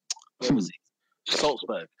was he?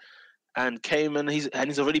 Salzburg. And came and he's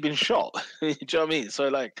already been shot. Do you know what I mean? So,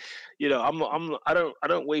 like, you know, I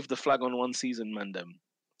don't wave the flag on one season, man. Them,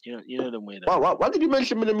 you know them way. Why did you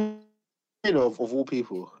mention Minamino of all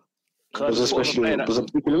people? The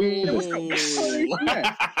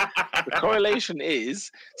correlation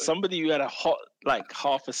is somebody who had a hot, like,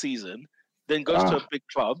 half a season, then goes to a big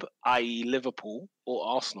club, i.e. Liverpool or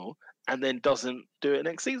Arsenal, and then doesn't do it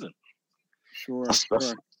next season. Sure.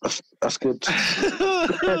 That's good. VAR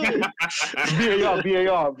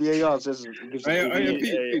says. Pete, do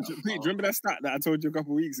you remember that stat that I told you a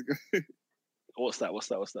couple of weeks ago? What's that?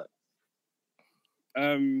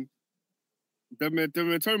 The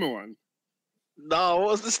Matoma one. No,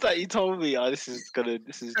 what was the stat you told me? This is dread.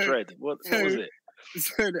 What was it?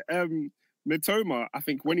 So Matoma, I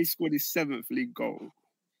think when he scored his 7th league goal,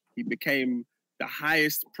 he became the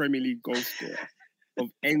highest Premier League goal scorer of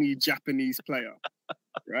any Japanese player.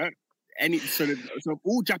 Right? So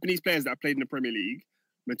all Japanese players that played in the Premier League,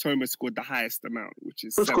 Matoma scored the highest amount, which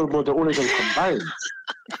is. He scored more than all of them combined.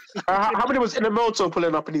 How many was Inamoto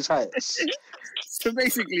pulling up in his heights? So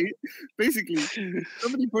basically,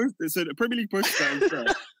 somebody posted. So the Premier League posted that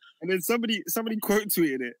himself, and then somebody quote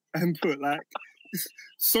tweeted it and put like,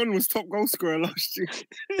 "Son was top goal scorer last year."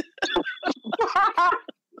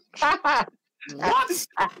 What?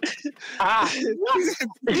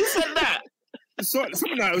 Who said that?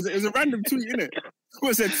 Something like it was a random tweet, innit?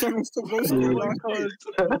 Who said Son was top goal scorer last year?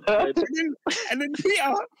 And then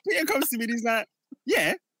Peter comes to me and he's like,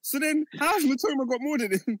 "Yeah. So then, how's Matoma got more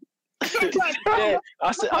than him?" Yeah,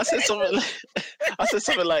 I said something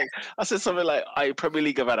like, Premier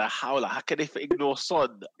League have had a howler. How can they ignore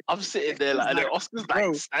Son? I'm sitting there like, and then Oscar's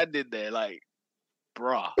like standing there like,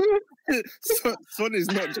 bruh. Son is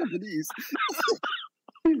not Japanese.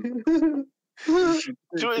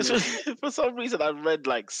 For some reason, I read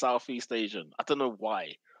like Southeast Asian. I don't know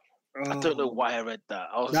why. I don't know why I read that.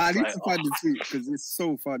 I need to find the tweet because it's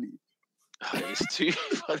so funny. It's too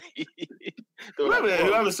funny.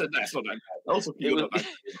 Whoever said that's not that guy. Also, they were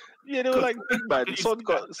like,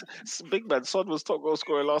 big man. Son was top goal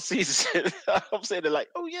scorer last season. I'm saying they're like,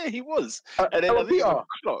 oh yeah, he was. And then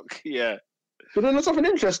clock, yeah. But then there's something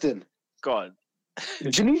interesting. Go on.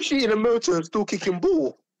 Junichi Inamoto is still kicking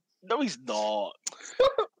ball. No, he's not.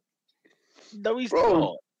 No, he's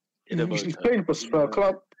Bro, not. He's playing for Spurs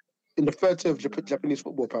club in the third tier of Japanese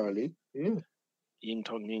football, apparently. Yeah. Ying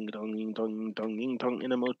tong,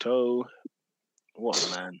 Inamoto. What a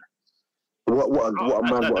man! What a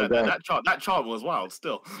man! What a guy! That chant was wild.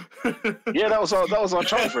 Still. Yeah, that was our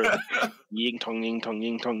chant for it. Ying tong,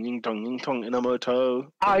 Inamoto.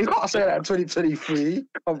 You can't say that in 2023.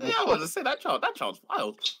 I was to say that chant's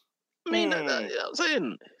wild. I mean, I'm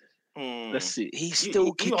saying. Let's see. He's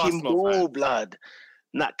still kicking ball, blood.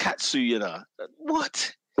 Nakatsu,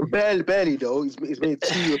 What? Barely though. He's made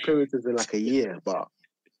 2 appearances in like a year, but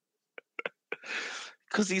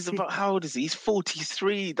because he's about, how old is he? He's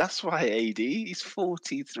 43. That's why, AD. He's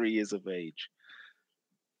 43 years of age.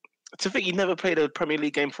 To think he never played a Premier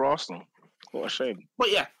League game for Arsenal. What a shame.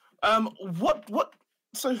 But yeah, what?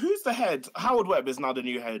 So who's the head? Howard Webb is now the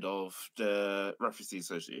new head of the Referee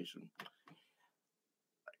Association.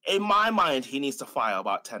 In my mind, he needs to fire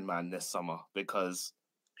about 10 man this summer because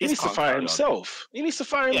he needs to fire himself. He needs to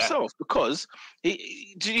fire himself because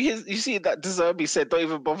you see that De Zerbi said, "Don't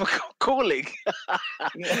even bother calling."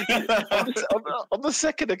 on the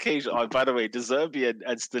second occasion, by the way, De Zerbi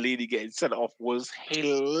and Stellini getting sent off was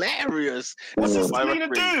hilarious. What's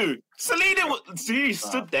Stellini do? Stellini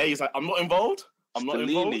stood there. He's like, "I'm not involved. I'm not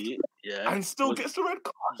involved." Yeah, and still gets the red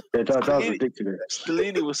card. Yeah, that was ridiculous.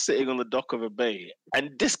 Stellini was sitting on the dock of a bay,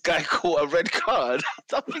 and this guy caught a red card.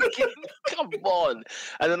 I'm thinking, come on!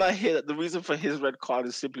 And then I hear that the reason for his red card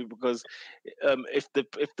is simply because if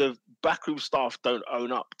the backroom staff don't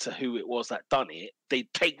own up to who it was that done it, they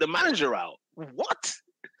take the manager out. What?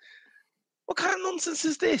 What kind of nonsense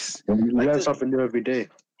is this? You learn something new every day.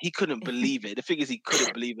 He couldn't believe it. The thing is, he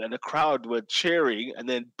couldn't believe it. And the crowd were cheering and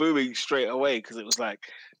then booing straight away because it was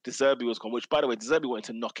like De Zerbi was gone. Which, by the way, De Zerbi wanted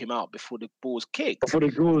to knock him out before the ball was kicked. Before the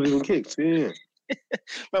ball was even kicked, yeah.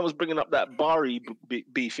 Man was bringing up that Bari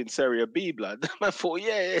beef in Serie B, blood. Man thought,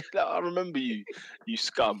 yeah, I remember you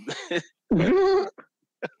scum.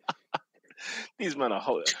 These men are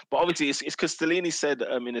hot. But obviously, it's because Stellini said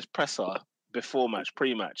in his presser before match,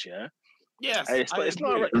 pre-match, yeah? Yes, it's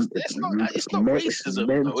not racism,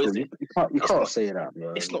 though, is it? You can't say that,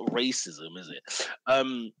 man. It's not racism, is it?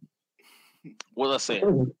 What was I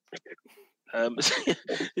saying?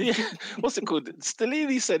 What's it called?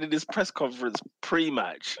 Stellini said in his press conference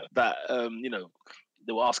pre-match that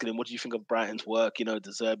they were asking him, "What do you think of Brighton's work? De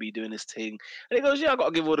Zerbi doing this thing," and he goes, "Yeah, I got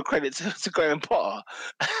to give all the credit to Graham Potter."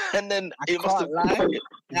 And then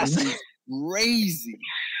that's crazy.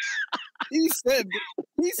 He said,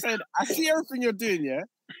 "I see everything you're doing, yeah.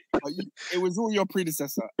 But it was all your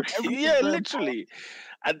predecessor." Yeah, literally.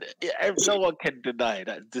 And no one can deny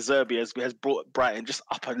that De Zerbi has brought Brighton just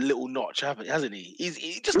up a little notch, hasn't he? He's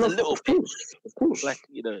just a little bit, of course. And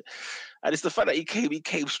it's the fact that he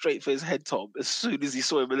came straight for his head top as soon as he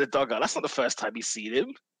saw him in the dugout. That's not the first time he's seen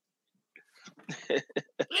him.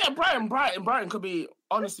 Yeah, Brighton could be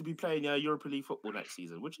honestly be playing Europa League football next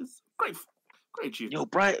season, which is great achievement. Yo,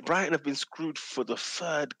 Brighton have been screwed for the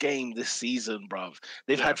third game this season, bruv.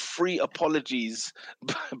 They've had 3 apologies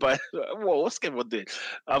by what's everyone doing?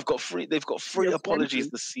 They've got 3 apologies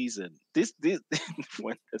this season. This the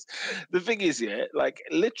thing is, like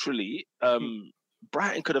literally,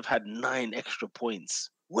 Brighton could have had 9 extra points.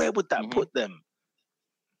 Where would that put them?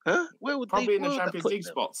 Huh? Where would probably they in the Champions League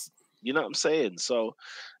spots? You know what I'm saying? So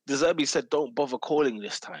De Zerbi said, "Don't bother calling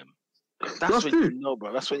this time." That's when you know,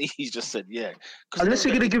 bro. That's when he just said, "Yeah." Unless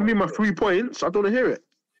you're gonna give me my 3 points, I don't want to hear it.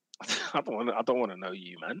 I don't want to know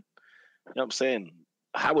you, man. You know what I'm saying?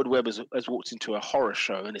 Howard Webb has walked into a horror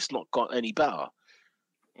show and it's not got any better.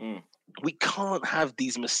 We can't have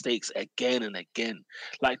these mistakes again and again.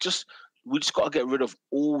 Like, we just got to get rid of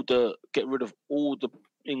all the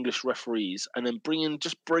English referees and then bring in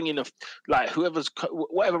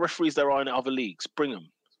whatever referees there are in other leagues. Bring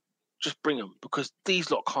them, just bring them, because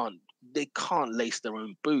these lot can't lace their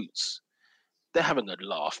own boots. They're having a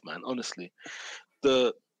laugh, man. Honestly,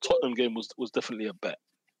 the Tottenham game was definitely a bet.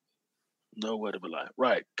 No word of a lie.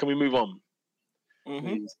 Right, can we move on?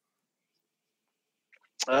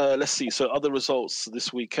 Let's see. So other results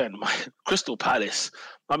this weekend. Crystal Palace.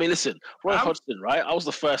 I mean, listen, Roy Hodgson, right? I was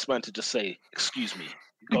the first man to just say, "Excuse me,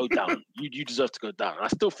 go down. You deserve to go down." I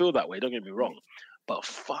still feel that way. Don't get me wrong. But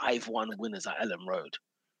 5-1 winners at Ellen Road.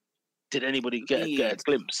 Did anybody get a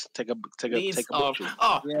glimpse? Take a picture?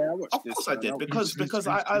 Yeah, of course I did, because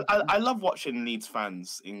I love watching Leeds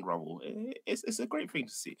fans in grovel. It's a great thing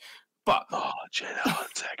to see. But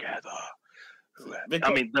together.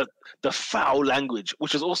 I mean, the foul language,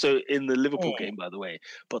 which is also in the Liverpool game, by the way,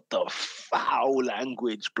 but the foul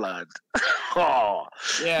language, blood.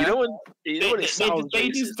 Yeah. You know when it sounds they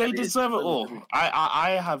deserve it all.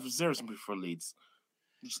 I have zero sympathy for Leeds.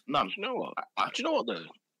 Just none. Do you know what though?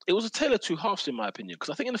 It was a tale of 2 halves, in my opinion, because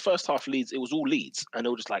I think in the first half, Leeds, it was all Leeds, and they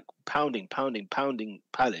were just like pounding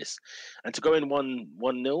Palace, and to go in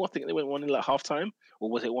 1-0, I think they went 1-0 at half time, or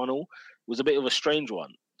was it 1-0? It was a bit of a strange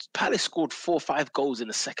one. Palace scored 4 or 5 goals in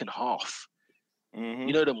the second half.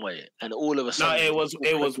 You know them way, and all of a sudden, no,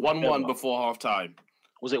 it was 1-1 before half time.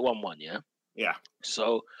 Was it 1-1? Yeah. Yeah.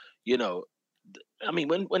 So I mean,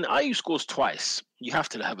 when IU scores twice, you have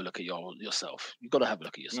to have a look at yourself. You've got to have a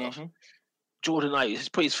look at yourself. Jordan Ayew, he's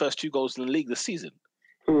put his first 2 goals in the league this season.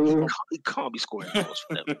 He can't be scoring goals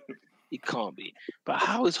for them. He can't be. But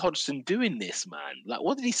how is Hodgson doing this, man? Like,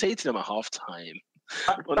 what did he say to them at half time?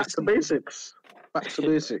 Back to basics. Back to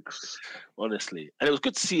basics. Honestly. And it was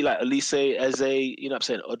good to see, like, Elise, Eze, you know what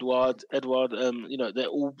I'm saying, Edward, they're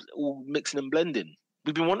all mixing and blending.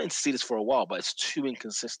 We've been wanting to see this for a while, but it's too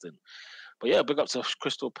inconsistent. But yeah, big up to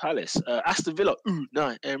Crystal Palace. Aston Villa,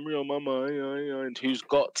 Emery on my mind, who's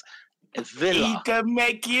got a Villa. He can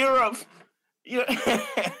make Europe.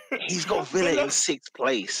 He's got Villa in 6th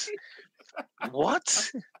place.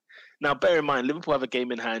 What? Now, bear in mind, Liverpool have a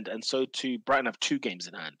game in hand, and so too Brighton have 2 games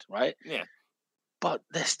in hand, right? Yeah. But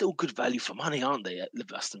they're still good value for money, aren't they, at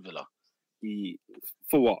Aston Villa?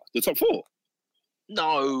 For what? The top 4?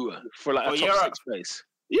 No, for like a top 6 place.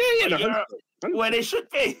 Yeah. Where they should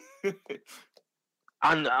be.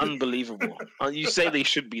 Unbelievable. You say they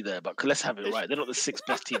should be there, but let's have it right. They're not the 6th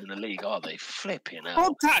best team in the league, are they? Flipping out.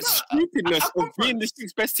 Not that stupidness of being the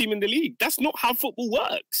 6th best team in the league. That's not how football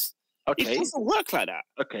works. Okay. It doesn't work like that.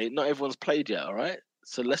 Okay, not everyone's played yet, all right?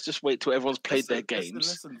 So let's just wait till everyone's played their games.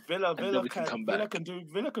 Listen, Villa can come back.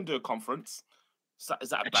 Villa can do a conference. Is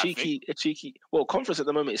that a cheeky? Well, conference at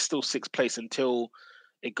the moment is still 6th place until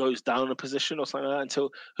it goes down a position or something like that.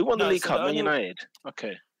 Who won the League Cup? Man United.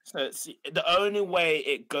 Okay. So the only way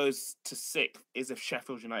it goes to 6th is if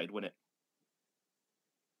Sheffield United win it.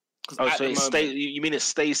 So you mean it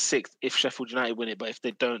stays 6th if Sheffield United win it, but if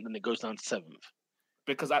they don't, then it goes down to 7th?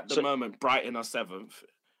 Because at the moment, Brighton are 7th,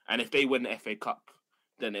 and if they win the FA Cup,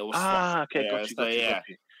 then it will swap. Okay, got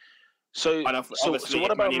you. So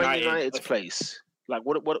what about Man United's place? Like,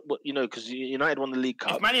 what? Because United won the League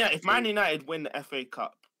Cup. If Man United win the FA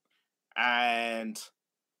Cup and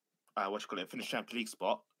finish Champions League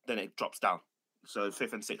spot, then it drops down. So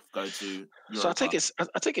 5th and 6th go to Europa. So I take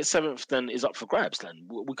it 7th then is up for grabs. Then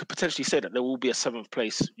we could potentially say that there will be a 7th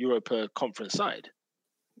place Europa Conference side.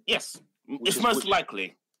 Yes, it's most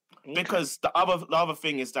likely, because the other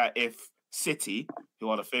thing is that if City, who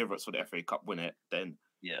are the favourites for the FA Cup, win it, then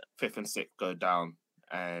 5th and 6th go down,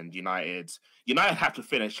 and United have to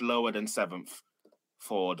finish lower than 7th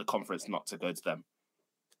for the conference not to go to them.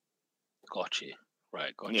 Got you.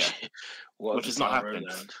 Right, got you. Which is not happening.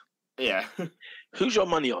 Yeah. Who's your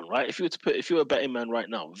money on, right? If you were a betting man right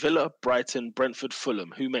now, Villa, Brighton, Brentford,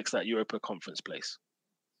 Fulham, who makes that Europa Conference place?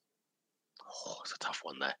 Oh, it's a tough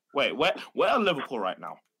one there. Wait, where are Liverpool right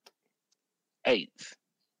now? 8th.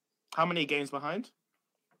 How many games behind?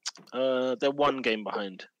 They're 1 game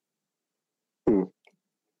behind.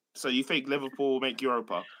 So you think Liverpool will make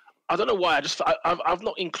Europa? I don't know why. I've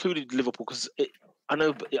not included Liverpool because I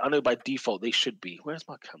know by default they should be. Where's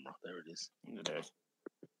my camera? There it is.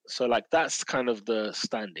 So like that's kind of the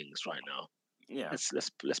standings right now. Yeah.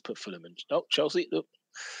 Let's put Fulham in. Oh, Chelsea. Look.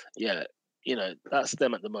 Yeah, that's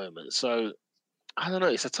them at the moment. So I don't know.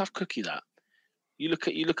 It's a tough cookie. That you look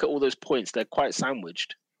at all those points. They're quite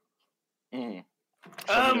sandwiched. Mm.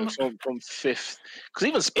 From 5th, because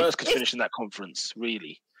even Spurs could finish in that conference.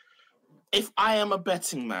 Really. If I am a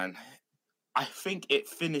betting man, I think it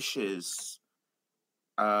finishes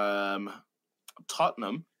Tottenham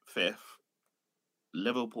 5th,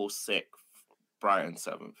 Liverpool 6th, Brighton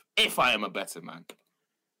 7th. If I am a betting man.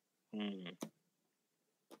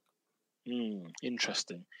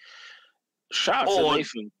 Interesting. Shout out to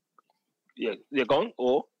Nathan. Yeah, you're gone?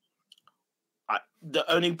 Or? The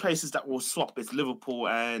only places that will swap is Liverpool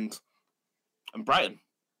and Brighton.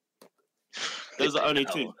 Those are only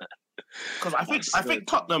 2. Because I think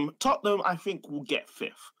Tottenham I think will get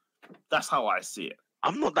 5th. That's how I see it.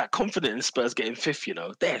 I'm not that confident in Spurs getting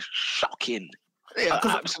 5th. They're shocking. They are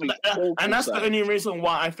absolutely and that's the only reason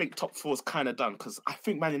why I think top 4 is kind of done. Because I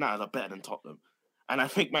think Man United are better than Tottenham, and I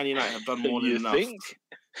think Man United have done more than enough. Think?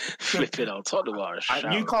 Flipping out, Tottenham are a shout.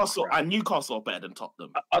 Newcastle are better than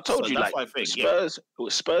Tottenham. I told you, that's like what I think,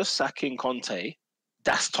 Spurs sacking Conte,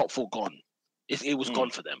 that's top 4 gone. It was gone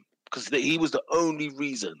for them because he was the only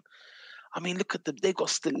reason. I mean, look at them. They got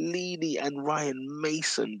Stellini and Ryan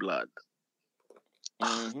Mason, blood.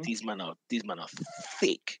 These men are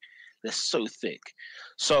thick. They're so thick.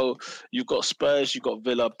 So you've got Spurs, you've got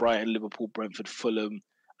Villa, Brighton, Liverpool, Brentford, Fulham,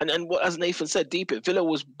 and what, as Nathan said, deep it. Villa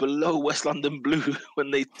was below West London Blue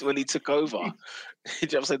when he took over. You know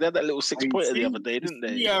what I'm saying? They had that little 6-pointer the other day, didn't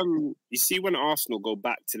they? You see, when Arsenal go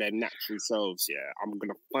back to their natural selves, I'm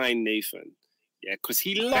gonna find Nathan, because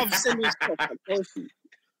he loves sending stuff at Chelsea.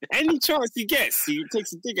 Any chance he gets, he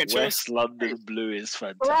takes a dig at Chelsea. West London Blue is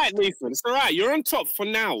fantastic. All right, Nathan. It's all right. You're on top for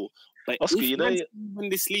now. But Oscar, if win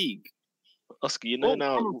this league, Oscar, now.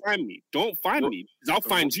 Don't find me. Don't find me. Because I'll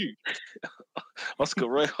find you. Oscar,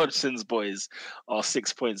 Roy Hodgson's boys are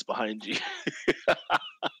 6 points behind you.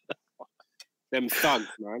 Them thugs,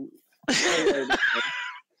 man.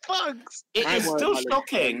 Thugs. It is still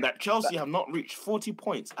shocking that Chelsea have not reached 40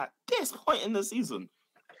 points at this point in the season.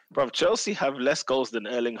 Bro, Chelsea have less goals than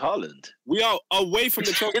Erling Haaland. We are away from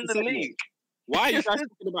the Chelsea in the league. Why are you guys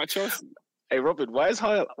talking about Chelsea? Hey, Robin, why has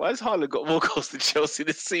Haaland got more goals than Chelsea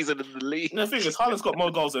this season in the league? The thing is, Haaland's got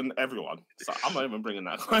more goals than everyone. So I'm not even bringing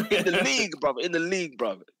that. In the league,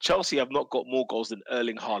 bro. Chelsea have not got more goals than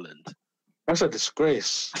Erling Haaland. That's a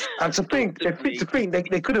disgrace. And to think,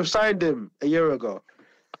 they could have signed him a year ago.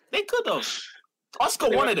 They could have. Oscar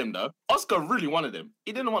wanted him, though. Oscar really wanted him.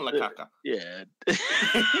 He didn't want Lukaku. Yeah.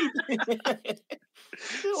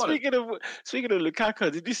 Speaking of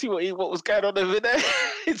Lukaku, did you see what was going on over there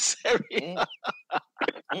in Serie A?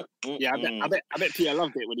 Yeah, I bet Pierre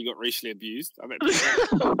loved it when he got racially abused. I bet.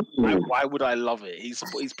 Why would I love it? He's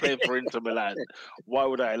playing for Inter Milan. Why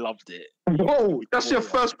would I loved it? Whoa, that's your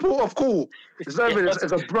first port of call. It's not even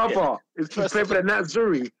as a brother. He's playing for the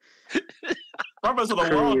Natsuri. Brothers of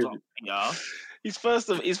the world, yeah. He's first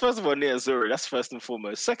of all near Zurich. That's first and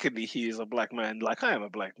foremost. Secondly, he is a black man, like I am a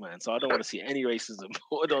black man, so I don't want to see any racism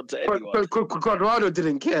put onto anyone. But Conrado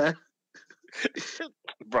didn't care.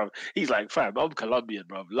 Bro, he's like, fam, I'm Colombian,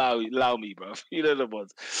 bro. Allow me, bro. You know the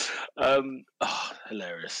ones.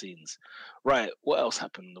 Hilarious scenes. Right, what else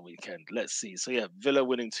happened on the weekend? Let's see. So yeah, Villa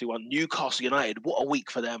winning 2-1. Newcastle United, what a week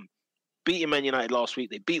for them. Beating Man United last week.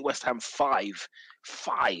 They beat West Ham 5.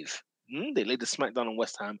 They laid the smackdown on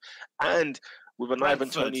West Ham, and with an Ivan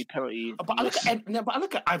Toney penalty. But I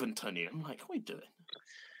look at Ivan Toney. I'm like, what are you doing?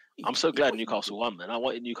 I'm so glad Newcastle won, man. I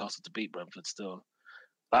wanted Newcastle to beat Brentford still.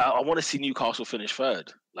 I want to see Newcastle finish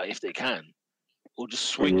 3rd, like if they can, or just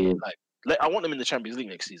swing it. Like I want them in the Champions League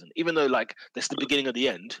next season, even though like that's the beginning of the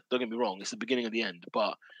end. Don't get me wrong, it's the beginning of the end.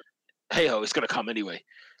 But hey ho, it's gonna come anyway.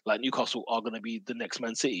 Like Newcastle are gonna be the next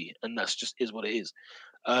Man City, and that's just is what it is.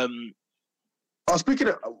 Speaking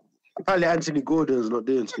of, apparently Anthony Gordon's not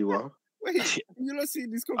doing too well. Wait, you not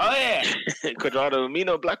seeing this? Oh yeah, Quadrado, me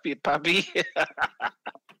no Blackbeard, papi.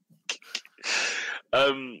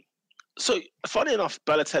 So funny enough,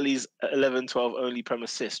 Balotelli's 11-12 only Prem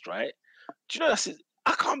assist, right? Do you know that's his?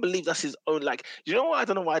 I can't believe that's his own. Like, you know what? I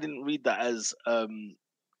don't know why I didn't read that as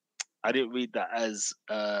I didn't read that as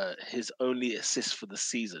his only assist for the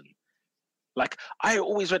season. Like I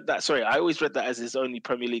always read that. Sorry, I always read that as his only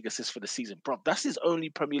Premier League assist for the season, bro. That's his only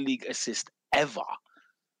Premier League assist ever.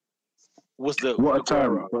 Was the What a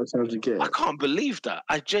Maguire. time! What a time to get I it. can't believe that.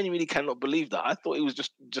 I genuinely cannot believe that. I thought it was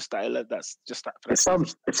just that. That's just that. It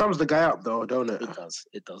sums the guy up though, don't it? It does.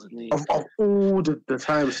 It does indeed. Of all the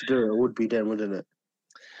times to do it, would be then, wouldn't it?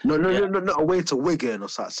 No, not away to Wigan or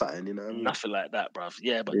something, you know. What I mean? Nothing like that, bruv.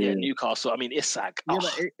 Yeah, but yeah, Newcastle. I mean, Isak. Yeah,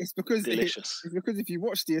 but it's because delicious. It's because if you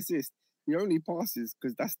watch the assist, he only passes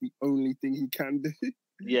because that's the only thing he can do.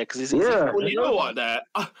 Yeah, because you know what? There,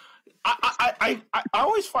 I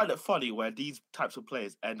always find it funny where these types of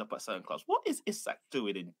players end up at certain clubs. What is Isak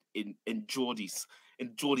doing in Geordie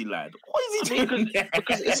land? What is he doing?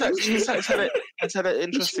 Because Isak's had an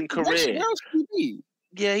interesting career.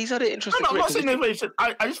 Yeah, he's had an interesting career. I'm not saying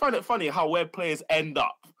I just find it funny how where players end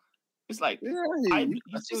up. It's like I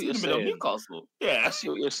see what you're saying. Newcastle. Yeah, I see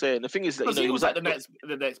what you're saying. The thing is that he was like the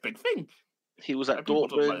next big thing. He was at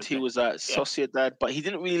Dortmund. He was at Sociedad, but he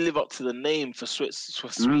didn't really live up to the name for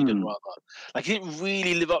Sweden. Rather, like he didn't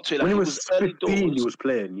really live up to it. Like when he was early 15, he was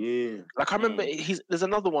playing. Yeah, like I remember, there's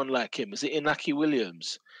another one like him. Is it Inaki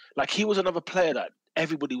Williams? Like he was another player that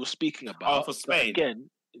everybody was speaking about. Oh, for Spain again.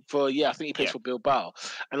 I think he plays for Bilbao,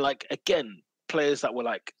 and like again, players that were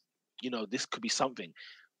like, this could be something.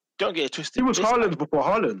 Don't get it twisted. He was Haaland before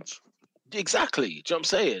Haaland. Exactly. Do you know what I'm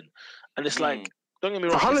saying? And it's like, don't get me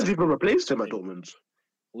wrong. Haaland even replaced him at Dortmund.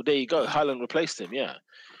 Well, there you go. Haaland replaced him. Yeah.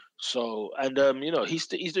 So, and he's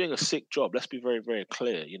doing a sick job. Let's be very, very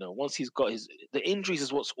clear. Once he's got the injuries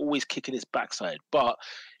is what's always kicking his backside. But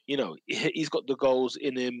he's got the goals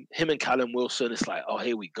in him. Him and Callum Wilson. It's like, oh,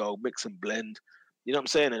 here we go, mix and blend. You know what I'm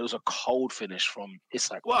saying? And it was a cold finish from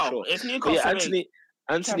Isak. Wow, sure. It's Newcastle.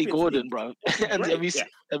 Anthony Gordon, bro. And have you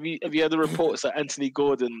heard the reports that Anthony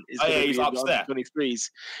Gordon is going to be in the under-23s?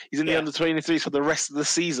 He's in the under-23s for the rest of the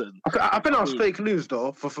season. I think that was fake news,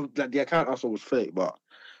 though. For like, the account I saw was fake, but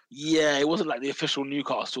yeah, it wasn't like the official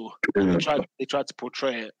Newcastle. They tried to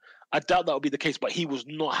portray it. I doubt that would be the case, but he was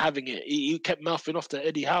not having it. He kept mouthing off to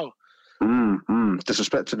Eddie Howe.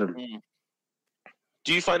 Disrespecting him.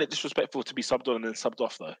 Do you find it disrespectful to be subbed on and then subbed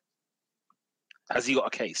off, though? Has he got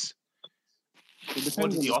a case? What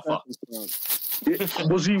did he offer?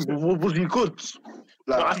 Was he good?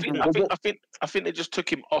 Like, no, I think they just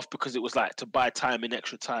took him off because it was like to buy time in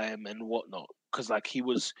extra time and whatnot. Because like he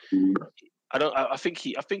was, I think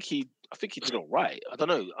he did all right. I don't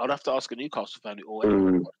know. I'd have to ask a Newcastle fan or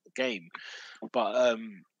anyone who watched the game. But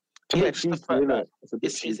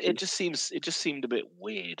it just seemed a bit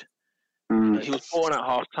weird. He was born at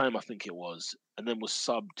half time, I think it was, and then was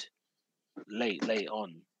subbed late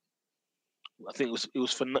on. I think it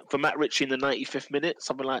was for Matt Ritchie in the 95th minute,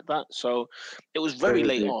 something like that. So it was very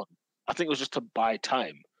late on. I think it was just to buy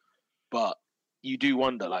time. But you do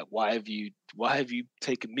wonder, like, why have you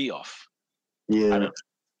taken me off? Yeah,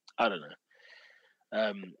 I don't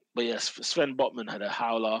know. But yes, Sven Botman had a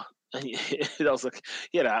howler. He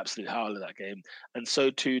had an absolute howler that game, and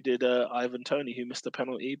so too did Ivan Toney, who missed the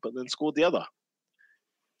penalty but then scored the other.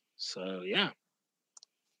 So yeah.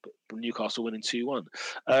 Newcastle winning 2-1.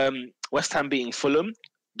 West Ham beating Fulham.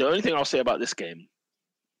 The only thing I'll say about this game,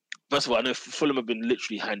 first of all, I know Fulham have been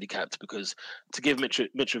literally handicapped because to give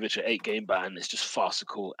Mitrovic an 8-game ban is just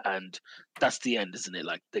farcical, and that's the end, isn't it?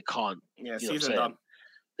 Like they can't. Yeah, season done.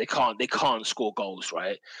 They can't score goals,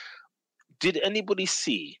 right? Did anybody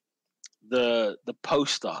see the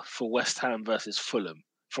poster for West Ham versus Fulham?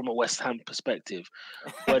 From a West Ham perspective,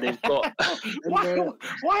 where they've got why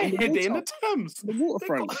are they in the Thames? The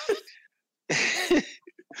waterfront.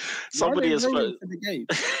 Somebody has and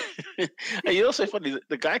you know, so funny.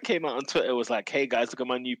 The guy came out on Twitter was like, "Hey guys, look at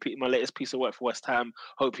my latest piece of work for West Ham.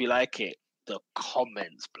 Hope you like it." The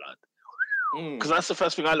comments, blood, because that's the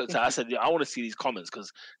first thing I looked at. I said, "Yeah, I want to see these comments because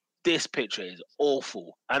this picture is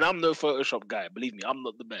awful." And I'm no Photoshop guy. Believe me, I'm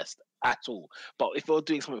not the best at all. But if you're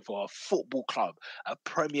doing something for a football club, a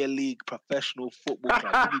Premier League professional football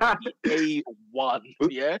club, you need to be A1,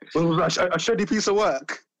 yeah? Well, a shitty piece of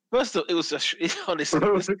work. First of all, it was honestly,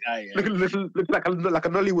 this guy, yeah. Looked like a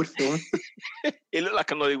Nollywood film. It looked like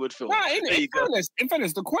a Nollywood film. Nah, in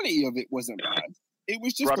fairness, the quality of it wasn't bad. It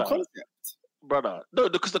was just the concept. Brother, no,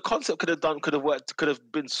 because the concept could have worked, could have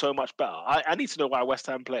been so much better. I need to know why West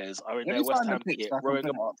Ham players are in their West Ham kit rowing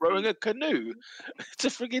a canoe to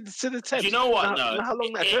the Thames. Do you know what? You know how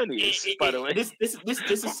long that journey is, by the way. This is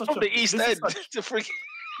such from the East End to freaking.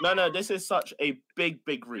 No, this is such a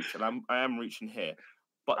big reach, and I am reaching here.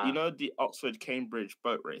 But you know the Oxford-Cambridge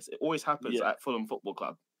boat race? It always happens at Fulham Football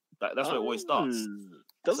Club. That's where it always starts.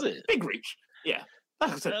 Does it? Big reach. Yeah.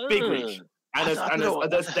 That's a big reach. And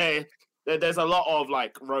there's a lot of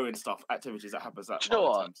like rowing stuff activities that happens at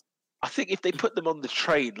times. I think if they put them on the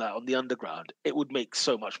train, like on the underground, it would make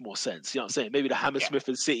so much more sense. You know what I'm saying? Maybe the Hammersmith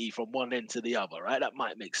and City from one end to the other, right? That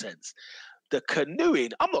might make sense. The canoeing,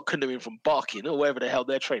 I'm not canoeing from Barking or wherever the hell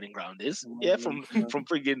their training ground is. Yeah, from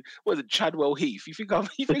friggin' what is it, Chadwell Heath? You think I'm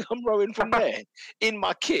rowing from there in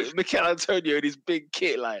my kit, Mikel Antonio in his big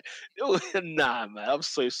kit? Like, nah, man. I'm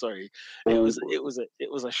so sorry. It was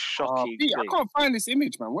a shocking thing. I can't find this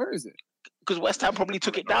image, man. Where is it? Because West Ham probably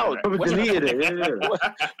took it down.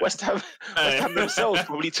 West Ham themselves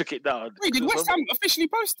probably took it down. Wait, did West Ham officially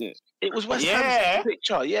post it? It was West Ham's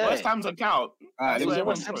picture, yeah. West Ham's account. It was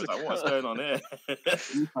West Ham's account. Like, what's going on here?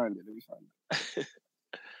 Let me find it.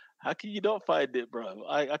 How can you not find it, bro?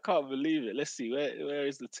 I can't believe it. Let's see. Where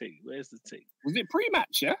is the thing? Where's the thing? Was it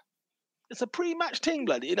pre-match, yeah? It's a pre-match thing,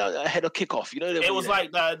 blood. You know, ahead of kickoff. You know, it was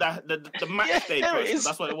like the match day poster.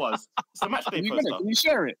 That's what it was. It's the match day poster. Can you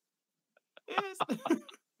share it? Yes.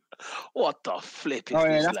 What the flip is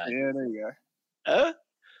this, lad? Yeah, there you go.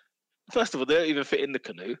 First of all, they don't even fit in the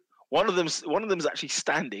canoe. One of them's actually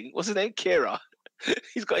standing. What's his name? Kira.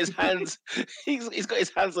 He's got his hands. He's got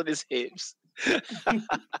his hands on his hips.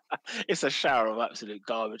 It's a shower of absolute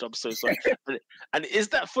garbage. I'm so sorry. And is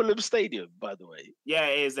that Fulham Stadium, by the way? Yeah,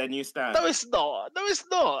 it is their new stand. No, it's not. Is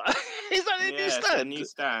that their new stand? It's new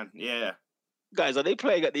stand. Yeah. Guys, are they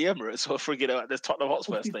playing at the Emirates or frigging at the Tottenham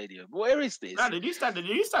Hotspur Stadium? Where is this? No, the new stand's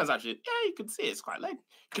actually, yeah, you can see it's quite late.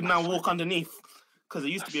 You can now walk underneath because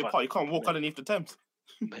it used to be a part. You can't walk underneath the Thames.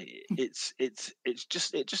 Mate, it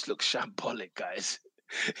just looks shambolic, guys.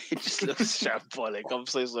 It just looks shambolic. I'm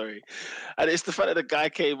so sorry. And it's the fact that the guy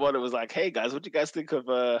came on and was like, "Hey guys, what do you guys think of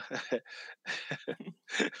what do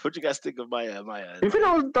you guys think of my You think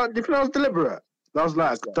that was deliberate? That was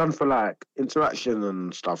like done for like interaction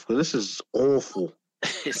and stuff. Because this is awful.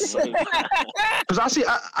 It's so because I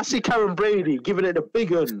see Karen Brady giving it a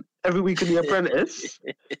big one every week in The Apprentice,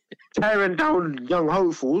 tearing down young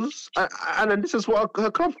hopefuls, and then this is what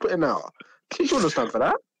her club's putting out. She shouldn't have stand for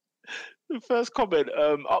that. The first comment,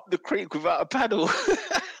 up the creek without a paddle.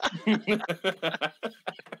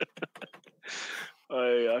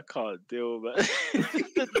 I can't deal, man.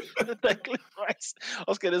 the Declan Rice. I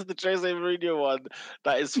was getting the Jose Mourinho one.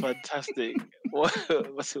 That is fantastic. What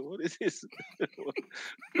is this?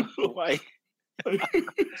 Why?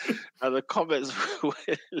 And the comments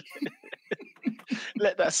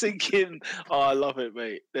let that sink in. Oh, I love it,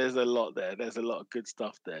 mate. There's a lot there. There's a lot of good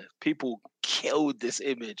stuff there. People killed this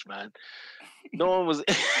image, man. No one was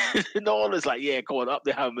like, yeah, go on, up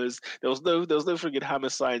the hammers. There was no freaking hammer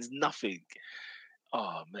signs, nothing.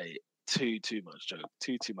 Oh, mate, too much joke,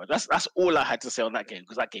 too much. That's all I had to say on that game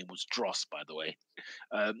because that game was dross, by the way.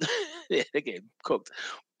 Yeah, the game cooked.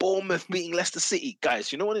 Bournemouth beating Leicester City,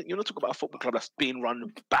 guys. You know what? You want to talk about a football club that's being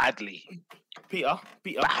run badly, Peter.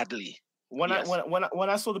 badly. When I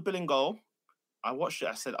saw the Billing goal, I watched it.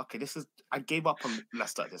 I said, okay, I gave up on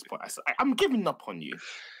Leicester at this point. I said, I'm giving up on you.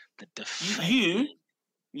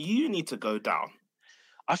 You need to go down.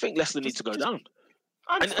 I think Leicester needs to go down.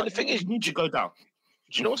 And the thing is, you need to go down.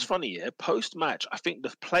 Do you know what's funny? Yeah, post-match, I think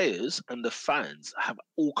the players and the fans have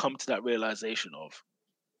all come to that realization of,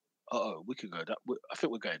 we could go down. I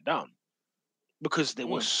think we're going down because they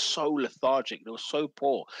were so lethargic. They were so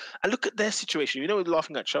poor. And look at their situation. You know, we're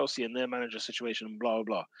laughing at Chelsea and their manager situation and blah, blah,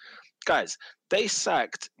 blah. Guys, they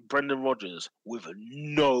sacked Brendan Rodgers with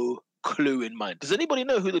no clue in mind. Does anybody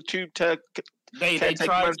know who the two they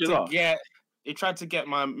tried to get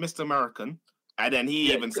my Mr. American, and then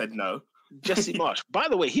he even said no. Jesse Marsh. By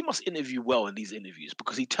the way, he must interview well in these interviews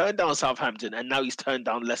because he turned down Southampton and now he's turned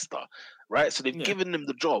down Leicester, right? So they've given him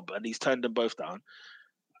the job and he's turned them both down.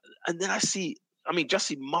 And then I see,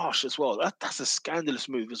 Jesse Marsh as well. That's a scandalous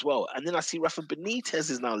move as well. And then I see Rafa Benitez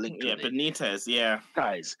is now linked. Yeah, Benitez, yeah.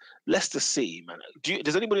 Guys, Leicester City, man.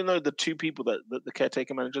 Does anybody know the two people that the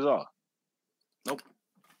caretaker managers are? Nope.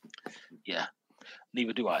 Yeah,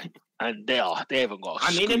 neither do I. And they haven't got.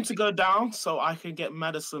 I need him to go down so I can get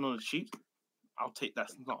Maddison on the cheap. I'll take that.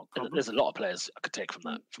 Not a problem. There's a lot of players I could take from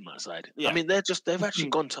that side. Yeah. They've actually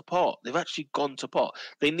gone to pot.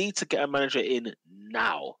 They need to get a manager in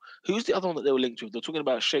now. Who's the other one that they were linked with? They're talking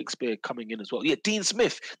about Shakespeare coming in as well. Yeah, Dean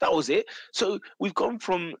Smith. That was it. So we've gone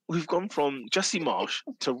from Jesse Marsh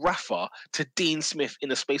to Rafa to Dean Smith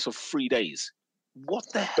in a space of 3 days. What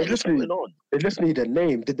the hell is going on? They just need a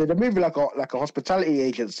name. They're moving like a hospitality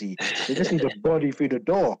agency. They just need a body through the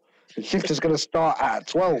door. The shift is going to start at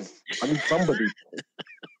 12. I need somebody.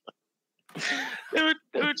 They're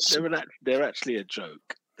actually a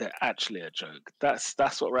joke. They're actually a joke. That's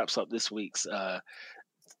what wraps up this week's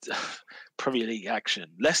Premier League action.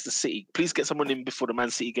 Leicester City. Please get someone in before the Man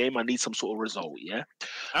City game. I need some sort of result. Yeah.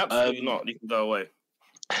 Absolutely not. You can go away.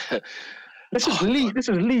 This is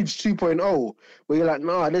Leeds 2.0, where you're like,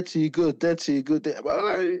 nah, they're too good. But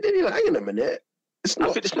then you're like, hang on a minute. It's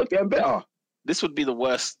not getting better. This would be the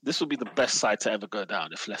worst. This would be the best side to ever go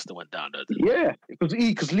down if Leicester went down. Yeah,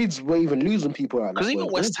 because Leeds were even losing people. Because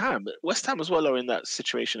even West Ham as well are in that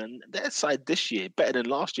situation, and their side this year better than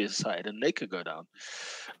last year's side, and they could go down.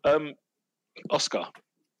 Oscar,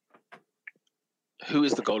 who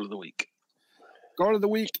is the goal of the week? Goal of the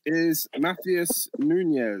week is Matheus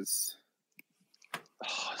Nunes.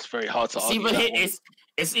 Oh, it's very hard to argue.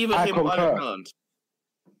 It's either him or Erling Haaland.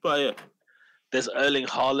 But yeah. There's Erling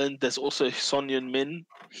Haaland. There's also Son Heung-min.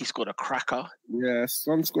 He scored a cracker. Yeah,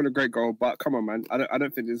 Son scored a great goal, but come on, man. I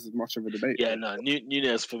don't think this is much of a debate. Yeah, no.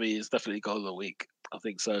 Nunes for me is definitely goal of the week. I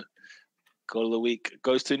think so. Goal of the week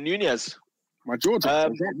goes to Nunes. My Georgia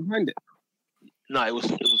was right behind it. No, it was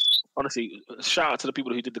honestly, shout out to the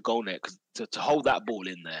people who did the goal net, because to hold that ball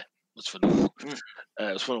in there was phenomenal.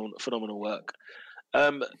 It was phenomenal work.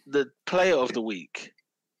 The player of the week.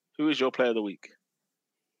 Who is your player of the week?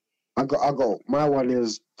 I got. My one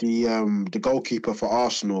is the goalkeeper for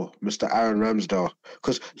Arsenal, Mr. Aaron Ramsdale,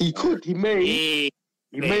 because he may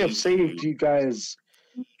have saved you guys.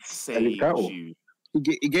 Saved you.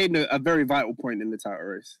 He gained a very vital point in the title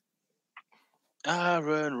race.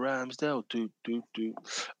 Aaron Ramsdale, do.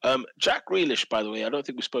 Jack Grealish, by the way, I don't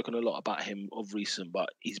think we've spoken a lot about him of recent, but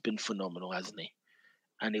he's been phenomenal, hasn't he?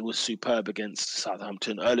 And he was superb against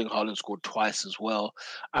Southampton. Erling Haaland scored twice as well.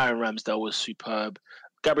 Aaron Ramsdale was superb.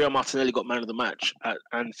 Gabriel Martinelli got man of the match at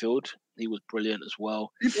Anfield. He was brilliant as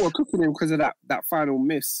well. People were cooking him because of that final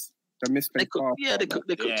miss. The misplaced pass. Yeah, they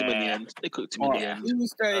cooked him in the end. They cooked him in the end.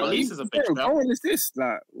 Elise is a bitch. How is this?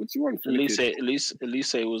 Like, what do you want from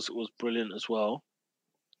Elise was brilliant as well.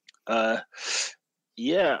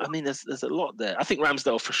 Yeah, I mean, there's a lot there. I think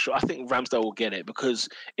Ramsdale for sure. I think Ramsdale will get it because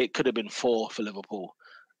it could have been 4 for Liverpool,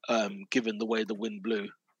 given the way the wind blew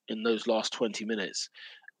in those last 20 minutes.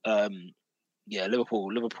 Yeah,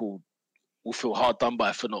 Liverpool will feel hard done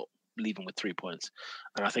by for not leaving with 3 points,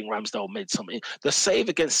 and I think Ramsdale made something. The save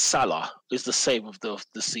against Salah is the save of the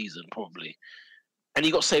season probably, and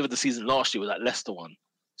he got save of the season last year with that Leicester one.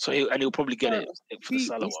 So he'll probably get it for the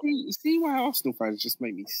Salah one. You see why Arsenal fans just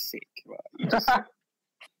make me sick? Like,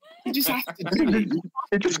 you just have to do it.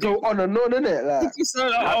 They just go on and on, innit? Like,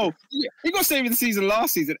 he got saved of the season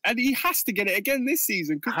last season, and he has to get it again this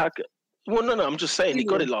season. Well, no, I'm just saying he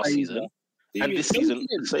got it last season. And this season,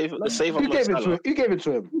 save who gave it to him? Who gave it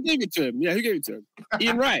to him? Who gave it to him? Yeah, who gave it to him?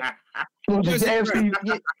 Ian Wright. Well, the AFC, you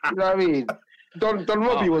know what I mean? Don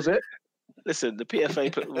Robbie, was it? Listen, the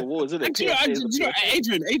PFA awards, isn't it? Do you know,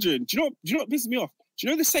 Adrian, do you know what pisses me off? Do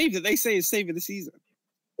you know the save that they say is save of the season?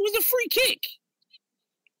 It was a free kick.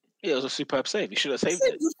 Yeah, it was a superb save. He should have saved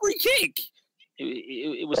it. It was a free kick.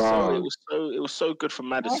 It was so good from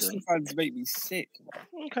Maddison. Arsenal fans make me sick.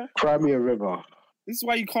 Okay. Cry me a river. This is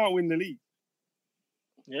why you can't win the league.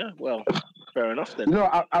 Yeah, well, fair enough then. No,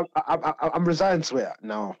 I'm resigned to it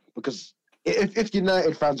now because if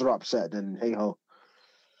United fans are upset, then hey ho.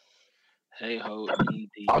 Hey ho, indeed.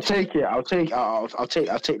 I'll take it. I'll take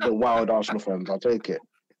the wild Arsenal fans. I'll take it.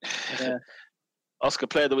 Yeah. Oscar,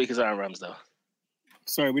 player of the week is Aaron Ramsdale.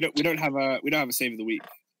 Sorry, we don't have a save of the week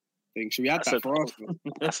thing. Should we add that for Arsenal?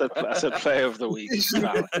 I said player of the week.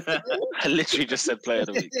 I literally just said player of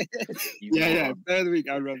the week. Yeah, player of the week,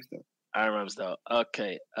 Aaron Ramsdale. Aaron Ramsdale.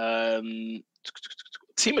 Okay.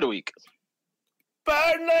 Team of the week.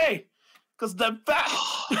 Burnley! Because they're back!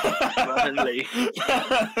 Burnley.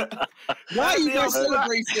 Why are you guys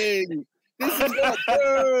celebrating? This is not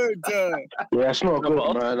good. Yeah, it's not good,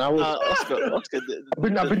 man. Oscar,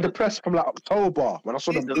 I've been depressed from like October when I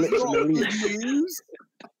saw the blips in the league.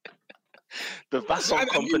 The Vasson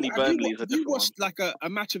Company Burnley is a different one. You watched like a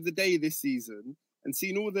match of the day this season and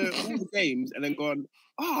seen all the games and then gone,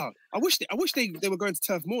 I wish they were going to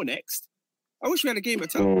Turf Moor next. I wish we had a game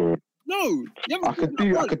at Turf Moor. No, I could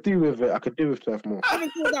do with it. I could do with Turf Moor. I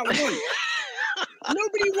haven't thought that one.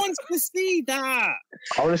 Nobody wants to see that.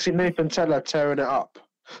 I want to see Nathan Teller tearing it up.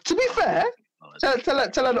 To be fair, Teller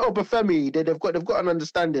and Obafemi, they've got an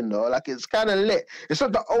understanding though. Like it's kind of lit. It's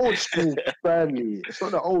not the old school Burnley. It's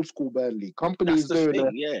not the old school Burnley. Companies doing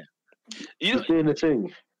doing the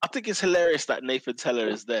thing. I think it's hilarious that Nathan Teller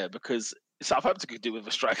is there because Southampton could do with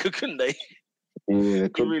a striker, couldn't they? Yeah,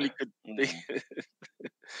 they really could.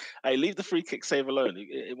 Hey, leave the free kick save alone.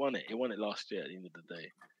 It won it. It won it last year at the end of the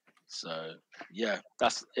day. So yeah,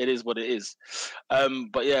 it is what it is.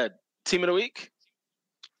 But yeah, team of the week.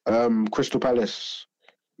 Crystal Palace.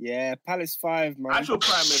 Yeah, Palace 5, man. Actual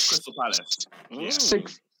prime is Crystal Palace.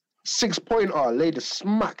 Mm. 6-pointer laid a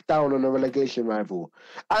smack down on a relegation rival.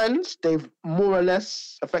 And they've more or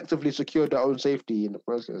less effectively secured their own safety in the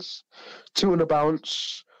process. 2 on the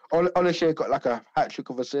bounce. Olise got like a hat-trick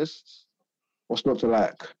of assists. What's not to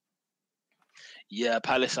like? Yeah,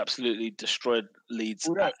 Palace absolutely destroyed Leeds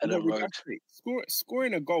at Ellen Road.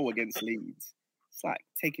 Scoring a goal against Leeds, it's like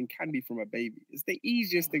taking candy from a baby. It's the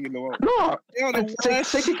easiest thing in the world. No,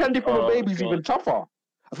 taking candy from a baby is even tougher.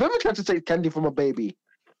 I've never tried to take candy from a baby.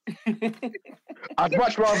 I'd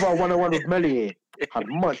much rather a 1-on-1 with Melier. I'd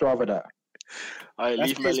much rather that.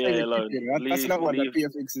 Leave Melier alone. That's not what Peter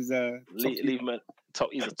thinks is leave Melier.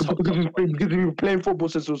 He's a top. Because he's been playing football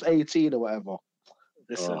since he was 18 or whatever.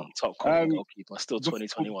 Listen, top goalkeeper, still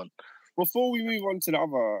 2021. Before we move on to the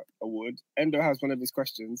other award, Endo has one of his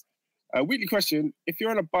questions. Weekly question: if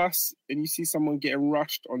you're on a bus and you see someone getting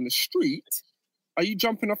rushed on the street, are you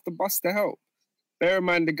jumping off the bus to help? Bear in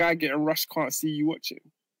mind, the guy getting rushed can't see you watching.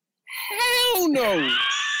 Hell no!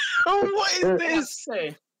 What is this?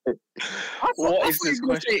 What is this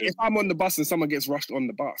question? If I'm on the bus and someone gets rushed on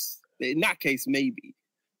the bus, in that case, maybe.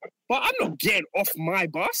 But I'm not getting off my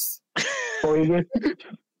bus.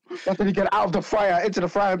 That's when you get out of the fire into the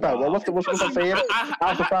frying pan. What's that saying?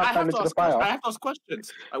 Out of the frying pan into the fire. I have those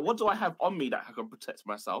questions. Like, what do I have on me that I can protect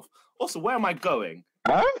myself? Also, where am I going?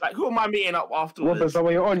 Huh? Like, who am I meeting up afterwards? What is the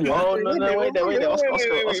way you're on? Oh, no, wait there.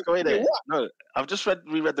 Oscar, wait there. No, I've just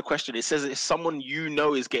reread the question. It says it's someone you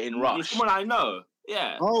know is getting rushed. Someone I know.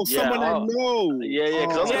 Yeah. Oh, someone I know. Yeah.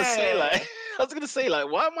 Because I was gonna say,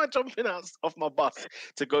 why am I jumping off my bus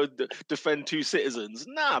to go defend 2 citizens?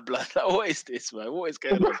 Nah, blood. What is this, man? What is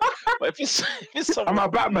going on? But if it's someone, I'm a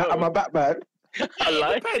Batman. I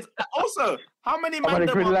like. Depends. Also, how many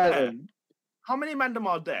mandem are there? How many mandem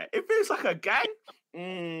are there? If it's like a gang.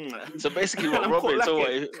 So basically, Robin's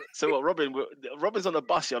on the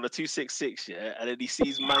bus, on the 266, and then he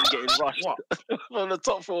sees man getting rushed on the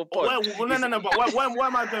top 4 points. No. But where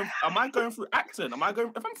am I going? Am I going through Acton? If I'm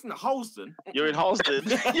from Halston? You're in Halston.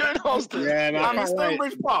 Yeah, I'm in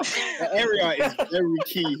Stonebridge Park. The area is very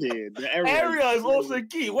key here. The area is also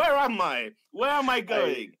key. Where am I? Where am I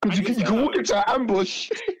going? You can walk into an ambush.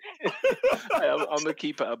 I'm gonna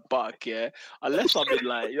keep it a buck, unless I'm in you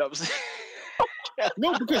know what I'm saying.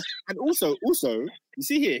 No, because and also, you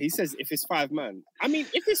see here, he says if it's 5 man. I mean,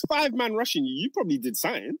 if it's 5 man rushing you, you probably did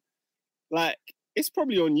something. Like, it's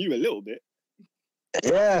probably on you a little bit.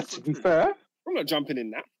 Yeah, to be fair. I'm not jumping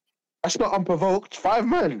in that. That's not unprovoked. 5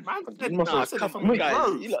 men. You must have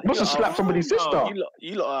slapped somebody's sister.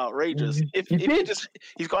 You lot are outrageous. If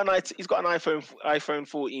he's got an iPhone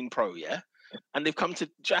 14 Pro, and they've come to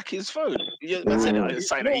jack his phone. If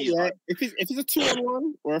it's a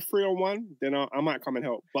 2-on-1 or a 3-on-1, then I might come and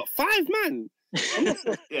help. But 5 man, I'm not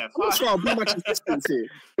sure I'll be much assistance here.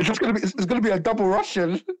 It's gonna be a double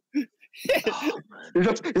Russian. You're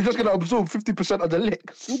just gonna absorb 50% of the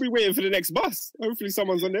licks. We'll be waiting for the next bus. Hopefully,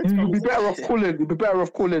 someone's on there. You'll be better off calling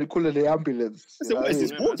the ambulance. So what is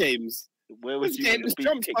this? War games? Where would you be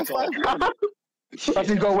kicked off? I think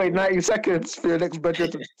you gotta wait 90 seconds for your next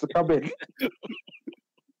bedroom to come in.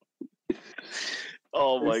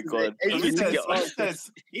 Oh my God.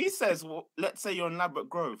 He says, well, let's say you're in Ladbroke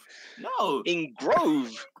Grove. No. In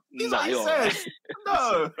Grove? He says.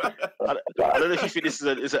 No. I don't know if you think this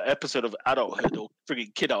is an episode of adulthood or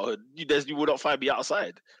freaking kidulthood. You will not find me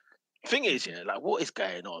outside. Thing is, what is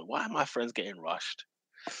going on? Why are my friends getting rushed?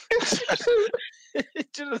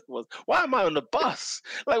 Why am I on the bus?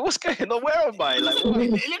 What's going on? Where am I? It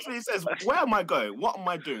literally says, where am I going? What am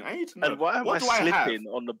I doing? I need to know. And why am I slipping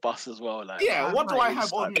on the bus as well? What do I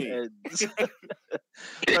have on me?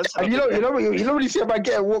 And you know when you see a man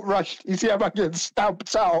getting rushed, you see a man getting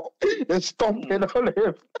stamped out and stomping on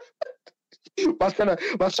him. Man's trying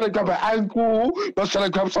to grab an ankle, man's trying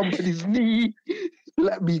to grab somebody's knee.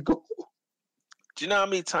 Let me go. Do you know how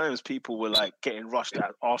many times people were getting rushed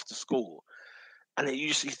after school? And then you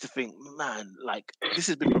just used to think, man, this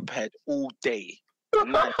has been prepared all day.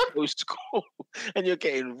 Night post school, and you're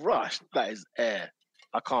getting rushed. That is air.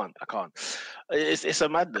 I can't. It's a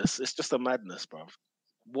madness. It's just a madness, bro.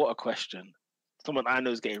 What a question. Someone I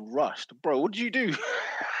know is getting rushed. Bro, what did you do?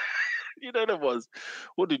 You know that was.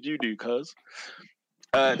 What did you do, cuz?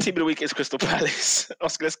 Team of the week is Crystal Palace.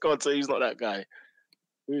 Oscar, let's go on to who's not that guy.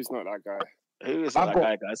 Who's not that guy? Who is that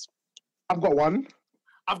guy, guys? I've got one.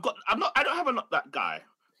 I don't have a not that guy,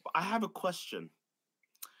 but I have a question.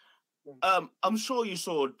 I'm sure you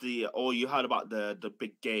saw you heard about the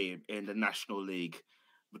big game in the National League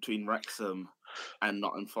between Wrexham and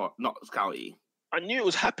Notts County. I knew it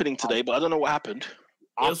was happening today, but I don't know what happened.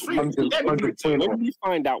 It was 3-2. When did you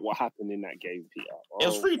find out what happened in that game, Peter? It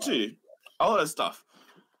was 3-2. All that stuff.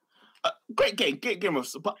 Great game,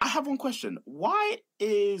 but I have one question. Why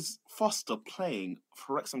is Foster playing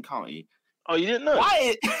for Wrexham County? Oh, you didn't know?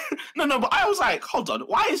 Why? No, but I was like, hold on.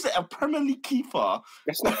 Why is it a Premier League keeper?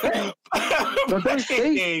 That's not fair.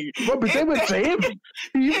 Robbie, they went to him.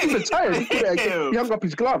 He retired. He hung up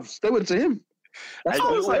his gloves. They went to him. I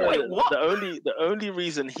was like, wait, what? The only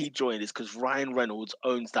reason he joined is because Ryan Reynolds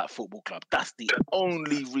owns that football club. That's the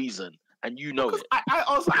only reason. And you know it. I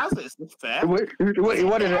was like, it's not fair. He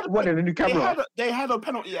wanted a new camera. They had a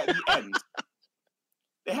penalty at the end.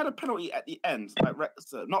 They had a penalty at the end, like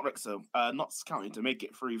not Wrexham, Notts County, to make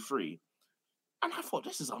it 3-3. And I thought,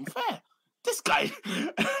 this is unfair. This guy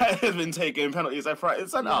has been taking penalties left, right, and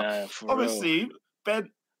centre. Obviously,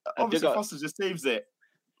 Foster just saves it.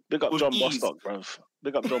 Big up John Bostock, bruv.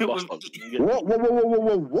 Big up John Bostock. What?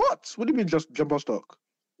 What do you mean just John Bostock?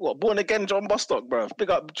 What, born again John Bostock, bruv?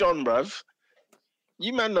 Big up John, bruv.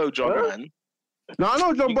 You man know John, man. No, I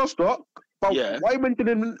know John Bostock, but why you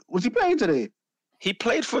mentioning him? Was he playing today? He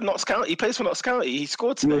played for Notts County. He plays for Notts County. He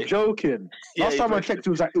scored today. You're joking. Last time I checked, it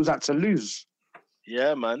was at Toulouse.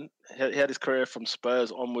 Yeah, man. He had his career from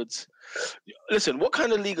Spurs onwards. Listen, what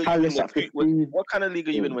kind of league are you in? What kind of league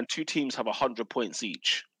are you in when two teams have 100 points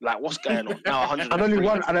each? Like, what's going on now? 100.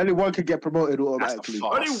 And only one can get promoted automatically.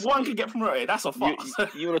 Only one can get promoted. That's a farce.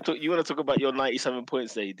 You want to talk about your 97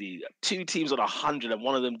 points, AD? Two teams on 100, and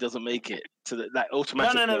one of them doesn't make it to the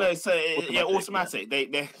automatic. No. So automatic.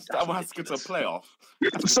 That one has to go to a playoff.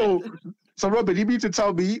 So Robin, you mean to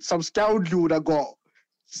tell me some scoundrel that got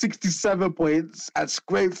 67 points and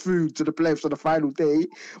scraped through to the playoffs on the final day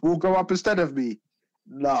will go up instead of me?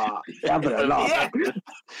 Nah, having a laugh.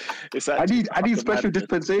 I need special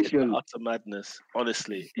dispensation. Utter madness,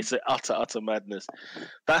 honestly. It's an utter madness.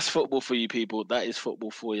 That's football for you people. That is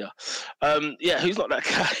football for you. Who's not that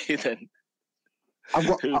guy then? I've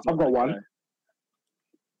got one. Guy?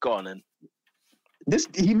 Go on then.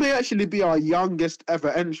 He may actually be our youngest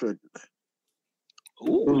ever entrant.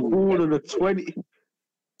 Ooh. He was born on the 20.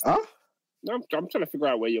 Huh? No, I'm trying to figure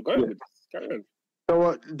out where you're going. Go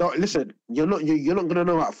on. So, listen, you're not gonna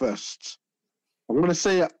know at first. I'm gonna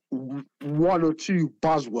say one or two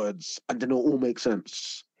buzzwords, and then it'll all make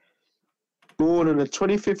sense. Born on the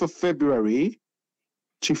 25th of February,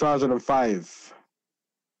 2005.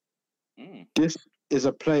 This is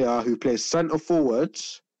a player who plays centre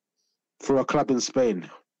forwards for a club in Spain.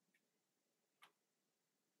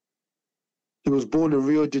 He was born in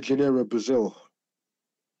Rio de Janeiro, Brazil.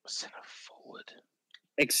 Centre forward.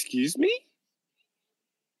 Excuse me?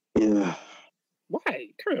 Yeah. Why?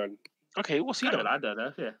 Carry on. Okay, what's he done? I don't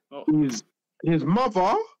know. Yeah. Oh. His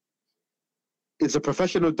mother is a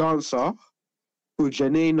professional dancer called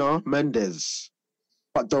Janina Mendes.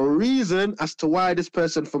 But the reason as to why this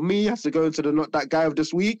person, for me, has to go into the Not That Guy of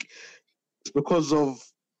this week is because of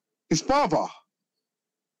his father,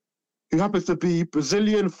 who happens to be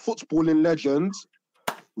Brazilian footballing legend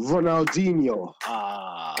Ronaldinho.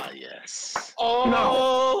 Ah, yes. Oh,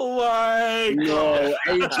 my God.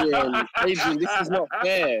 Adrian, this is not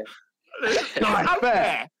fair. It's not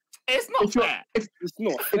fair. It's not fair. It's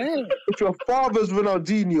not fair. If your father's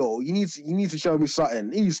Ronaldinho, you need to show me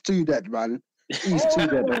something. He's too dead, man. He's too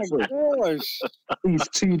dead. Gosh. He's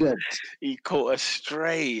too dead. He caught us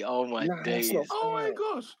straight. Oh my days. Oh my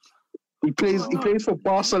gosh. He plays for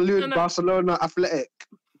Barcelona Athletic.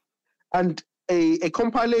 And a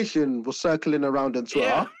compilation was circling around on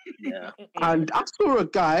Twitter. Yeah. And I saw a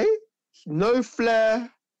guy, no flair,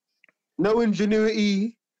 no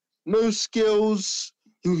ingenuity, no skills.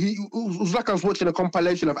 It was like I was watching a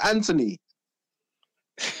compilation of Anthony.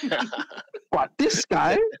 But this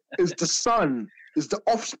guy is the son, is the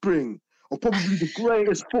offspring of probably the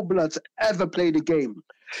greatest footballer to ever play the game,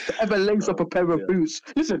 to ever lace up a pair of boots.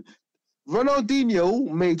 Listen, Ronaldinho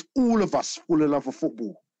made all of us fall in love with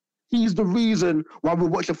football. He's the reason why we're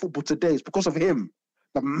watching football today. It's because of him.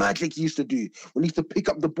 The magic he used to do when he used to pick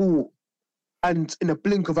up the ball and in a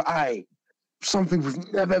blink of an eye, something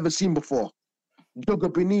we've never ever seen before.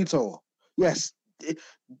 Joga Benito. Yes.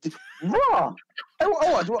 Raw. I'm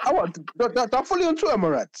fully on Twitter,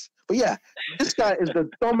 Marat. But yeah, this guy is the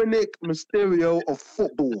Dominic Mysterio of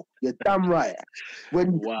football. You're damn right.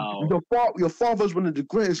 When your father's one of the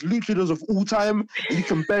greatest luchadors of all time, and you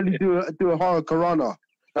can barely do a Hurricanrana.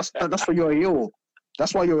 That's why you're a heel.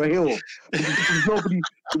 That's why you're a heel.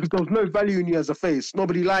 Because there was no value in you as a face.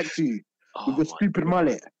 Nobody liked you with your stupid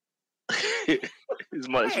mullet. His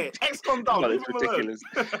mullet's ridiculous.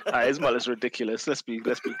 His mullet's ridiculous. Let's be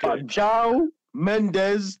clear. João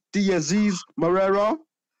Mendes de Aziz Moreira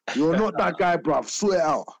You're not that guy, bruv. Swear it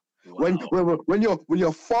out. Wow. When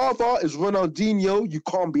your father is Ronaldinho, you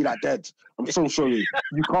can't be that dead. I'm so sorry.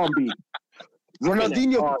 You can't be.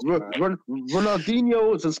 Ronaldinho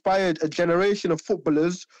has inspired a generation of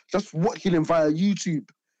footballers just watching him via YouTube.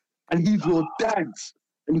 And he's your dad.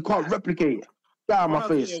 And you can't replicate it. Get out of my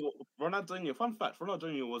face. Ronaldinho, fun fact,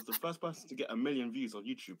 Ronaldinho was the first person to get 1 million views on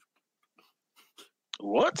YouTube.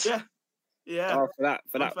 What? Yeah. Oh, for that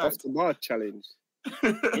off the bar challenge.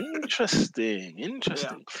 Interesting.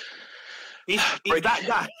 He's that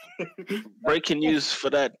guy. Breaking news for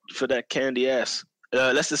that candy ass.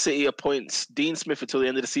 Leicester City appoints Dean Smith until the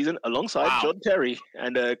end of the season, alongside John Terry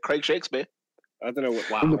and Craig Shakespeare. I don't know what.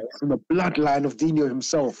 From the bloodline of Dino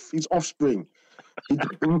himself, his offspring.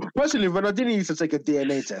 Personally, Ronaldinho used to take a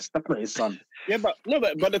DNA test. That's not his son. Yeah, but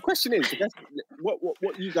the question is,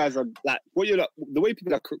 what you guys are like, what you're like, the way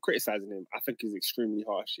people are criticizing him, I think is extremely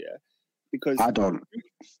harsh. Yeah, because I don't.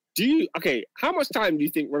 Do you how much time do you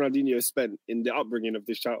think Ronaldinho spent in the upbringing of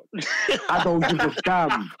this child? I don't give a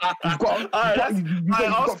damn. You've got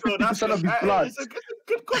 50% of his blood. It's a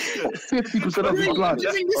good question. 50% of his blood. Do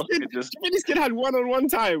you think this kid had one-on-one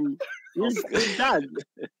time with his dad?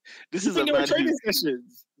 This is a man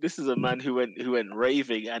This is a man who went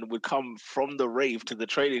raving and would come from the rave to the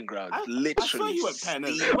training ground. Literally. I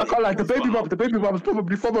can't like the baby mum was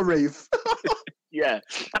probably from a rave. Yeah,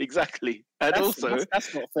 exactly. And that's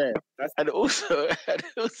not fair. And also,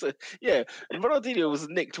 yeah, Ronaldinho was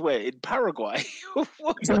nicked where? In Paraguay?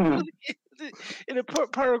 In a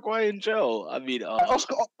Paraguayan jail. I mean,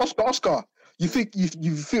 Oscar. You think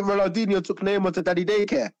Ronaldinho took Neymar to daddy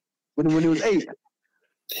daycare when he was 8?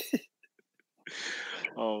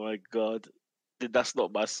 Oh my God, that's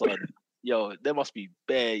not my son. Yo, there must be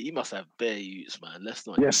you must have bare youths, man. Let's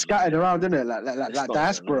not. Yeah, scattered around, innit? Like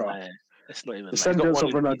diaspora. It's not even descendants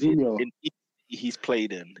of Ronaldinho. He's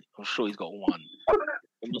played in. I'm sure he's got one.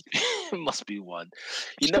 It must be one.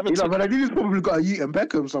 Ronaldinho's probably got a Ute and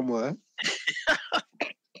Beckham somewhere.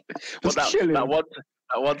 Well, that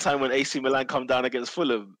one time when AC Milan come down against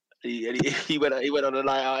Fulham, he went on a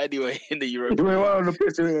night out anyway in the Europe. He went on the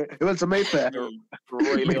pitch. He went to Mayfair.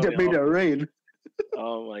 made it rain.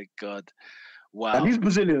 Oh my God. Wow. And these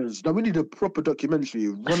Brazilians, now we need a proper documentary.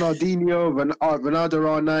 Ronaldinho, Ronaldo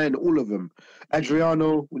R9, all of them.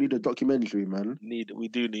 Adriano, we need a documentary, man. We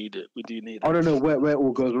do need it. I don't know where it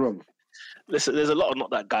all goes wrong. Listen, there's a lot of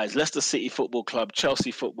not that guys. Leicester City Football Club,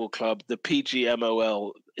 Chelsea Football Club, the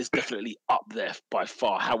PGMOL is definitely up there by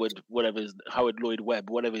far. Howard Lloyd Webb,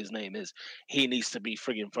 whatever his name is, he needs to be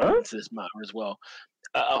frigging thrown into this matter as well.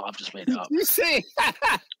 I've just made it up. You see?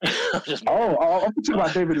 I'm talking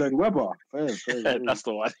about David Lloyd Webber. That's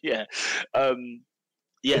the one. Yeah,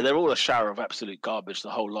 yeah. They're all a shower of absolute garbage. The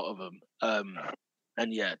whole lot of them.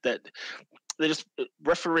 And yeah, they're just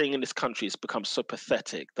refereeing in this country has become so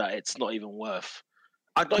pathetic that it's not even worth.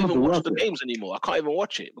 I don't even watch the games anymore. I can't even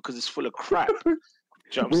watch it because it's full of crap. Do you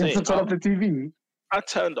know what I'm saying? Turn off the TV. I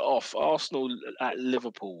turned off Arsenal at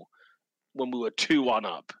Liverpool when we were 2-1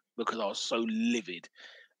 up because I was so livid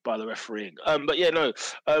by the refereeing. But yeah, no.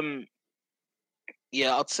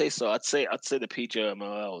 Yeah, I'd say so. I'd say the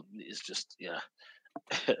PGMOL is just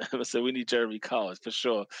So we need Jeremy Carr for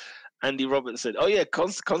sure. Andy Roberts said, "Oh yeah,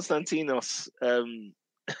 Konstantinos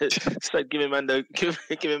said give him man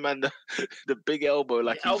the big elbow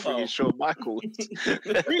like he's freaking Shawn Michaels."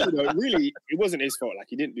 really, it wasn't his fault. Like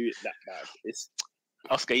he didn't do it that bad.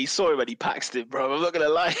 Oscar, you saw him and he paxed it, bro. I'm not gonna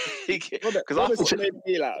lie, because I thought made a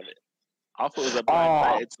deal out of it. I thought it was a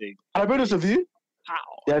blind thing. I'll be honest with you. How?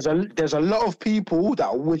 There's a lot of people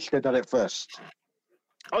that wish they'd done it first.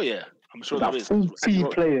 Oh yeah, I'm sure there is. 40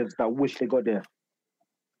 players that wish they got there.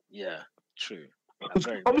 Yeah, true.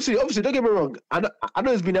 Obviously, don't get me wrong. I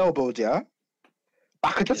know it's been elbowed, yeah.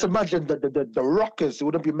 I could just imagine the rockers who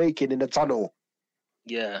wouldn't be making in the tunnel.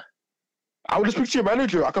 Yeah. I would just speak to your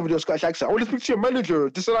manager. I can't do a Scottish accent. I would just speak to your manager.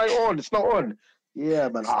 This is not on. It's not on. Yeah,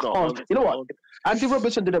 man. You know what? Andy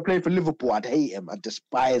Robertson didn't play for Liverpool. I'd hate him. I'd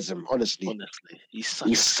despise him, honestly. He's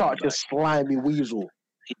such a slimy weasel.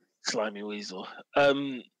 Slimy weasel.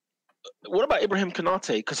 What about Ibrahim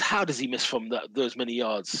Konate? Because how does he miss from those many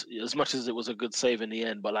yards? As much as it was a good save in the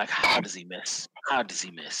end, but like, how does he miss? At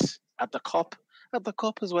the cop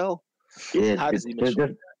as well. Yeah. How does he miss?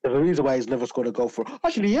 There's a reason why he's never scored a goal for.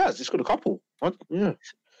 Actually, he has. He's scored a couple. What? Yeah.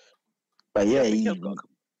 But yeah,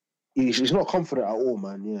 he's not confident at all,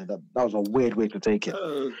 man. Yeah, that was a weird way to take it.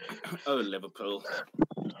 Oh, Liverpool.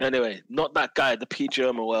 Anyway, not that guy, the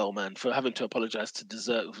PGMOL, man, for having to apologise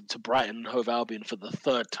to Brighton and Hove Albion for the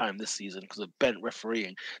third time this season because of bent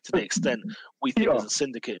refereeing to the extent we think there's a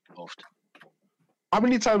syndicate involved. How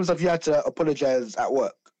many times have you had to apologise at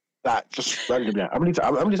work? Like, just randomly. How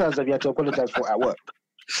many times have you had to apologize for at work?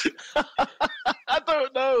 I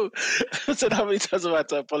don't know. I said, how many times have I had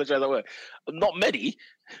to apologize at work? Not many.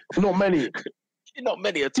 Not many. Not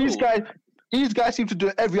many at These all. These guys seem to do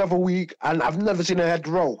it every other week, and I've never seen a head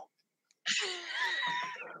roll.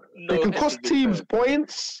 No, they can cost teams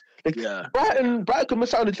points. Brighton can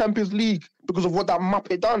miss out on the Champions League because of what that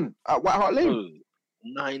Muppet done at White Hart Lane. Oh,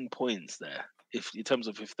 9 points there. If in terms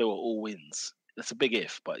of if they were all wins, that's a big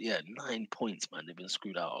if. But yeah, 9 points, man. They've been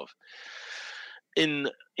screwed out of.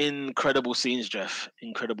 Incredible scenes, Jeff.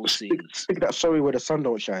 Incredible scenes. Stick that sorry where the sun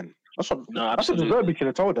don't shine. That's what the Verbi could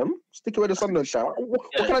have told them. Stick it where the sun don't shine. What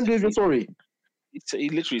can I do if you're sorry? He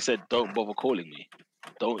literally said, "Don't bother calling me.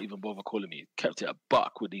 Don't even bother calling me." Kept it a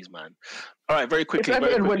buck with these man. All right, very quickly. If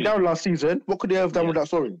Everton went down last season, what could they have done with that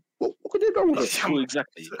sorry? What could they have done with it? Well,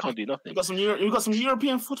 exactly. You can't do nothing. We've got some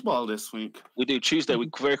European football this week. We do. Tuesday,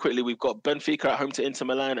 very quickly, we've got Benfica at home to Inter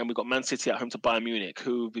Milan, and we've got Man City at home to Bayern Munich.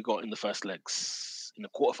 Who have we got in the first legs in the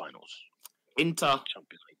quarterfinals? Inter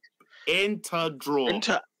draw.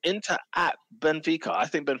 Inter at Benfica. I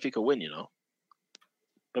think Benfica win.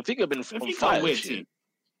 Benfica have been on fire this year.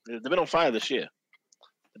 They've been on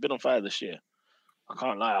fire this year. I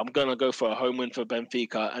can't lie. I'm gonna go for a home win for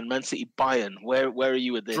Benfica and Man City Bayern. Where are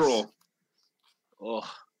you with this? Draw.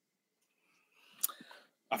 Oh,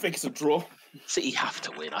 I think it's a draw. City have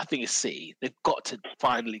to win. I think it's City. They've got to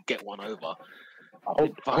finally get one over. I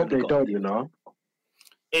hope they don't.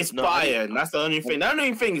 It's Bayern. That's the only thing. The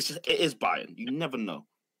only thing is it is Bayern. You never know.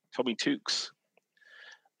 Tommy Tukes.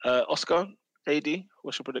 Oscar, AD,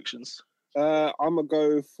 what's your predictions? I'm going to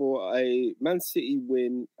go for a Man City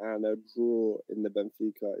win and a draw in the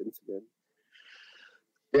Benfica Inter game.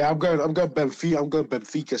 Yeah, I'm going Benfica. I'm going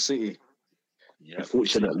Benfica City. Yeah,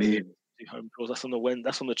 unfortunately. Home draws. That's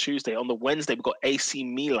on the Tuesday. On the Wednesday, we've got AC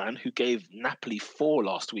Milan, who gave Napoli 4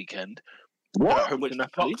 last weekend. What? Home to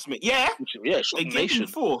Napoli. Yeah. They gave him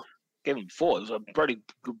 4. Gave him 4. It was a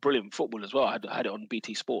brilliant football as well. I had it on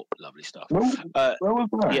BT Sport. Lovely stuff. Where was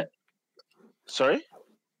that? Yeah. Sorry?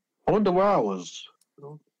 I wonder where I was.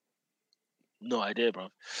 No idea, bro.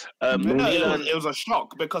 It was a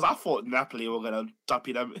shock because I thought Napoli were going to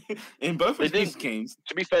duppy them in both of these games.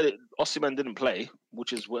 To be fair, Osimhen didn't play,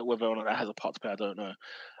 which is whether or not that has a part to play, I don't know.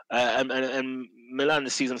 And Milan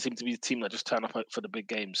this season seemed to be the team that just turn up for the big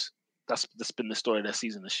games. That's been the story of their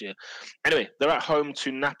season this year. Anyway, they're at home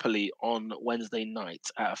to Napoli on Wednesday night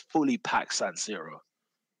at a fully packed San Siro.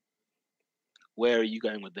 Where are you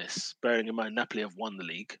going with this? Bearing in mind, Napoli have won the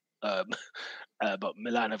league. But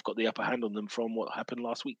Milan have got the upper hand on them from what happened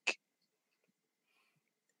last week.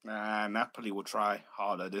 Napoli will try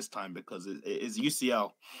harder this time because it is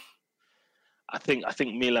UCL. I think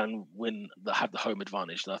Milan have the home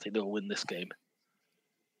advantage. I think they'll win this game.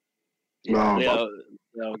 Yeah,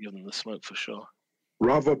 they'll give them the smoke for sure.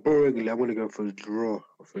 Rather boringly, I'm going to go for a draw.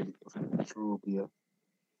 I think draw will be a...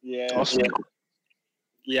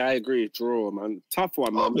 Yeah, I agree. Draw, man. Tough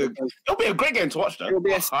one, man. It'll be a great game to watch, though.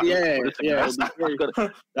 That's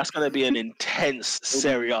going to be an intense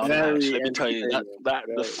Serie A match. Let me tell you that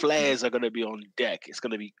the flares are going to be on deck. It's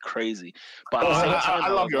going to be crazy. But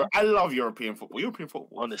I love European football.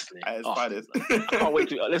 Honestly, I can't wait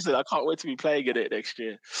to listen. I can't wait to be playing in it next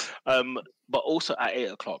year. But also at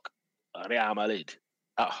 8:00, Real Madrid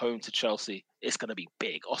at home to Chelsea. It's going to be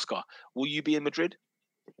big. Oscar, will you be in Madrid?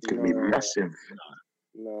 It's going to be massive.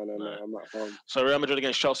 No, I'm at home. So Real Madrid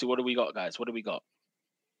against Chelsea. What do we got, guys? What do we got?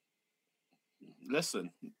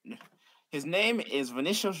 Listen, his name is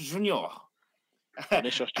Vinicius Junior. And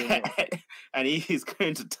he's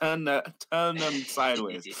going to turn them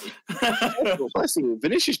sideways. Listen,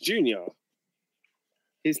 Vinicius Junior.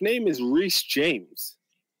 His name is Reece James.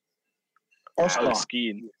 Oscar.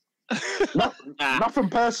 Nothing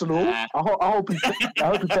personal. I hope he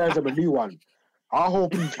tears him a new one. I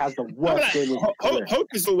hope he has the worst game. Hope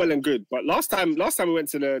is all well and good, but last time we went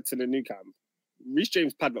to the new camp, Reece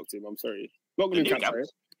James padlocked him. I'm sorry, not new camp, sorry,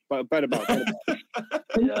 but better about.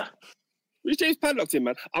 Yeah, Reece James padlocked him,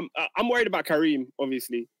 man. I'm worried about Kareem.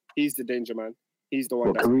 Obviously, he's the danger man. He's the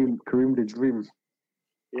one. Kareem the dream.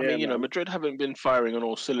 Yeah, I mean, Madrid haven't been firing on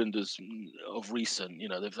all cylinders of recent.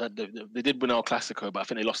 They did win El Clasico, but I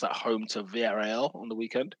think they lost at home to Villarreal on the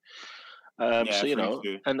weekend. And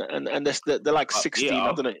they're like 16,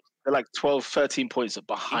 I don't know, they're like 12, 13 points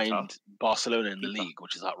behind Barcelona in the league,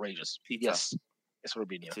 which is outrageous. Yes, it's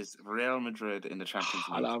Robinho. It is Real Madrid in the Champions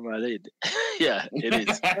League. Real Madrid. Yeah, it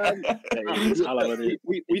is.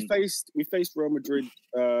 We faced Real Madrid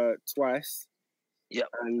twice. Yeah,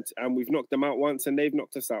 and we've knocked them out once, and they've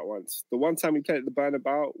knocked us out once. The one time we played at the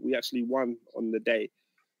Bernabeu, we actually won on the day.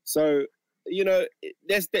 So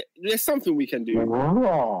there's something we can do.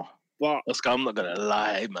 But Oscar, I'm not gonna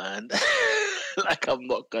lie, man. Like, I'm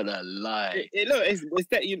not gonna lie.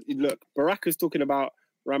 Look, Baraka's talking about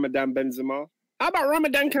Ramadan Benzema. How about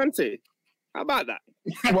Ramadan Kante? How about that?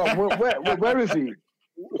 Well, where is he?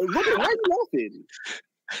 Robert, why are you laughing?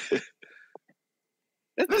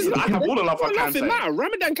 I can ball enough for Kante.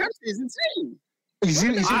 Ramadan Kante is insane. He's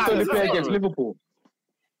going to play against Liverpool.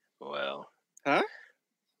 Well, huh?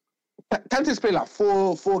 Kante's played like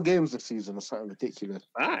four games this season or something ridiculous.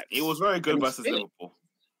 He was very good versus Liverpool,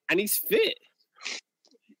 and he's fit.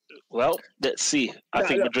 Well, let's see. I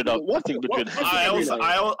think Madrid. I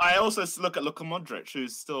also look at Luka Modric,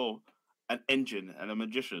 who's still an engine and a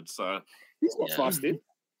magician. So he's not fasting.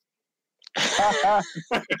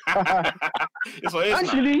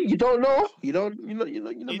 Actually, you don't know. You don't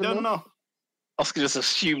know. Oscar just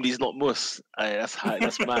assumed he's not Mus. That's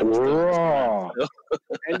mad.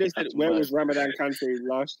 And they said, where was Ramadan Kante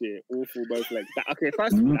last year? Awful both legs.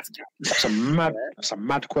 First, that's a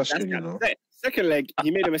mad question, Second leg,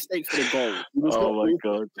 he made a mistake for the goal. Oh my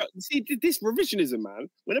god! See, this revisionism, man.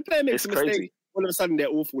 When a player makes a mistake, all of a sudden they're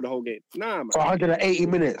awful the whole game. Nah, man. For 180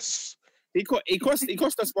 minutes. He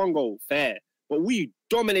cost us one goal, fair, but we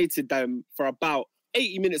dominated them for about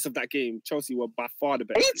 80 minutes of that game. Chelsea were by far the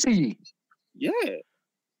best. 80. Yeah,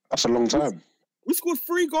 that's a long time. We scored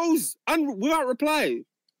 3 goals without reply.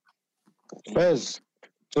 Spurs.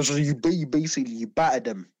 So you basically battered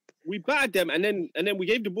them. We battered them, and then we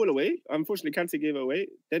gave the ball away. Unfortunately, Kante gave it away.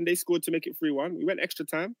 Then they scored to make it 3-1. We went extra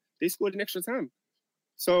time. They scored in extra time.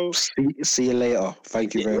 So see you later.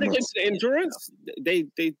 Thank you very much. When it came to the endurance, they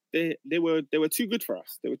were too good for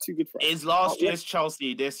us. They were too good for us. Is last year's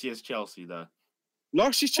Chelsea this year's Chelsea though?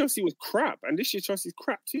 Last year's Chelsea was crap, and this year's Chelsea's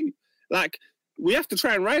crap too. Like, we have to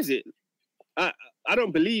try and rise it. I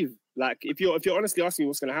don't believe, like, if you're honestly asking me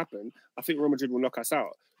what's going to happen, I think Real Madrid will knock us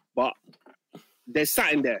out. But they're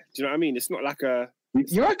sat in there. Do you know what I mean? It's not like a.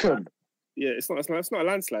 You reckon? Yeah, it's not a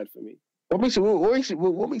landslide for me. What makes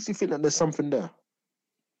you think that there's something there?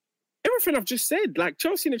 Everything I've just said. Like,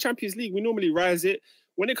 Chelsea in the Champions League, we normally rise it.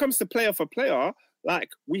 When it comes to player for player, like,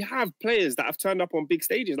 we have players that have turned up on big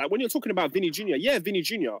stages. Like, when you're talking about Vinny Jr., Vinny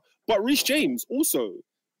Jr., but Reece James also.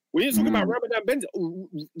 When you're talking about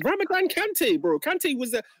Ramadan Kante, bro. Kante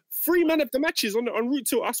was the 3 man of the matches en route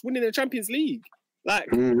to us winning the Champions League.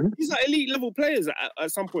 Like, these are elite level players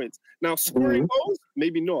at some points. Now, scoring goals,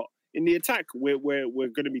 maybe not. In the attack, we're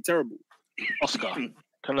going to be terrible. Oscar,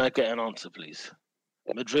 can I get an answer, please?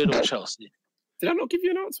 Madrid or Chelsea? Did I not give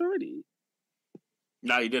you an answer already?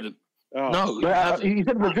 No, you didn't. Oh. No, you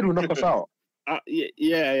said Madrid will knock us out.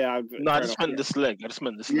 Yeah. No, I just meant this leg. Yeah,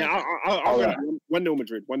 I'll 1-0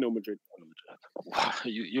 Madrid. 1-0 Madrid.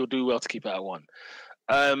 You'll do well to keep it at 1.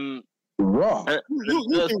 You'll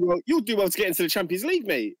do well to get into the Champions League,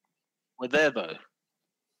 mate. We're there though.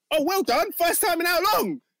 Oh, well done! First time in how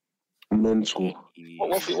long? Mental.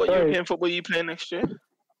 What European football are you playing next year?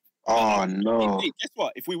 Oh no! Hey, guess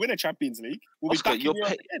what? If we win a Champions League, we'll Oscar, be back in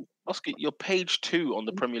again. Oscar, you're page 2 on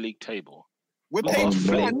the Premier League table. We're page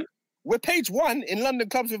 1. We're page 1 in London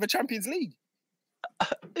clubs with a Champions League.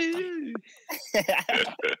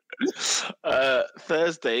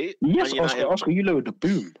 Thursday. Yes, Oscar, you lowered the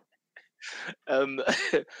boom.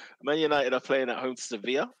 Man United are playing at home to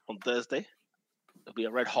Sevilla on Thursday. It'll be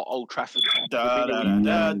a red hot Old Trafford.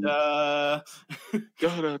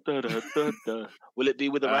 Will it be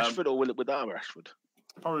with a Rashford or will it without a Rashford?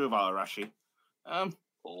 Probably without a Rashie.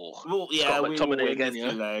 We'll win again,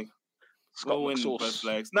 yeah. Leg. We'll win both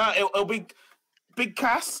legs. No, it'll be big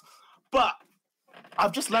Cass, but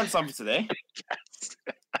I've just learned something today.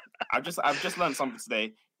 I've just learned something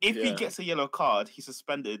today. If he gets a yellow card, he's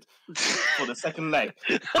suspended for the second leg.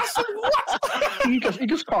 I said, what? He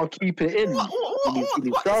just can't keep it in. What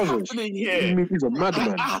is happening here? He's a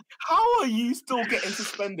madman. How are you still getting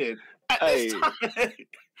suspended at this time?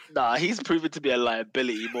 Nah, he's proven to be a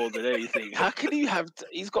liability more than anything. How can he have?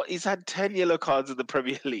 He's had 10 yellow cards in the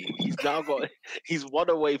Premier League. He's 1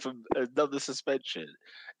 away from another suspension.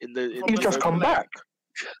 He's just come back.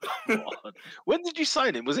 When did you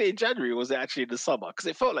sign him? Was it in January or was it actually in the summer? Because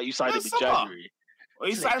it felt like you signed him in January. Well,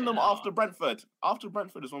 he signed them after Brentford. After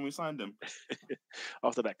Brentford is when we signed him.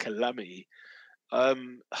 After that calamity.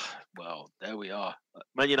 Well, there we are.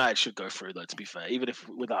 Man United should go through, though, to be fair. Even if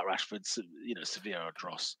without Rashford, Sevilla or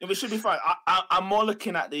Dross. Yeah, we should be fine. I'm more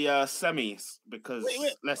looking at the semis because,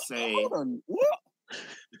 let's say... Hold on. What?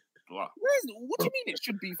 What do you mean it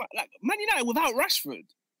should be fine? Like, Man United without Rashford?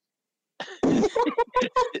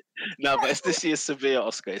 No, but it's this year's Sevilla,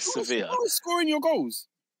 Oscar. It's Sevilla. Who's scoring your goals?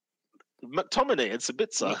 McTominay and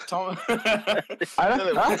Sabitzer.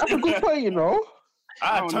 That's a good point, you know.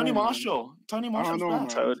 Tony Marshall. Tony Marshall's back.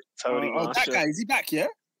 Tony Marshall. That guy, is he back, yeah?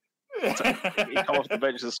 He come off the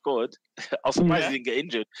bench and scored. I was surprised he didn't get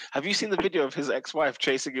injured. Have you seen the video of his ex-wife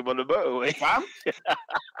chasing him on the motorway? Fam?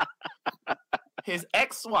 His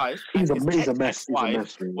ex-wife He's a mess.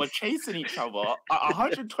 were chasing each other at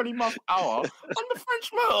 120 miles per hour on the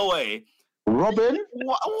French motorway. Robin?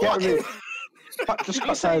 What? Just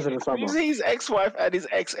cut ties in the summer. His ex-wife and his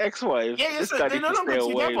ex-wife. Yeah, this guy they're no needs to longer stay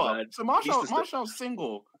away, together. man. So Marshall's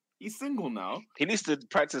single. He's single now. He needs to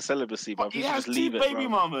practice celibacy, but He he has just two leave it, baby bro.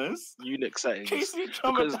 mamas. Eunuch settings. Chasing each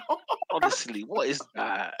other Because, down. honestly, what is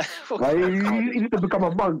that? He needs to become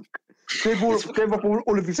a monk. Shave off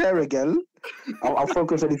all of his hair again. I'll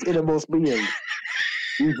focus on his innermost being.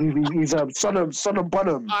 He's a son of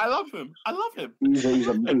Bonham. I love him. He's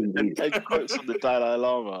a And quotes on the Dalai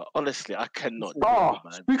Lama. Honestly, I cannot do it,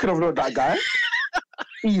 man. Speaking of that guy,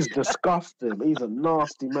 he's disgusting. He's a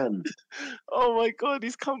nasty man. Oh my god,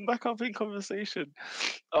 he's come back up in conversation.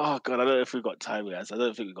 Oh god, I don't know if we've got time, guys. I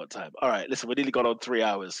don't think we've got time. All right, listen, we're nearly gone on 3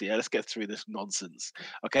 hours. Yeah, let's get through this nonsense.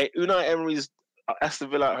 Okay, Unai Emery's Aston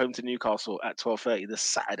Villa at home to Newcastle at 12:30 this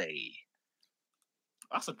Saturday.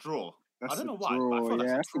 That's a draw. I don't know why. I feel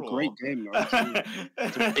That's a great game, though.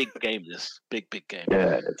 It's a big game. This big game.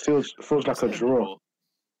 Yeah, it feels like a draw.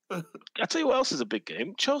 I tell you what else is a big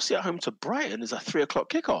game. Chelsea at home to Brighton is a 3:00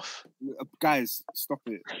 kickoff. Guys, stop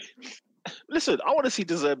it. Listen, I want to see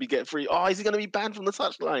De Zerbi get free. Oh, is he going to be banned from the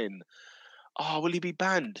touchline? Oh, will he be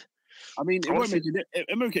banned? I mean, it won't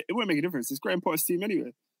make a difference. It's Graham Potter's team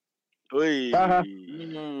anyway. Do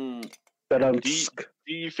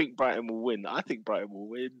you think Brighton will win? I think Brighton will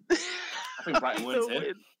win. I think Brighton wins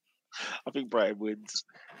it. I think Brighton wins.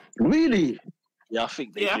 Really? Yeah, I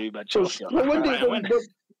think they do, man. So, Chelsea.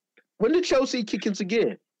 when did Chelsea kick into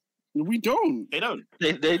gear? We don't. They don't.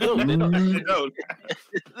 They don't. They don't.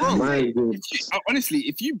 Honestly,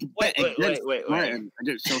 if you bet against wait. Brighton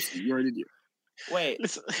against Chelsea, you're an idiot. Wait.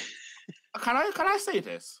 Listen. Can I say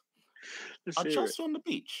this? Are Let's Chelsea on the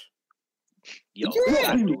beach? Yo,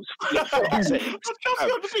 Yeah. Are Chelsea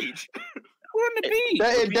on the beach? We're on the beach.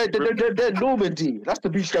 They're Normandy. That's the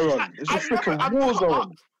beach they're on. It's a freaking war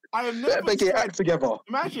zone. I have never Better get act together.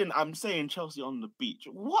 Imagine I'm saying Chelsea on the beach.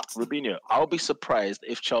 What? Rubinho, I'll be surprised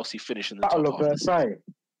if Chelsea finish in the Battle top of half. Versailles.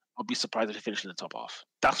 I'll be surprised if they finish in the top half.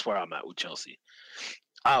 That's where I'm at with Chelsea.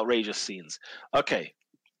 Outrageous scenes. Okay,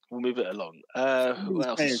 we'll move it along. Who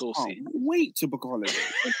else is saucy? Wait to book a holiday.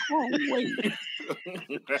 I can't wait.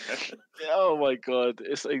 Oh my god,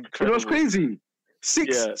 it's incredible. You know what's crazy?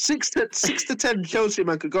 Six to 10 Chelsea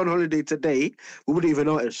man could go on holiday today. We wouldn't even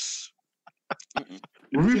notice.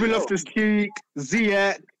 Ruben Loftus-Cheek,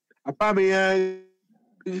 Ziyech, Aubameyang.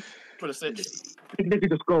 They could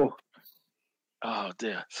just go. Oh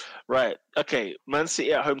dear. Right. Okay. Man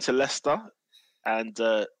City at home to Leicester, and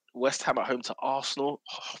West Ham at home to Arsenal.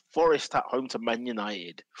 Forest at home to Man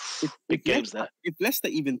United. Big games there. If Leicester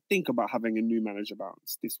even think about having a new manager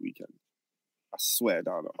bounce this weekend, I swear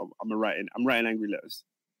down, I'm writing angry letters.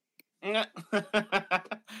 I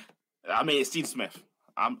mean, it's Dean Smith.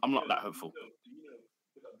 I'm not that hopeful.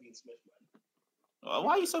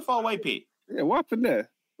 Why are you so far away, Pete? Yeah, what happened there?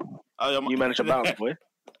 New manager bounce, boy.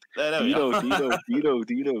 Do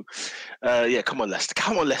you know? Yeah, come on, Leicester.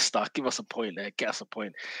 Give us a point there. Get us a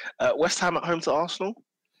point. West Ham at home to Arsenal.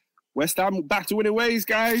 West Ham back to winning ways,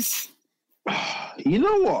 guys. You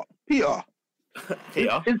know what, Peter?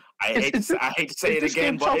 I hate to say it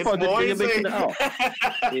again, but it's Moise.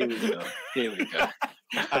 Here we go.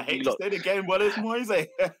 I hate to say it again, but it's Moise.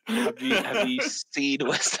 Have you seen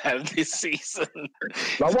West Ham this season?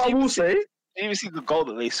 Like what I will say. Did you even see the goal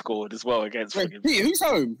that they scored as well against? Wait, Pete, who's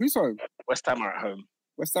home? West Ham are at home.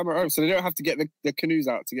 West Ham are at home, so they don't have to get the canoes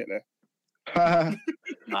out to get there.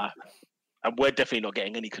 Nah. And we're definitely not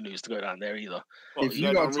getting any canoes to go down there either. If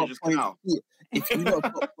you got top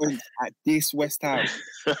points at this West Ham,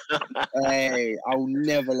 hey, I'll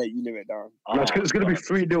never let you live it down. It's going to be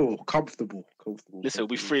 3-0, comfortable. Listen, it'll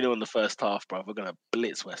be 3-0 in the first half, bro. We're going to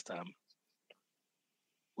blitz West Ham.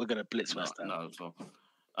 West Ham. No, so.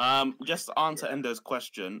 Just to answer Endo's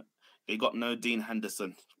question, he got no Dean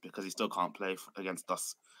Henderson because he still can't play against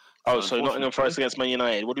us. So Nottingham Forest against Man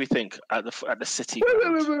United. What do we think at the City?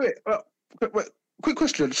 Wait. Quick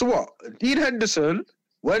question. So what? Dean Henderson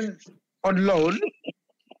went on loan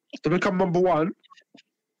to become number 1,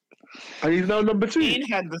 and he's now number 2. Dean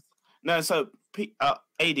Henderson. No, so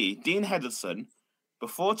AD Dean Henderson,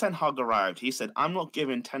 before Ten Hag arrived, he said, "I'm not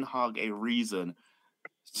giving Ten Hag a reason."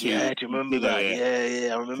 Do you remember that?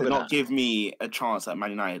 Yeah, I remember to that. not give me a chance at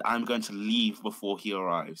Man United. I'm going to leave before he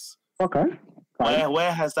arrives. Okay.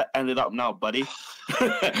 Where has that ended up now, buddy?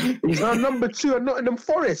 He's now number 2 at Nottingham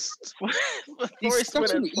Forest. He's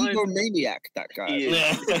such an egomaniac, that guy.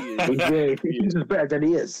 Yeah. He thinks he's better than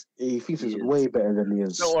he is. He thinks he's way better than he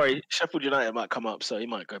is. Don't worry, Sheffield United might come up, so he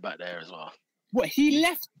might go back there as well. What, he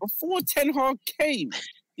left before Ten Hag came?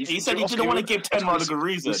 He said he didn't want to give Ten Hag a good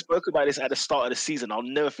reason. We spoke about this at the start of the season. I'll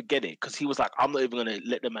never forget it because he was like, I'm not even going to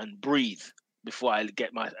let the man breathe before I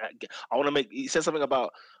get my... I want to make... He said something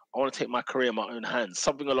about, I want to take my career in my own hands,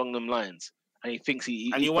 something along them lines. And he thinks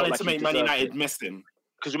he wanted to make Man United miss him.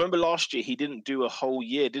 Because remember last year, he didn't do a whole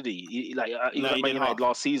year, did he? He was at Man United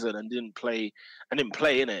last season and didn't play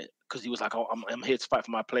in it because he was like, oh, I'm here to fight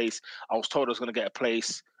for my place. I was told I was going to get a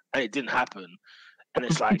place and it didn't happen. And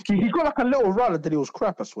it's like... He got like a little run and then he was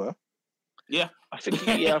crap, I swear. Yeah. I think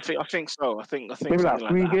so. I think maybe like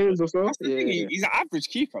 3 games or so. He's an average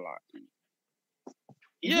keeper, like.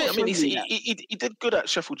 Yeah, I mean, he did good at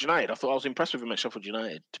Sheffield United. I thought I was impressed with him at Sheffield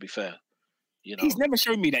United, to be fair. You know? He's never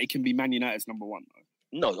shown me that he can be Man United's number 1,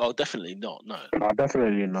 though. No, definitely not, no.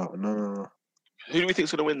 Definitely not, no. Who do we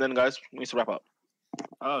think's going to win then, guys? We need to wrap up.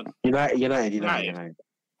 United. I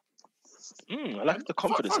like the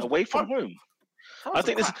confidence away from home. I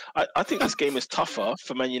think this game is tougher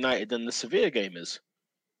for Man United than the Sevilla game is.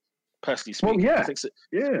 Personally speaking, well, I think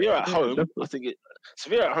Sevilla at home. Definitely. I think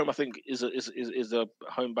Sevilla at home. I think is a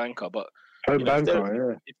home banker. But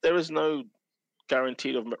if there is no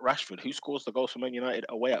guaranteed of Rashford, who scores the goals for Man United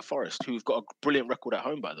away at Forest, who've got a brilliant record at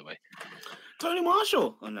home, by the way? Tony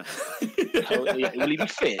Marshall. Oh, no. Will he be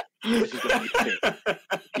fit? He's going to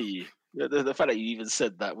be fit. The fact that you even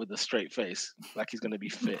said that with a straight face, like he's going to be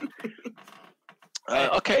fit.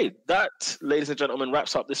 Okay, that, ladies and gentlemen,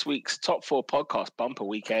 wraps up this week's Top 4 podcast bumper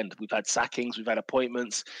weekend. We've had sackings, we've had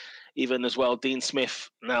appointments, even as well. Dean Smith,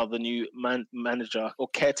 now the new manager or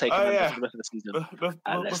caretaker for the rest of the season.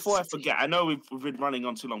 Before I forget, I know we've been running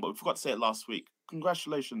on too long, but we forgot to say it last week.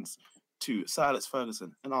 Congratulations to Sir Alex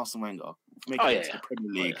Ferguson and Arsene Wenger for making it to the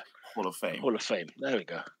Premier League Hall of Fame. Hall of Fame, there we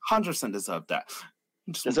go. 100% deserved that.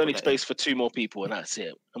 There's only space for 2 more people, and that's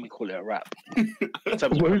it. And we call it a wrap. Who's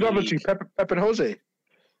other 2? Pep and Jose?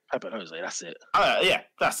 Pep and Jose, that's it. Yeah,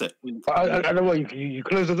 that's it. I know what you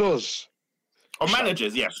close the doors. Or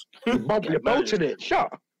managers, yes. You're bolting it. Shut.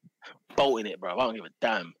 Bolting it, bro. I don't give a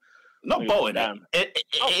damn. Not bolting it.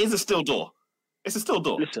 It is a steel door. It's a steel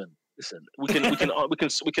door. Listen. We can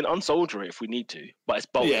unsolder it if we need to, but it's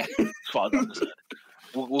bolted. Yeah. As far as I'm concerned.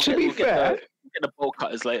 We'll get the bolt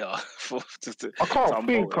cutters later. I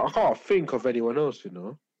can't think of anyone else, you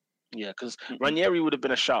know. Yeah, because Ranieri would have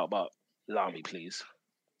been a shout, but allow me, please.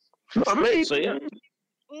 So yeah,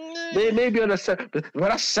 maybe on a set, but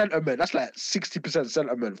that's sentiment. That's like 60%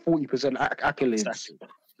 sentiment, 40% accolades. Exactly.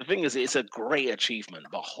 The thing is, it's a great achievement,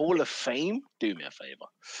 but Hall of Fame, do me a favor.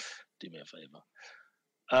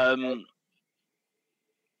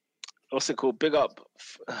 What's it called? Big up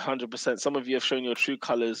 100%. Some of you have shown your true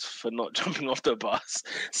colours for not jumping off the bus.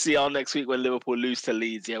 See y'all next week when Liverpool lose to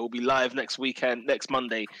Leeds. Yeah, we'll be live next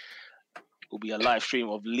Monday. Will be a live stream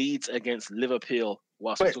of Leeds against Liverpool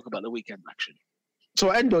whilst we talk about the weekend action. So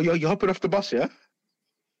Endo, you're hopping off the bus, yeah?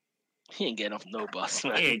 He ain't getting off no bus,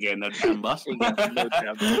 man. He ain't getting no damn bus. He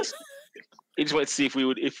just wanted to see if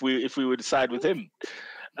we would side with him.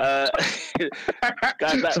 Guys,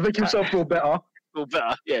 to make himself feel better.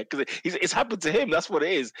 Yeah, because it's happened to him. That's what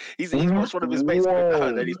it is. He's watched one of his mates go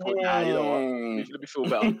down, and he's thought, you know what? Let me feel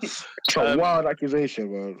better. It's a wild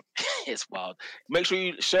accusation, man. It's wild. Make sure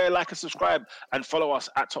you share, like, and subscribe, and follow us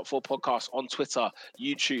at Top 4 Podcast on Twitter,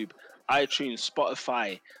 YouTube, iTunes,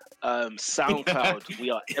 Spotify, SoundCloud.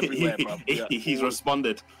 We are everywhere, bro. He's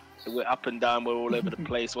responded. We're up and down. We're all over the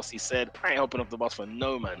place. What's he said? I ain't hopping off the bus for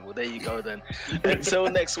no man. Well, there you go then. Until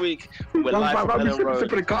next week, we're live from Ellen Road.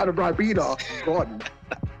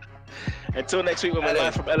 Until next week, when we're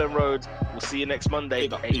live from Ellen Road, we'll see you next Monday,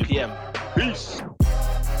 8 p.m. Peace.